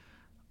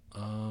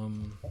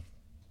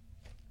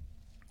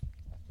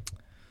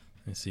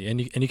 Let's see. And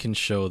you can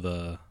show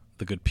the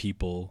good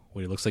people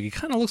what he looks like. He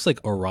kind of looks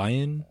like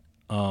Orion,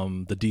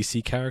 the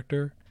DC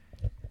character.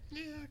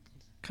 Yeah.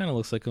 Kind of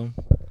looks like him.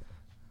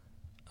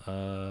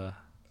 That's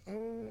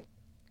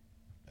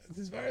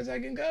as far as I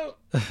can go.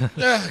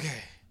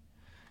 Okay.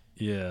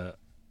 Yeah.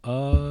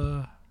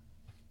 Let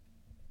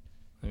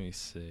me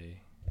see.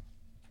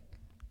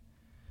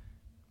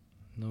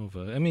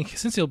 Nova. I mean,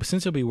 since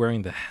he'll be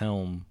wearing that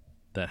helm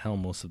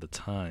most of the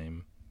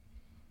time.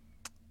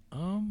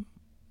 I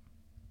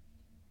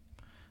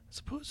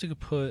suppose you could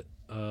put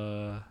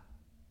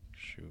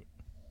shoot.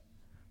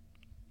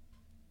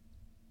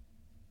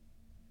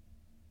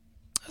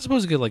 I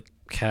suppose you could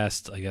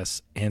cast, I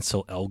guess,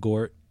 Ansel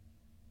Elgort.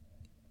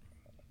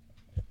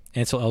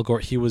 Ansel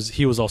Elgort, he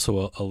was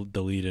also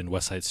the lead in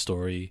West Side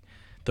Story,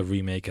 the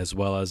remake, as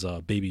well as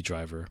Baby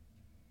Driver.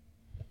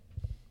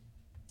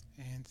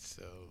 And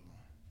so.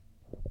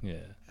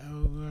 Yeah.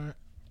 Elgort.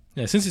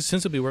 Yeah, since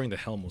he'll be wearing the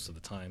helm most of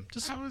the time,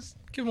 just I was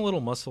give him a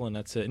little muscle and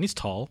that's it. And he's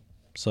tall,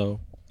 so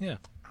yeah.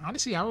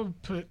 honestly, I would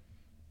put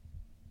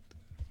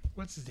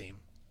what's his name.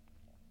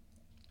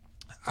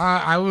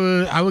 I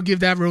would give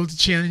that role to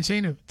Channing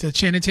Tatum.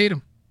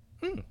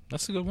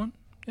 That's a good one.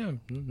 Yeah,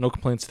 no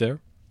complaints there.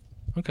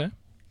 Okay.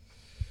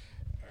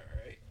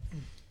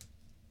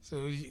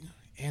 So,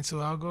 Ansel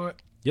Elgort.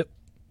 Yep.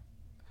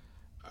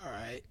 All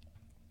right.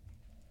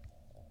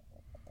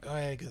 Go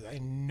ahead, because I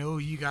know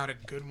you got a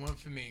good one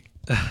for me.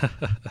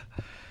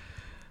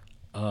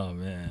 Oh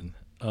man.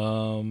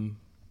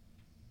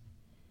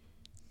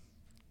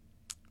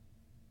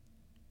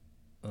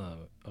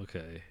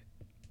 Okay.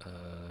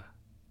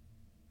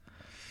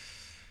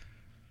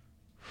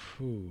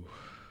 Whew.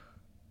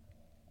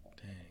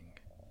 Dang.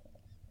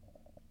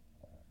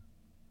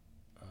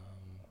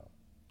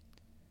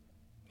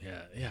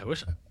 Yeah. I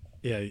wish.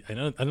 Yeah, I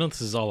know.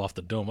 This is all off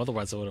the dome.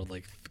 Otherwise, I would have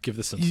like give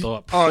this some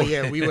thought. Oh before.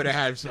 yeah, we would have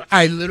had. Some,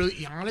 I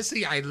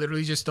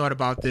literally just thought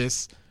about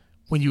this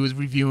when you was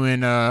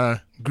reviewing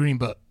Green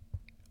Book.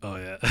 Oh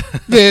yeah.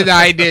 The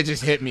idea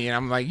just hit me, and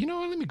I'm like, you know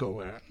what? Let me go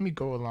with it. Let me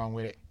go along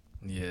with it.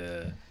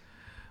 Yeah.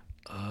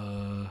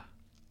 What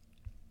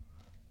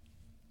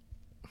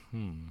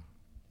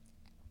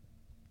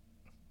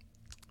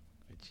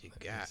you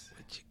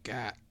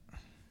got?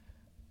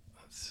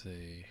 Let's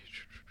see.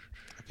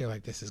 I feel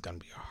like this is gonna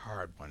be a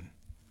hard one.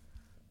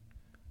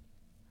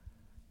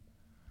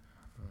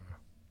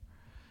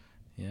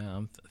 Yeah,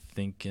 I'm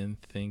thinking.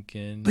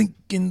 Thinking.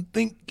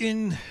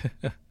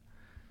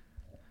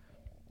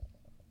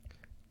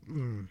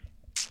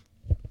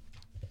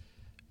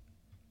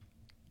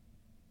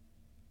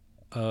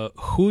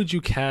 Who would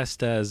you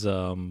cast as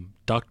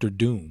Doctor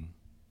Doom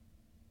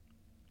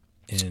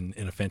in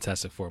a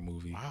Fantastic Four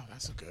movie? Wow,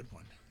 that's a good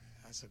one.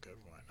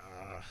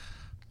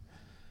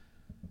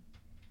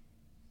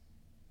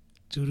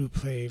 Dude who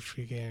played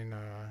freaking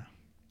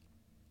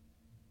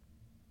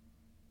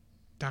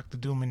Doctor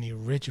Doom in the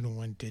original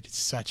one did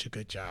such a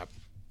good job.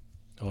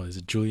 Oh, is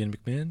it Julian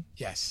McMahon?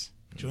 Yes,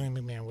 Julian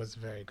McMahon was a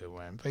very good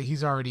one, but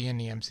he's already in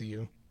the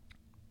MCU.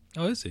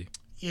 Oh, is he?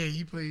 Yeah,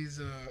 he plays.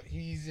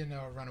 He's in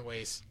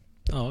Runaways.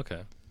 Oh,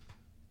 okay.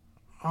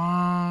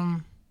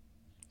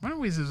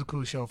 Runaways is a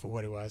cool show for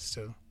what it was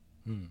too.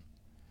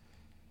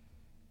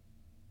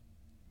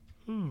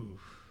 Ooh.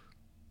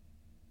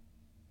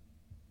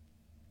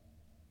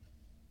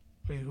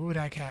 Wait, who would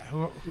I cast?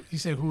 Who you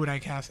said who would I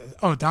cast?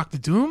 Oh, Doctor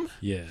Doom.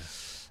 Yeah.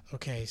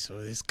 Okay,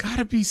 so there's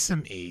gotta be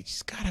some age.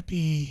 He's gotta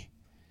be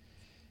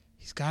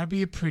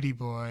a pretty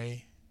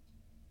boy.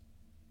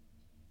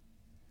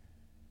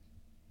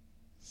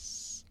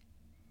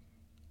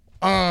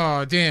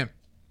 Oh, damn.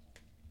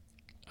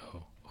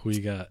 Oh, who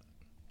you got?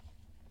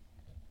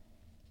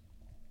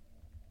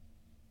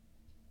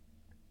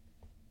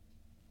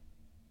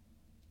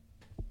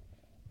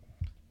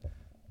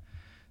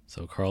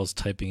 So Carl's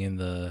typing in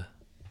the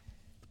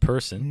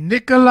person.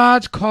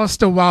 Nicolaj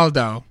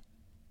Costa-Waldau.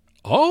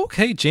 Oh,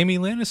 okay, Jamie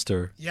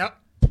Lannister Yep.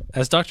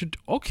 as Doctor.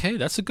 Okay,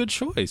 that's a good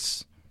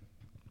choice.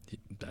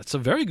 That's a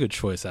very good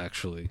choice,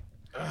 actually.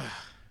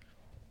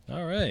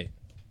 All right.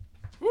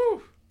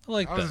 Woo. I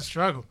like That was a that.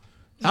 struggle.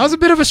 That was a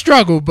bit of a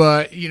struggle,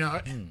 but you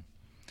know.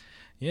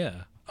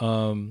 Yeah.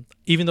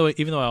 Even though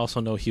I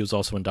also know he was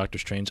also in Doctor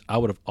Strange, I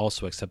would have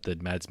also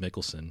accepted Mads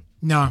Mikkelsen.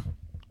 No.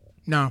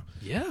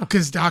 Yeah.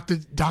 Because Doctor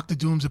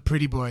Doom's a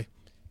pretty boy.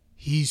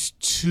 He's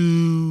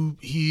too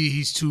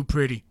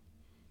pretty.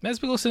 Mads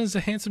Mikkelsen is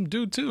a handsome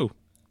dude too.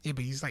 Yeah,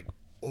 but he's like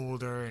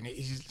older and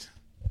he's.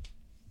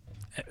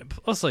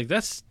 Plus, like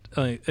that's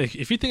if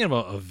you're thinking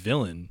about a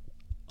villain,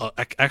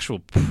 actual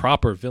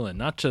proper villain,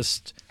 not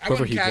just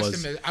whoever he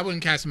was. I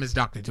wouldn't cast him as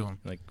Doctor Doom.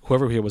 Like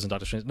whoever he was in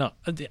Doctor Strange. No,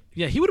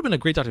 yeah, he would have been a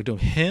great Doctor Doom.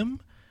 Him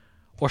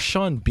or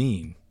Sean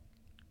Bean.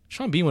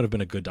 Sean Bean would have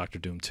been a good Doctor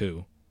Doom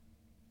too.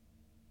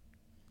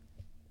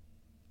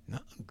 No,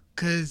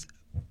 because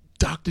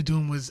Doctor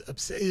Doom was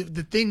obsessed.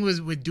 The thing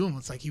was with Doom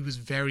was like he was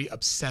very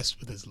obsessed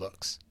with his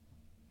looks.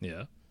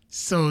 Yeah.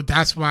 So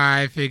that's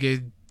why I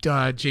figured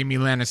Jamie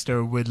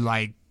Lannister would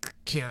like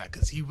care that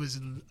because he was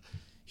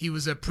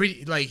a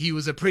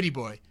pretty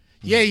boy.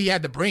 Yeah, he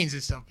had the brains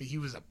and stuff, but he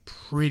was a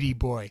pretty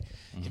boy.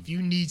 If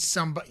you need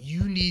somebody,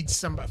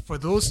 for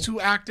those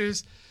two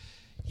actors.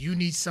 You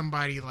need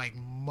somebody like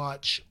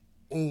much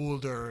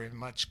older and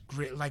much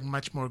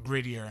more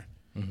grittier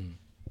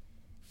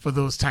for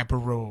those type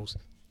of roles.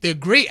 They're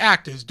great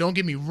actors, don't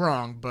get me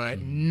wrong, but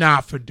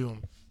not for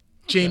Doom.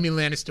 Jamie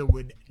Lannister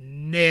would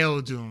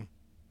nail Doom.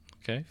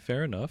 Okay,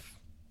 fair enough.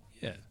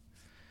 Yeah.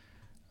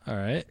 All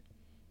right.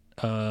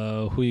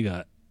 Who you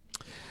got?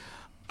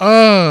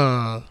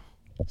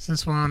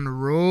 Since we're on the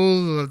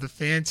roll of the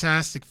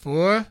Fantastic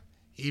Four,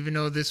 even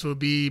though this will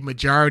be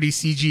majority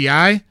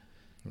CGI,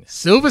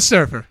 Silver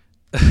Surfer.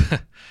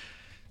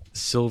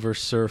 Silver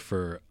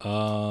Surfer.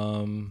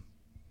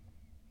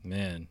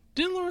 Man,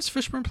 didn't Lawrence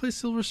Fishburne play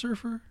Silver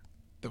Surfer?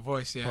 The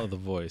voice, yeah. Oh, the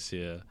voice,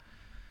 yeah.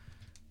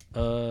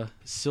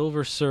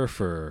 Silver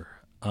Surfer.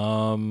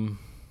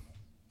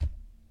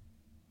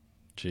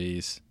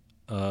 Jeez.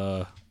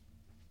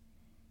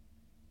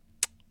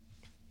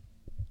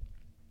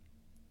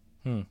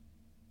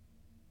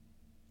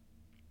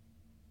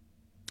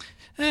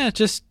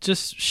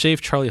 Just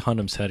shave Charlie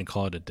Hunnam's head and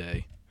call it a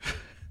day.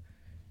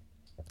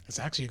 That's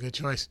actually a good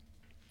choice.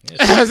 Yeah,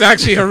 That's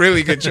actually a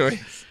really good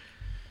choice.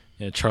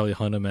 yeah, Charlie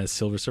Hunnam as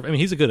Silver Surfer. I mean,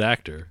 he's a good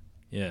actor.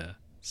 Yeah,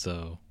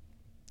 so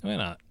why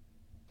not?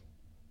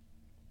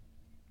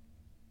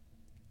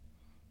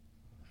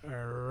 All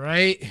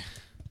right.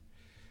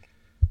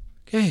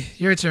 Okay,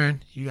 your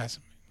turn. You got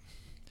some.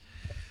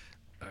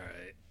 All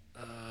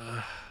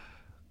right.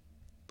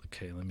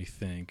 Okay, let me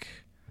think.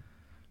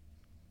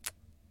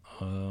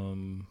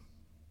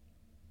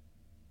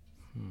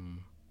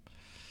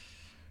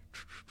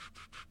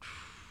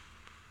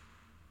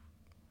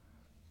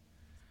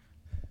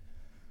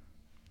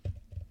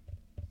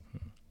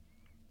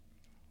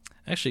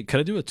 Actually, could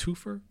I do a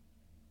twofer?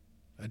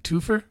 A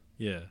twofer?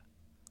 Yeah.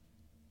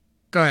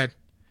 Go ahead.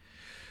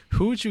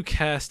 Who would you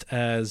cast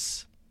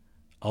as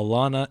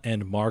Alana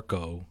and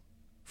Marco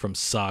from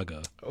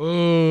Saga?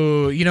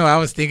 Oh, I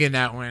was thinking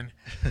that one.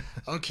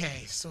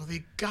 Okay, so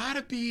they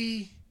gotta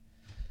be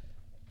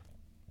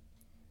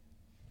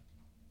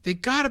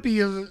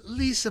at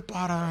least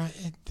about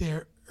in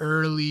their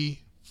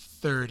early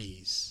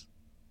 30s.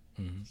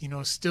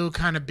 Mm-hmm. Still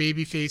kind of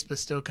baby face, but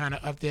still kind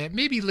of up there.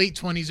 Maybe late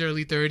 20s,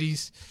 early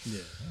 30s.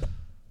 Yeah.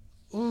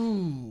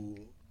 Ooh.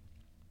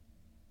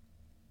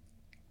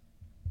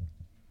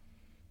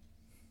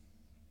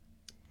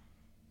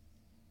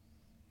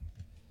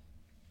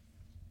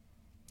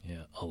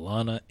 Yeah,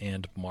 Alana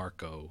and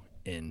Marco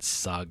in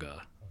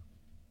Saga.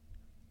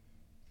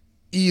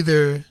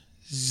 Either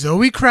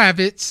Zoe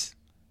Kravitz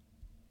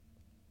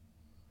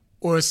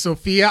or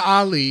Sophia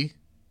Ali.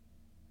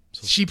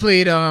 She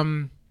played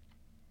in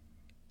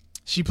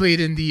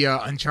the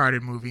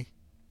Uncharted movie.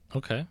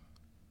 Okay.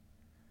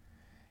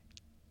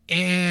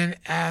 And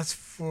as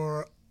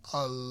for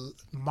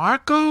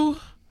Marco,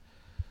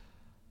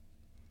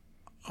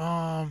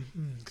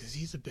 because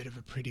he's a bit of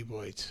a pretty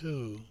boy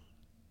too.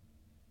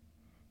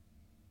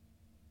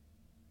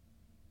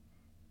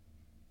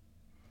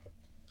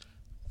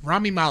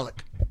 Rami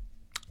Malek.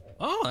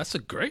 Oh, that's a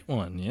great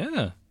one.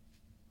 Yeah.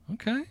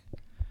 Okay.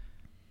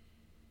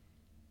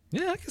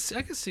 Yeah, I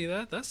can see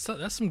that. That's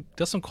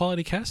some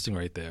quality casting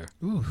right there.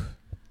 Ooh,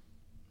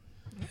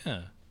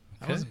 Yeah.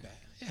 that wasn't bad.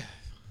 Yeah.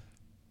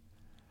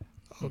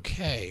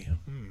 Okay.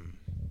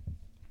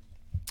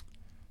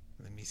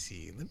 Let me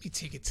see. Let me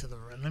take it to the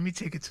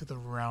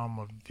realm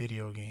of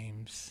video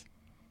games.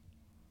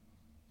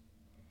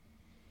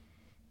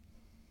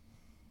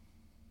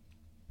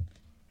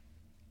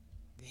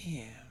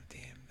 Damn.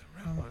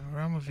 The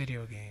realm of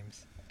video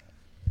games.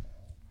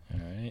 All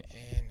right.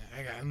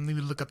 And let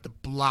me look up the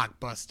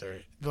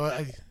Blockbuster.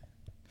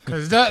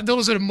 Because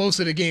those are most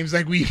of the games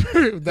like we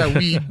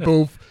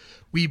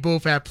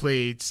both have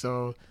played.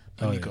 So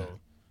let me go.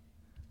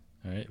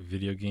 All right,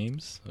 video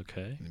games.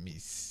 Okay. Let me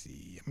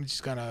see. I'm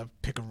just gonna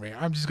pick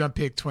I'm just gonna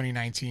pick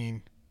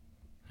 2019.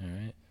 All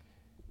right.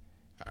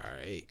 All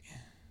right.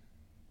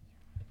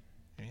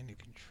 Under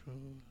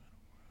control.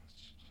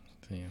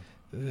 Damn.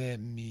 Let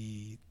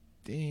me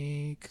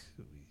think.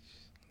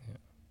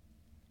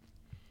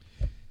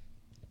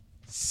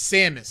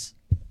 Samus.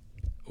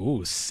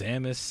 Ooh,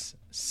 Samus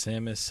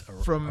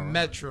From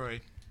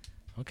Metroid.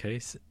 Okay.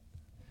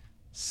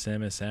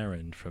 Samus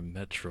Aran from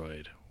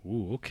Metroid.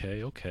 Ooh,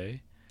 okay. Hold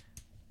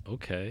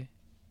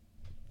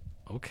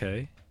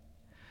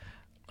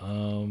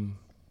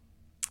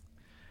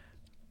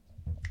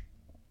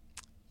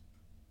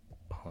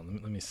on,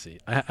 let me see.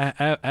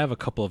 I have a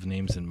couple of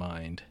names in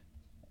mind.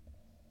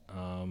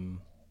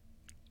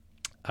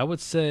 I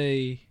would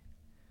say.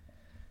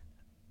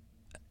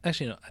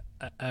 Actually, no.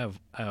 I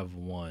have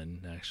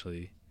one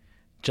actually.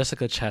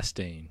 Jessica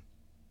Chastain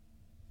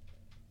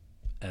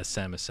as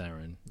Samus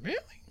Aran. Really?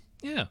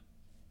 Yeah.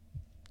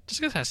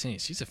 Jessica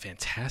Chastain. She's a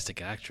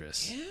fantastic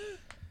actress. Yeah.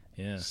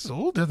 Yeah. She's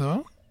older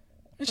though.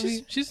 And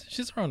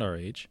she's around our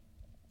age.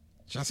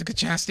 Jessica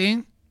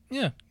Chastain?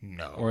 Yeah.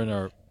 No. Or in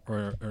our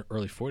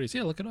early 40s.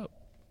 Yeah, look it up.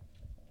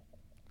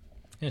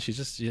 Yeah, she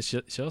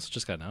also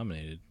just got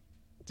nominated.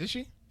 Did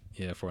she?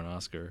 Yeah, for an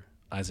Oscar.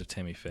 Eyes of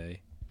Tammy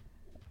Faye.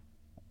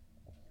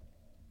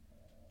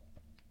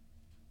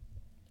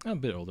 I'm a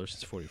bit older.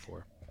 She's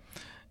 44.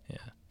 Yeah.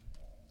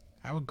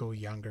 I would go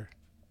younger.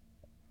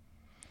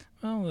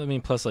 Well, I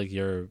mean, plus like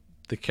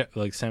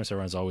Samus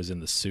Aran's always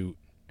in the suit,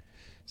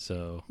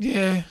 so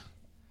yeah.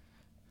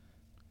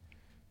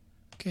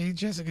 Okay,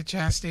 Jessica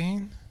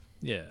Chastain.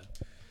 yeah.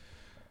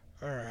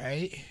 All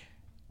right.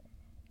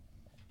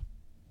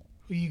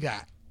 Who you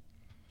got?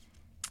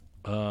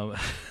 Oh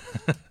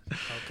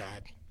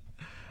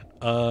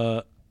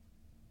God.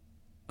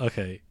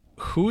 Okay.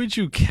 Who would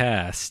you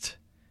cast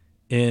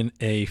in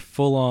a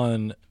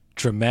full-on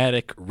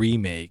dramatic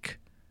remake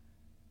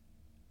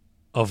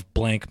of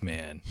Blank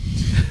Man?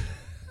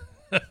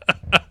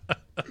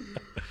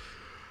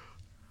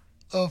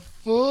 A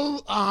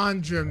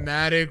full-on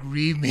dramatic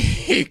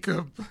remake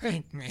of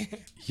Blank Man.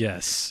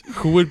 Yes.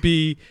 Who would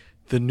be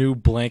the new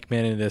Blank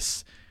Man in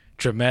this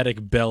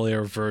dramatic Bel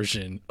Air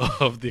version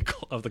of the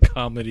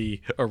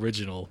comedy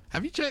original.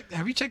 Have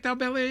you checked out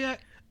Bel Air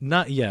yet?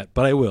 Not yet,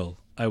 but I will.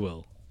 I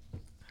will.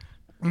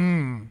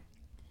 Dramatic.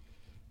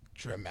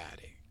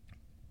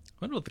 I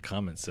wonder what the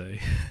comments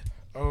say.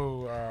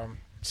 Oh,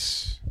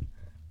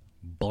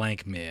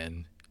 Blank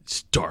Man.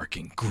 It's dark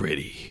and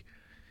gritty.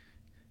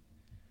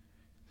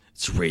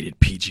 It's rated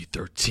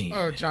PG-13.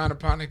 oh, John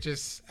Aponic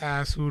just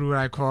asked, who do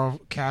I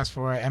cast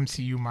for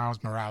MCU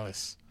Miles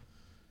Morales?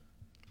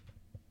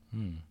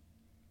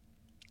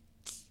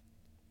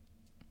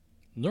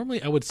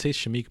 Normally, I would say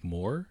Shamik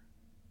Moore,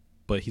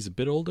 but he's a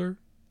bit older.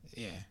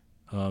 Yeah.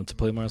 To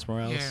play Miles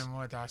Morales. Yeah,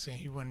 more Dawson.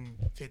 He wouldn't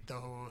fit the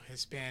whole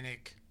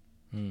Hispanic,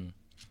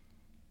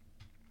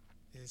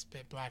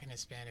 black and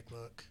Hispanic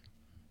look.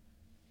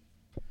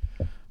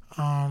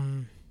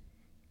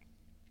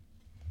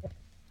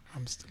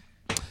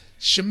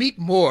 Shamik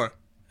Moore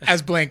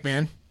as Blank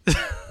Man.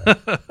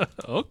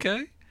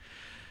 Okay.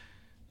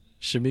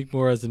 Shamik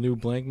Moore as the new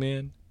Blank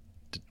Man.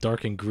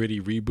 Dark and gritty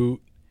reboot.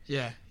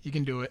 Yeah, you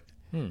can do it.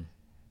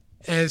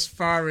 As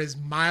far as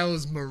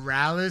Miles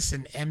Morales,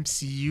 an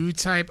MCU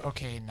type,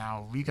 okay,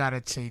 now we gotta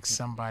take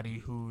somebody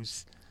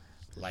who's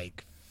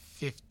like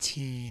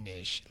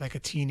 15-ish, like a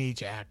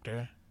teenage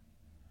actor.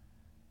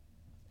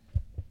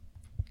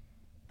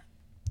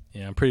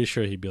 Yeah, I'm pretty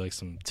sure he'd be like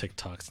some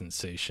TikTok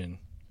sensation.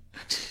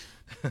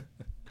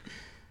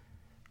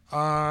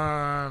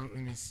 Let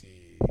me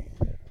see.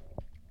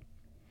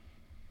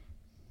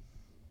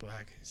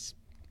 Black is.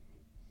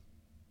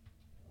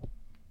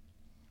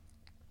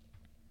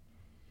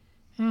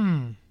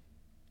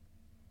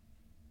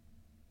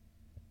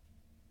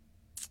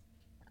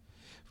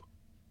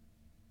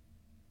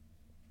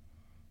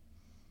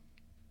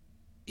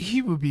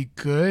 He would be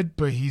good,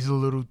 but he's a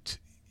little.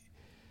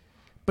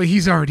 But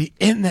he's already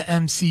in the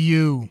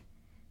MCU.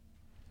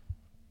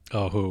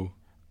 Oh, who?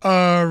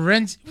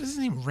 What's his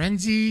name?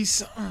 Renzi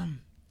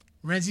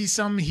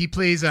something. He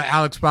plays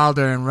Alex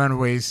Wilder in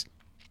Runaways.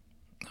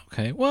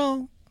 Okay,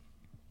 well,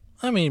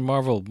 I mean,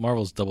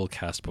 Marvel's double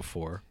cast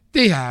before.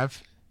 They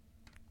have.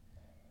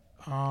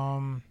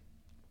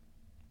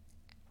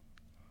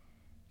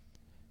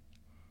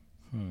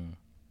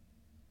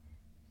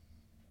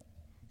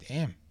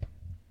 Damn.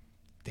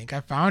 Think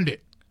I found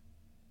it.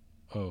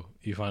 Oh,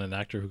 you found an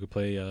actor who could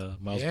play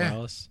Miles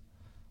Morales?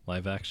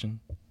 Live action?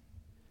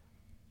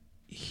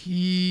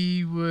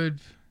 He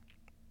would.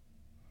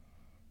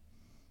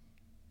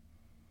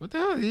 What the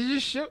hell? Did he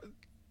just show?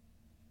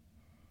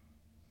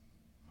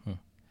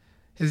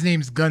 His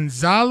name's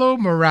Gonzalo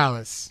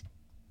Morales.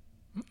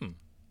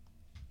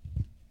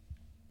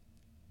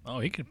 Oh,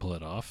 he could pull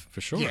it off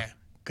for sure. Yeah,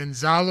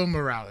 Gonzalo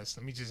Morales.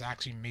 Let me just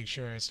actually make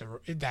sure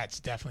that's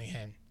definitely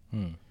him.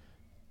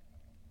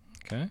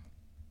 Okay.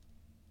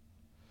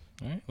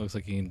 All right. Looks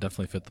like he can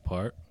definitely fit the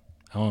part.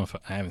 I don't know if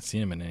I haven't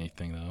seen him in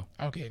anything though.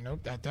 Okay, nope,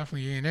 that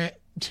definitely ain't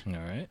it. All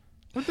right.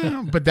 What the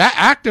hell? But that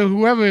actor,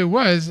 whoever it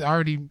was,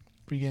 already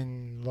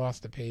freaking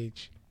lost the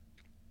page.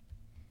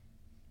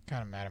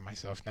 Kind of mad at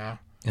myself now.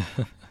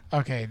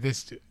 Okay,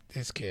 this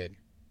kid.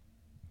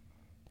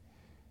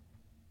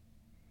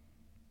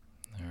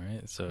 All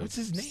right. So What's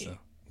his name?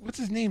 What's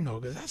his name though?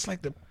 Because that's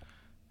like the.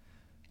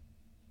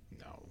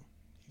 No,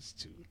 he's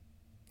too.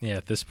 Yeah,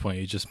 at this point,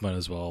 you just might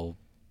as well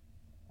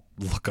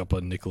look up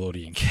a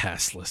Nickelodeon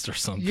cast list or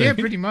something. Yeah,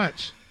 pretty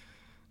much.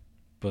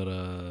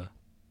 But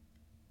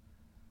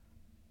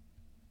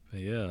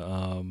yeah.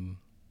 No,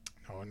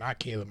 not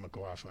Caleb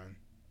McLaughlin.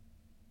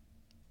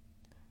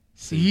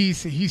 See,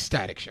 he's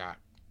Static Shock.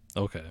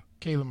 Okay.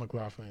 Caleb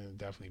McLaughlin would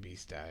definitely be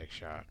Static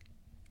Shock.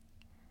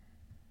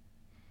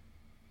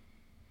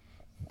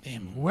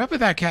 Damn, whoever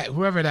that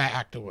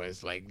actor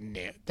was, like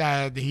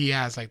that, he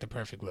has like the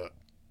perfect look.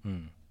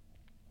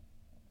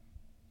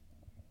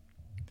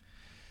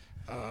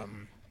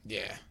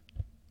 Yeah.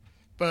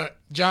 But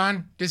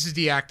John, this is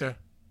the actor.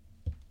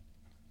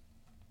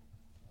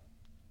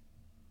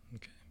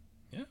 Okay.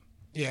 Yeah.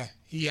 Yeah,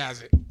 he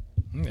has it.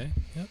 Okay.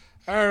 Yep.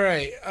 All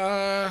right.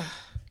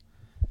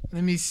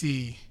 Let me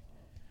see.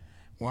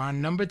 We're on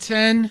number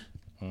 10.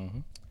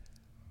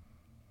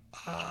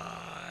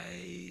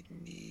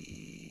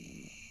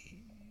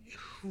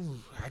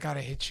 I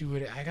gotta hit you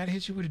with it. I gotta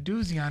hit you with a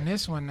doozy on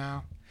this one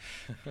now.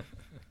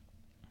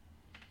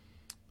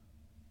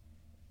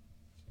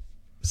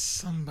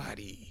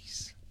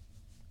 Somebody's.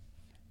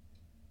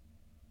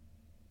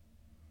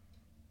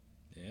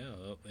 Yeah.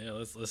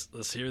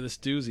 Let's hear this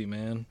doozy,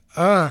 man.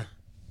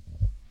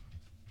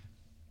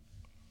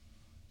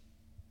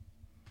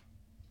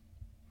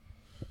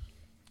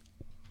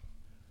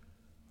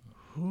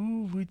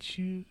 Who would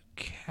you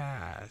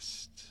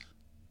cast?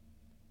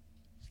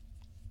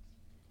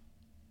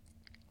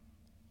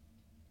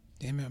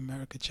 Damn it,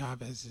 America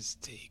Chavez is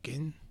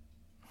taken.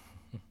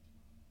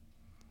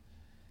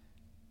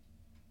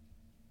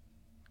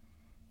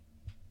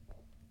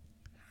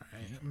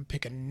 Alright, I'm gonna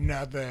pick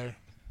another.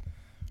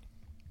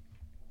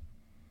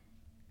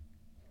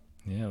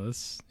 Yeah,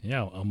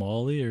 I'm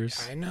all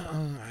ears. I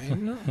know.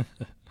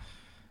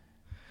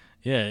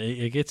 Yeah,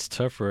 it gets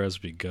tougher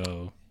as we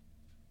go.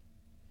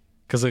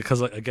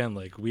 because like again,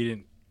 like we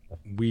didn't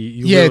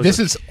you Yeah, literally this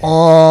is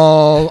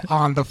all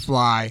on the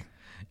fly.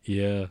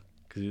 yeah,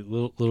 because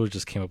little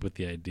just came up with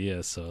the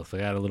idea. So if I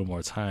had a little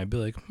more time, I'd be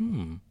like,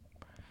 you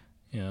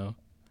know,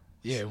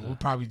 Yeah, we'll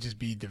probably just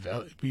be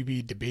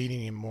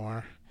debating it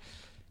more,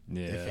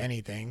 if yeah.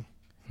 anything.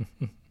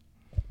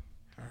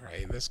 All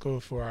right, let's go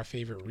for our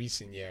favorite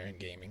recent year in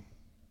gaming.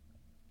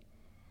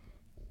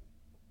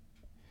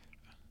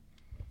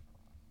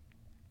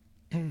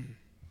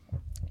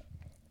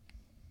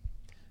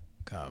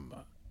 Come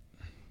on.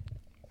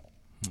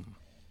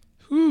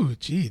 Ooh,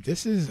 gee,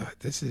 this is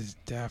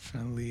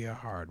definitely a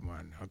hard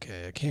one.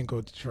 Okay, I can't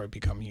go Detroit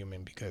Become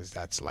Human because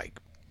that's like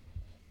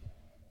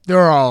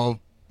they're all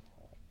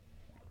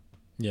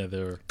Yeah,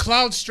 they're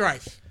Cloud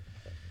Strife.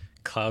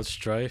 Cloud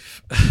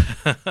Strife.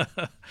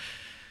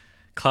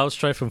 Cloud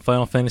Strife from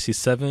Final Fantasy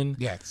VII.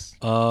 Yes.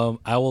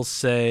 I will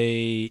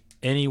say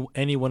any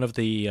one of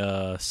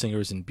the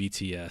singers in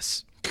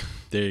BTS.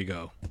 There you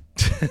go.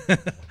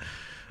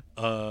 It's kind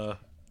of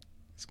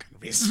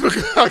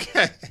racist.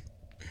 Okay.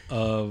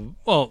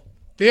 Well,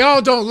 They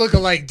all don't look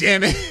alike,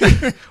 damn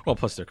it. well,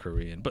 plus they're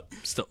Korean, but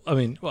still, I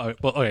mean, well,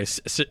 okay.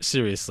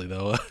 Seriously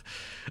though,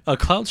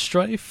 Cloud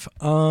Strife.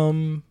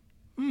 You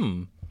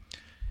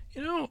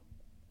know,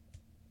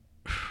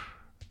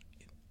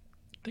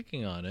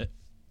 thinking on it,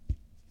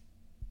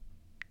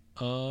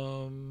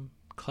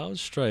 Cloud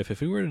Strife.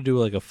 If we were to do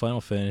like a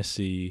Final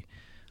Fantasy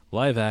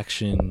live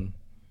action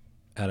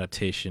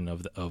adaptation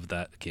of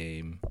that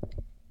game,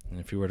 and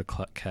if we were to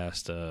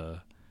cast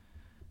an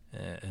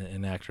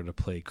actor to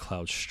play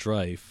Cloud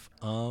Strife,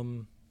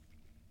 damn,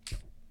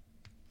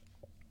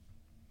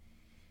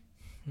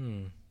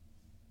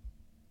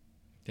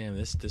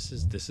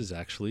 this is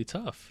actually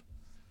tough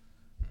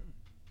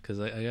because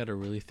I got to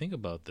really think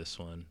about this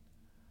one.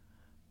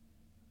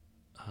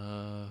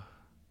 Nah,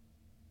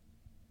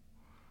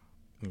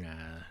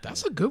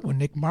 That's a good one,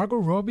 Nick. Margot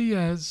Robbie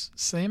as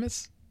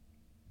Samus.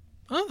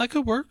 oh, that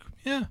could work.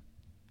 Yeah,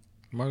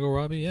 Margot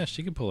Robbie. Yeah,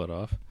 she could pull it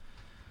off.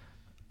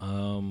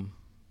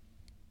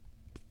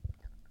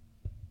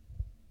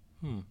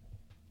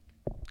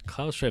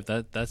 Cloud Strife.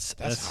 That's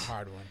a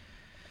hard one.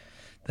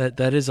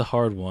 that is a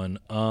hard one.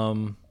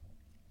 I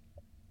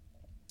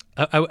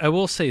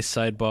will say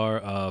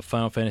sidebar.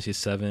 Final Fantasy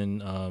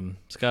VII.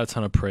 It's got a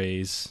ton of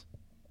praise,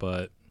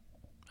 but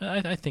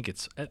I think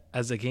it's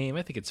as a game.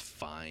 I think it's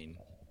fine.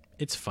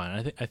 It's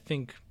fine. I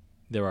think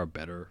there are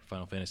better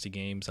Final Fantasy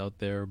games out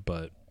there,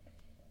 but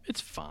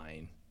it's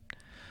fine.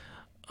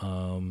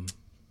 I'm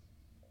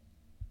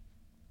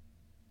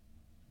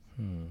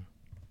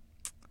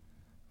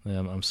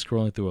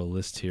scrolling through a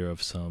list here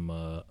of some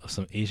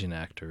Asian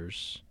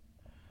actors.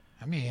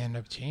 I may end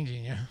up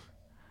changing you.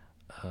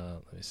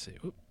 Let me see.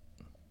 Oop.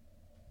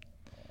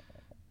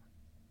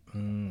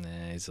 Nah,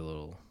 he's a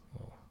little.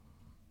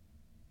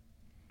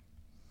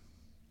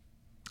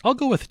 I'll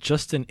go with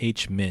Justin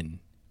H. Min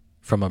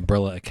from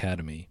Umbrella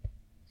Academy.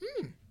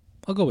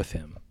 I'll go with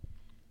him.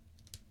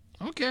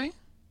 Okay.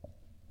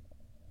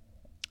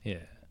 Yeah.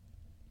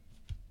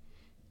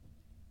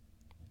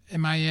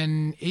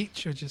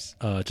 MINH or just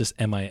Just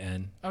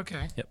MIN.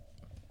 okay. Yep.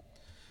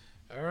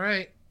 All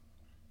right.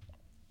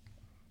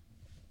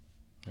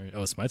 All right.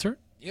 Oh, it's my turn?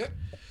 Yep.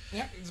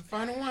 Yep. It's the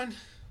final one.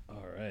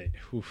 All right.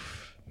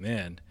 Oof,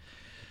 man.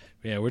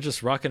 Yeah, we're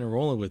just rocking and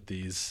rolling with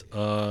these.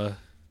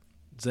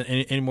 Is there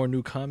any more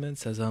new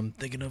comments as I'm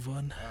thinking of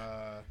one?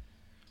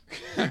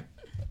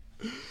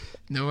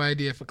 No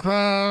idea for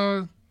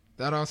Cloud.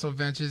 That also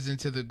ventures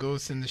into the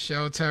Ghost in the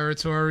Shell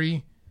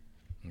territory.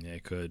 Yeah,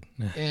 it could.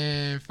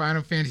 And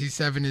Final Fantasy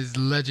VII is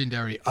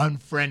legendary,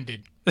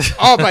 unfriended.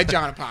 All by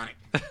John Aponic.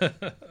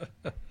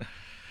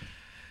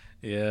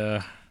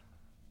 Yeah.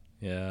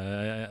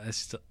 Yeah, I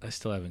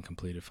still haven't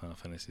completed Final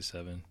Fantasy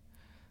VII.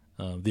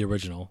 The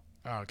original.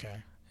 Oh,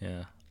 okay.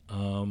 Yeah.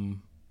 What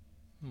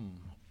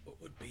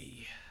would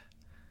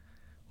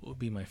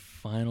be my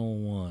final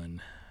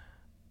one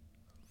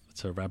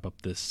to wrap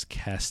up this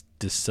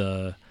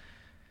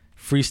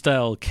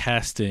freestyle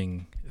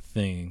casting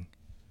thing?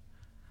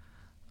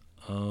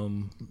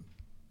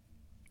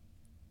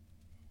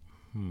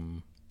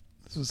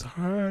 This was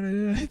harder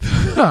than I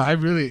thought. I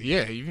really,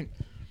 yeah. Even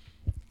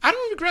I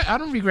don't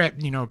regret,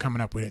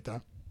 coming up with it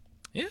though.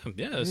 Yeah.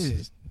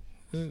 This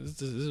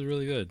is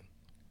really good.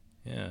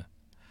 Yeah.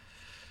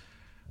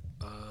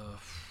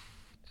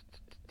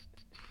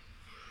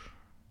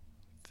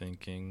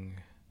 Thinking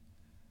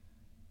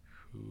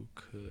who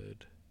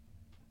could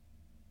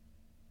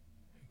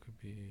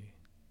be.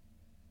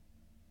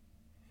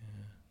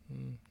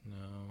 Yeah.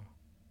 No.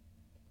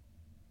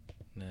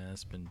 Nah,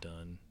 that's been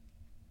done.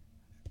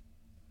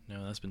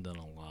 No, that's been done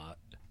a lot.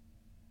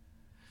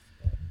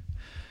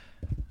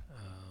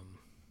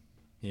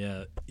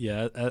 Yeah.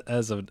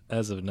 As of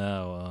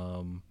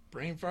now,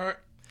 Brain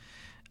fart.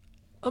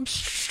 I'm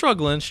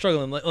struggling.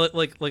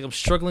 Like I'm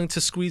struggling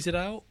to squeeze it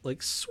out,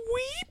 like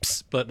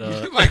sweeps. But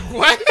Like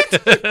what? What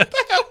the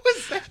hell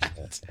was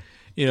that?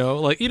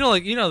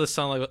 the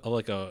sound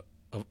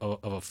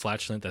of a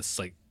flatulence that's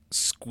like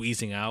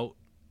squeezing out,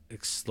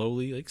 like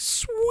slowly, like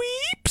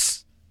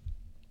sweeps.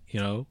 You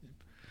know,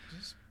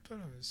 Just put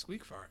a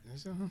squeak fart.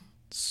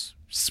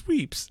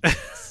 sweeps.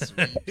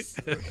 Sweeps.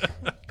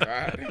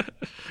 God.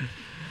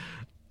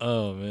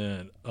 Oh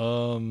man.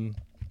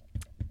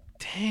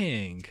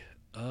 Dang.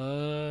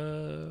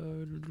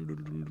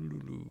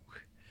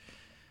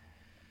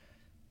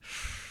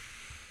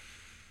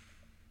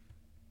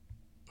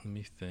 Let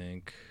me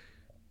think.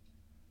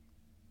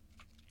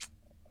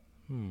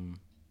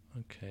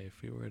 Okay,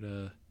 if we were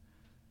to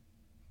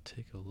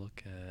take a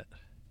look at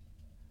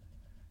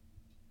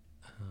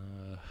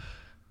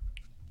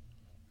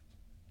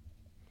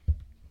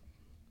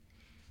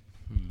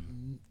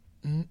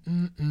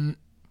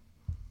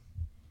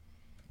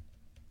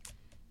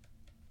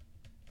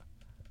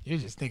You're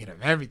just thinking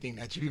of everything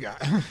that you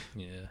got.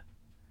 yeah.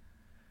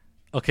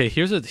 Okay,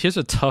 here's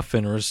a tough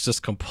one, or it's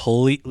just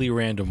completely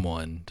random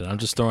one that I'm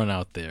just throwing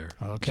out there.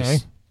 Okay.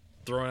 Just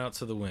throwing out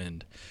to the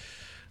wind.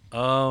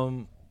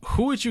 Who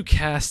would you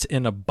cast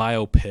in a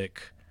biopic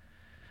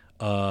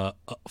of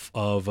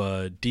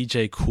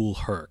DJ Kool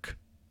Herc?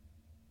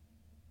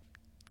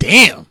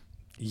 Damn.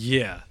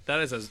 Yeah, that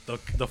is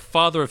the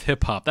father of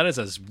hip hop. That is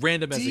as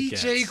random as it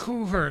gets. DJ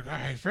Kool Herc. All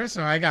right, first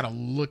of all, I gotta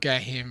look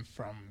at him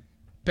from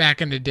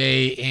back in the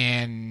day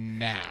and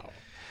now.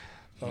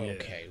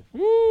 Okay. Yeah.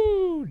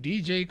 Woo!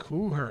 DJ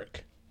Kool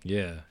Herc.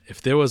 Yeah.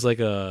 If there was like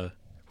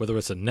whether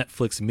it's a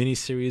Netflix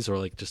miniseries or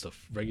like just a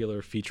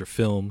regular feature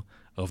film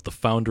of the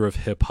founder of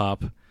hip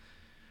hop,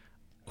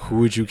 who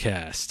would you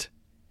cast?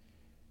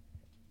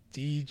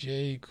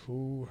 DJ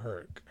Kool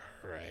Herc.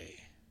 All right.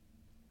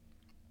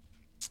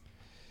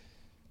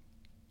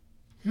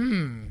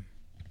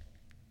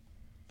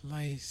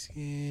 Light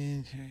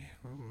skin.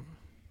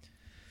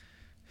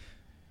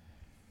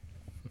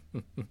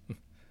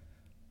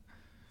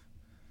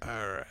 All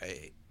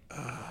right.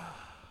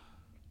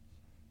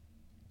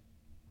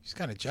 He's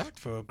kind of jacked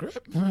for a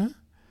grip. Huh?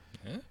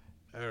 Yeah.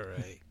 All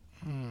right.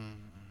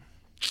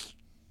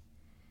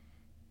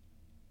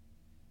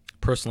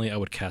 Personally, I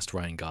would cast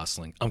Ryan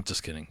Gosling. I'm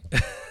just kidding.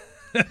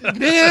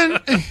 Man.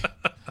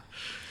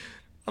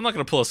 I'm not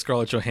going to pull a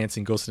Scarlett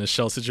Johansson Ghost in a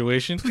Shell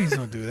situation. Please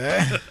don't do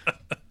that.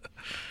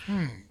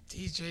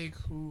 DJ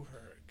Kool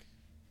Herc.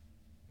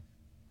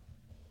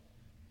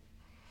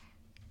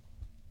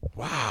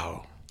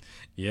 Wow.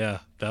 Yeah,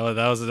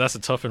 that's a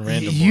tough and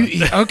random one.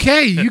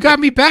 Okay, you got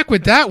me back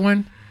with that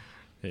one.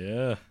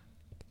 Yeah.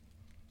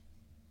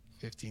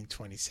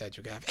 1520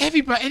 Sedgwick Ave.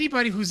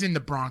 Anybody who's in the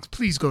Bronx,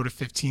 please go to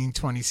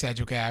 1520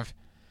 Sedgwick Ave.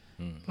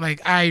 Like,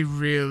 I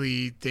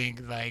really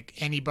think like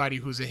anybody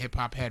who's a hip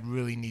hop head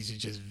really needs to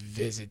just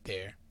visit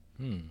there.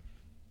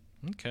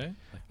 Okay,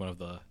 like one of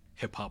the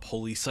hip hop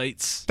holy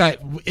sites.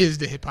 That is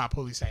the hip hop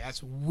holy site.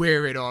 That's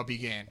where it all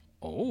began.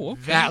 Oh,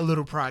 okay. That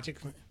little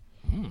project.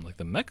 Like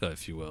the Mecca,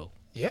 if you will.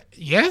 Yeah.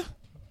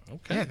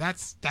 Okay. Yeah,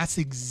 that's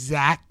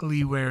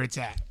exactly where it's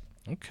at.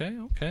 Okay.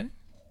 Yeah.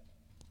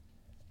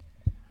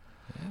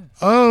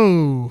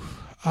 Oh,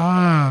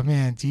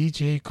 man,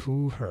 DJ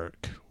Kool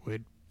Herc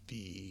would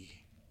be.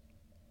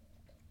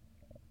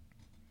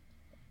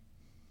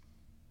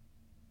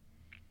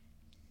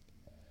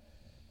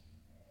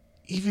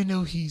 Even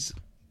though he's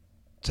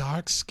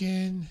dark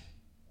skinned,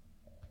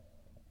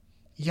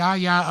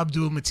 Yahya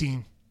Abdul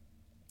Mateen.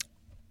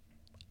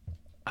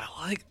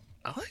 I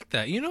like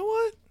that. You know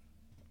what?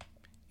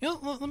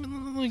 Let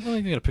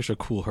me get a picture of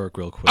Kool Herc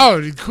real quick.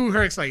 Oh, Kool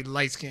Herc's like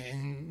light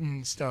skin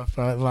and stuff,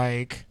 but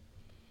like.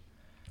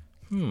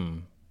 Yeah,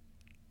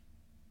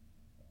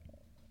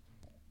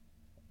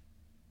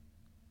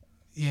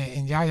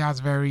 and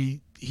Yahya's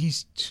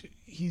he's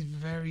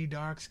very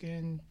dark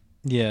skinned.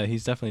 Yeah,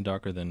 he's definitely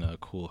darker than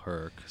Kool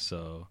Herc.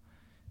 So,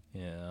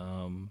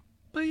 yeah.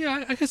 But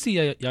yeah, I could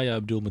see Yahya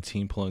Abdul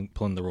Mateen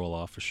pulling the role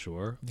off for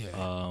sure.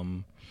 Yeah.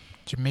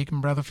 Jamaican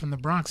brother from the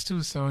Bronx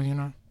too, so you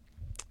know.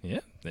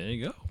 Yeah, there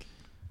you go.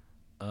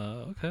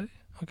 Okay.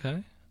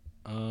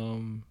 Let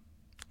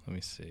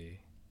me see.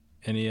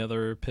 Any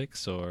other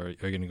picks, or are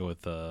you gonna go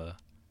with Yeah,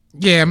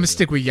 I'm gonna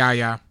stick with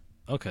Yahya.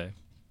 Okay.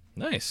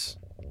 Nice.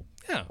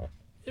 Yeah,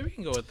 we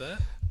can go with that.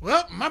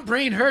 Well, my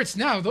brain hurts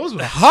now. Those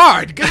were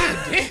hard.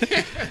 God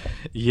damn.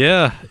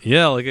 Yeah.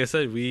 Like I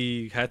said,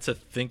 we had to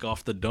think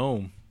off the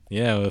dome.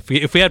 Yeah,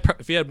 if we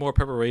had more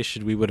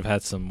preparation, we would have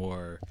had some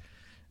more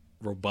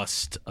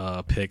robust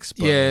picks.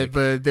 But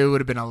but there would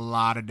have been a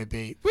lot of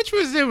debate.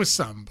 There was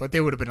some, but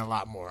there would have been a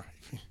lot more.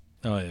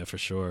 Oh yeah, for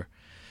sure.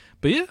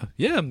 But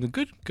yeah,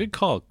 good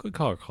call,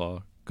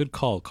 Carl.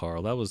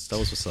 That was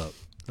what's up.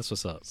 That's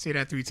what's up. Say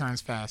that 3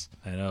 times fast.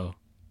 I know.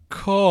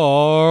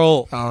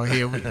 Carl. Oh,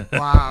 here we go.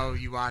 Wow,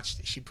 you watched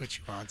it. She put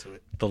you onto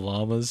it. The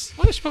llamas.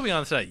 Well, she put me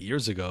onto that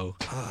years ago.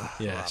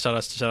 Yeah, shout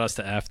outs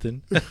to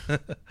Afton.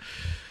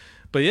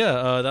 But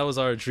yeah, that was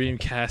our dream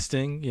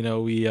casting. You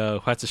know, we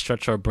had to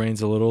stretch our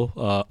brains a little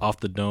off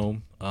the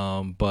dome.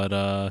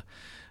 But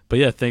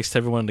yeah, thanks to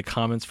everyone in the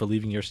comments for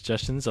leaving your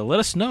suggestions.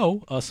 Let us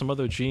know some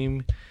other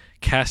dream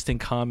casting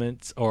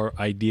comments or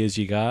ideas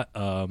you got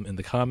in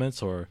the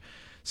comments, or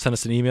send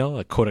us an email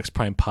at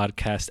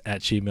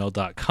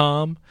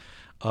codexprimepodcast@gmail.com.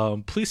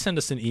 Please send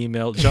us an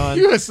email, John.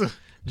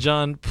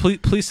 John,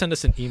 please send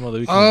us an email that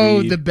we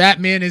can read. The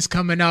Batman is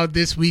coming out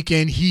this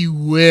weekend. He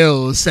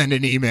will send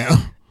an email.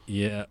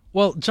 Yeah.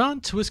 Well,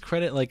 John, to his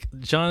credit, like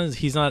John is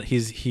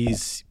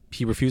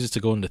he refuses to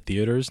go into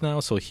theaters now,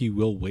 so he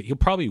will wait. He'll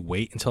probably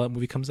wait until that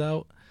movie comes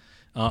out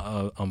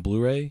on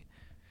Blu-ray.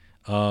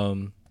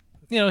 You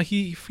know,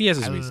 he has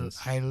his reasons.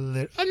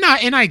 And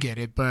I get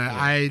it, but yeah.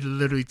 I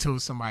literally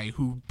told somebody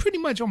who pretty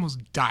much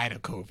almost died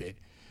of COVID.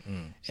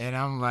 And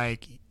I'm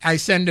like, I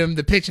send him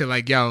the picture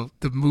like, yo,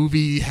 the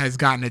movie has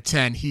gotten a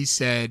 10. He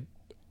said,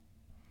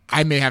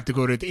 I may have to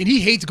go to, and he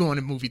hates going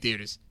to movie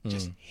theaters.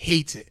 Just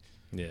hates it.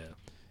 Yeah.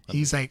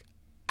 He's like,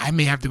 I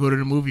may have to go to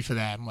the movie for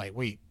that. I'm like,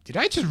 wait, did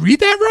I just read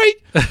that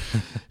right?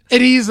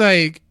 And he's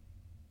like,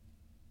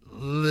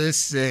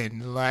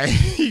 listen, like,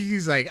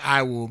 he's like,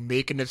 I will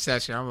make an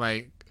obsession. I'm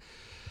like,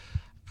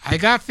 I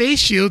got face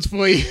shields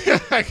for you.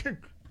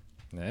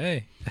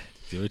 Hey,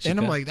 do what you And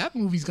got. I'm like, that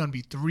movie's gonna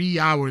be 3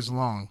 hours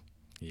long.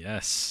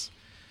 Yes,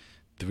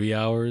 3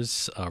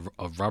 hours of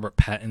Robert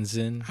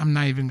Pattinson. I'm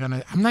not even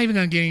gonna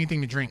get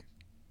anything to drink.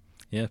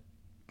 Yeah.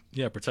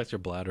 Protect your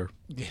bladder.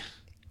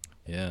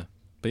 Yeah.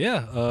 But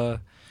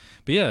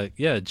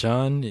yeah,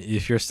 John,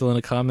 if you're still in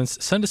the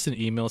comments, send us an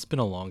email. It's been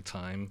a long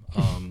time.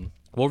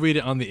 We'll read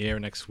it on the air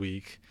next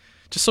week.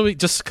 Just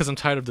because I'm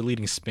tired of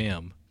deleting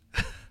spam.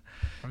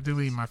 I'm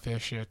deleting my fair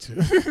share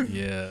too.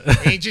 Yeah.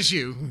 Ain't just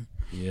you.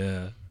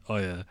 Yeah. Oh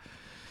yeah.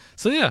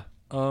 So yeah.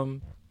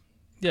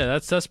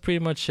 That's pretty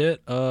much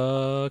it.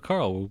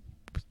 Carl,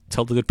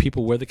 tell the good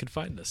people where they can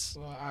find us.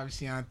 Well,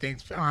 obviously on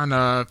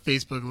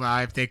Facebook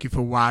Live. Thank you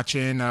for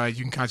watching. You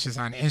can catch us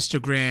on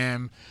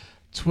Instagram,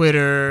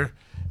 Twitter,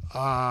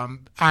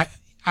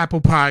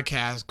 Apple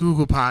Podcasts,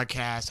 Google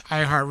Podcasts,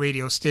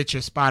 iHeartRadio, Stitcher,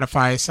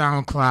 Spotify,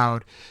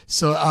 SoundCloud.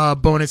 So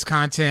bonus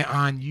content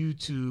on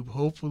YouTube.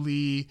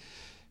 Hopefully,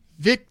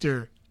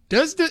 Victor,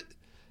 does the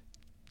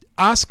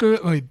Oscar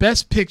or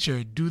Best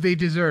Picture, do they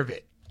deserve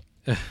it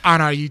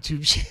on our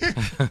YouTube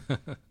channel?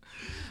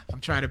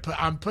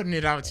 I'm putting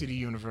it out to the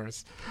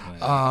universe.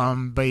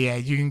 But yeah,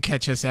 you can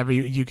catch us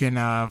you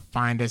can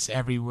find us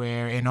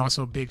everywhere. And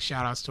also big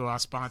shout outs to our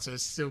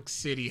sponsors, Silk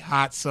City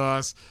Hot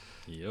Sauce.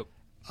 Yep.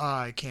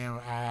 I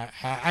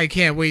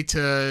can't wait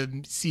to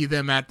see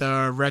them at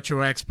the Retro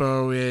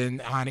Expo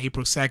on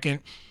April 2nd.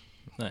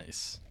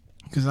 Nice.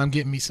 Because I'm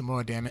getting me some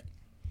more, damn it.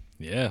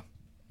 Yeah.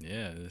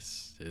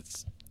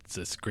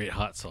 It's great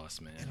hot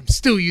sauce, man. And I'm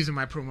still using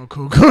my promo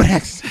code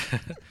Codex.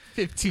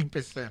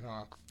 15%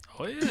 off.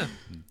 Oh yeah,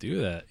 do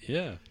that.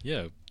 Yeah.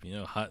 You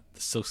know, the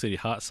Silk City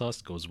hot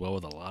sauce goes well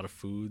with a lot of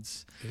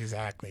foods.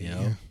 Exactly. You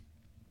know,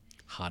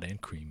 hot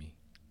and creamy.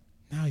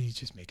 Now you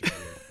just make it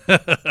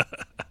weird.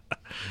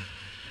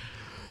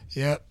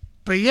 Yep.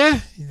 But yeah,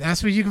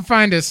 that's where you can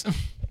find us.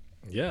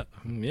 Yeah,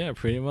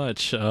 pretty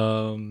much.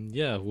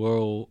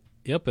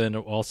 Yep, and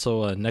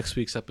also next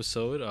week's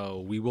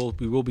episode, we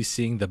will be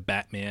seeing the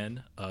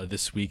Batman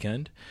this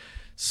weekend.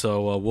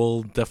 So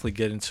we'll definitely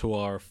get into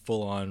our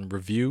full-on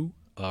review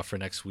for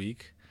next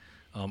week.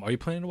 Are you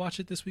planning to watch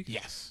it this week?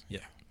 Yes.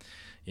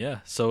 Yeah.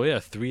 So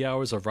 3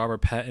 hours of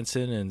Robert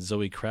Pattinson and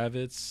Zoe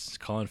Kravitz,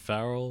 Colin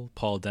Farrell,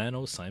 Paul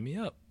Dano. Sign me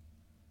up.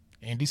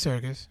 Andy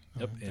Serkis.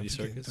 Yep, Andy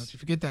Serkis. Don't you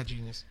forget that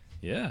genius.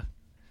 Yeah,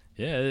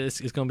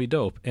 it's gonna be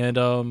dope. And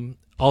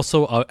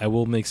also, I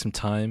will make some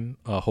time,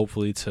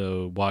 hopefully,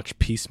 to watch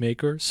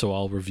Peacemaker. So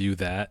I'll review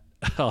that.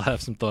 I'll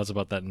have some thoughts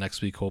about that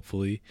next week,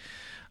 hopefully.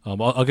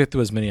 I'll get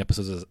through as many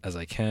episodes as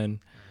I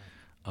can.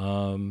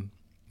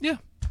 Yeah,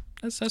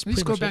 that's pretty much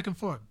Let's go it. back and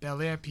forth.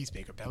 Bel-Air,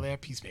 Peacemaker. Bel-Air,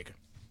 Peacemaker.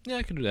 Yeah,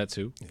 I can do that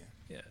too.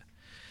 Yeah.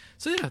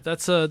 So yeah,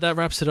 that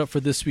wraps it up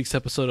for this week's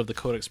episode of the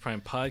Codex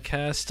Prime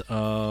podcast.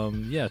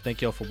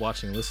 Thank you all for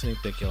watching and listening.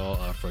 Thank you all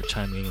for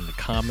chiming in the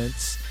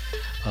comments.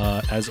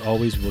 As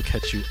always, we'll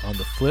catch you on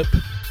the flip.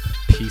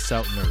 Peace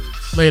out,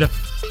 nerds. Later.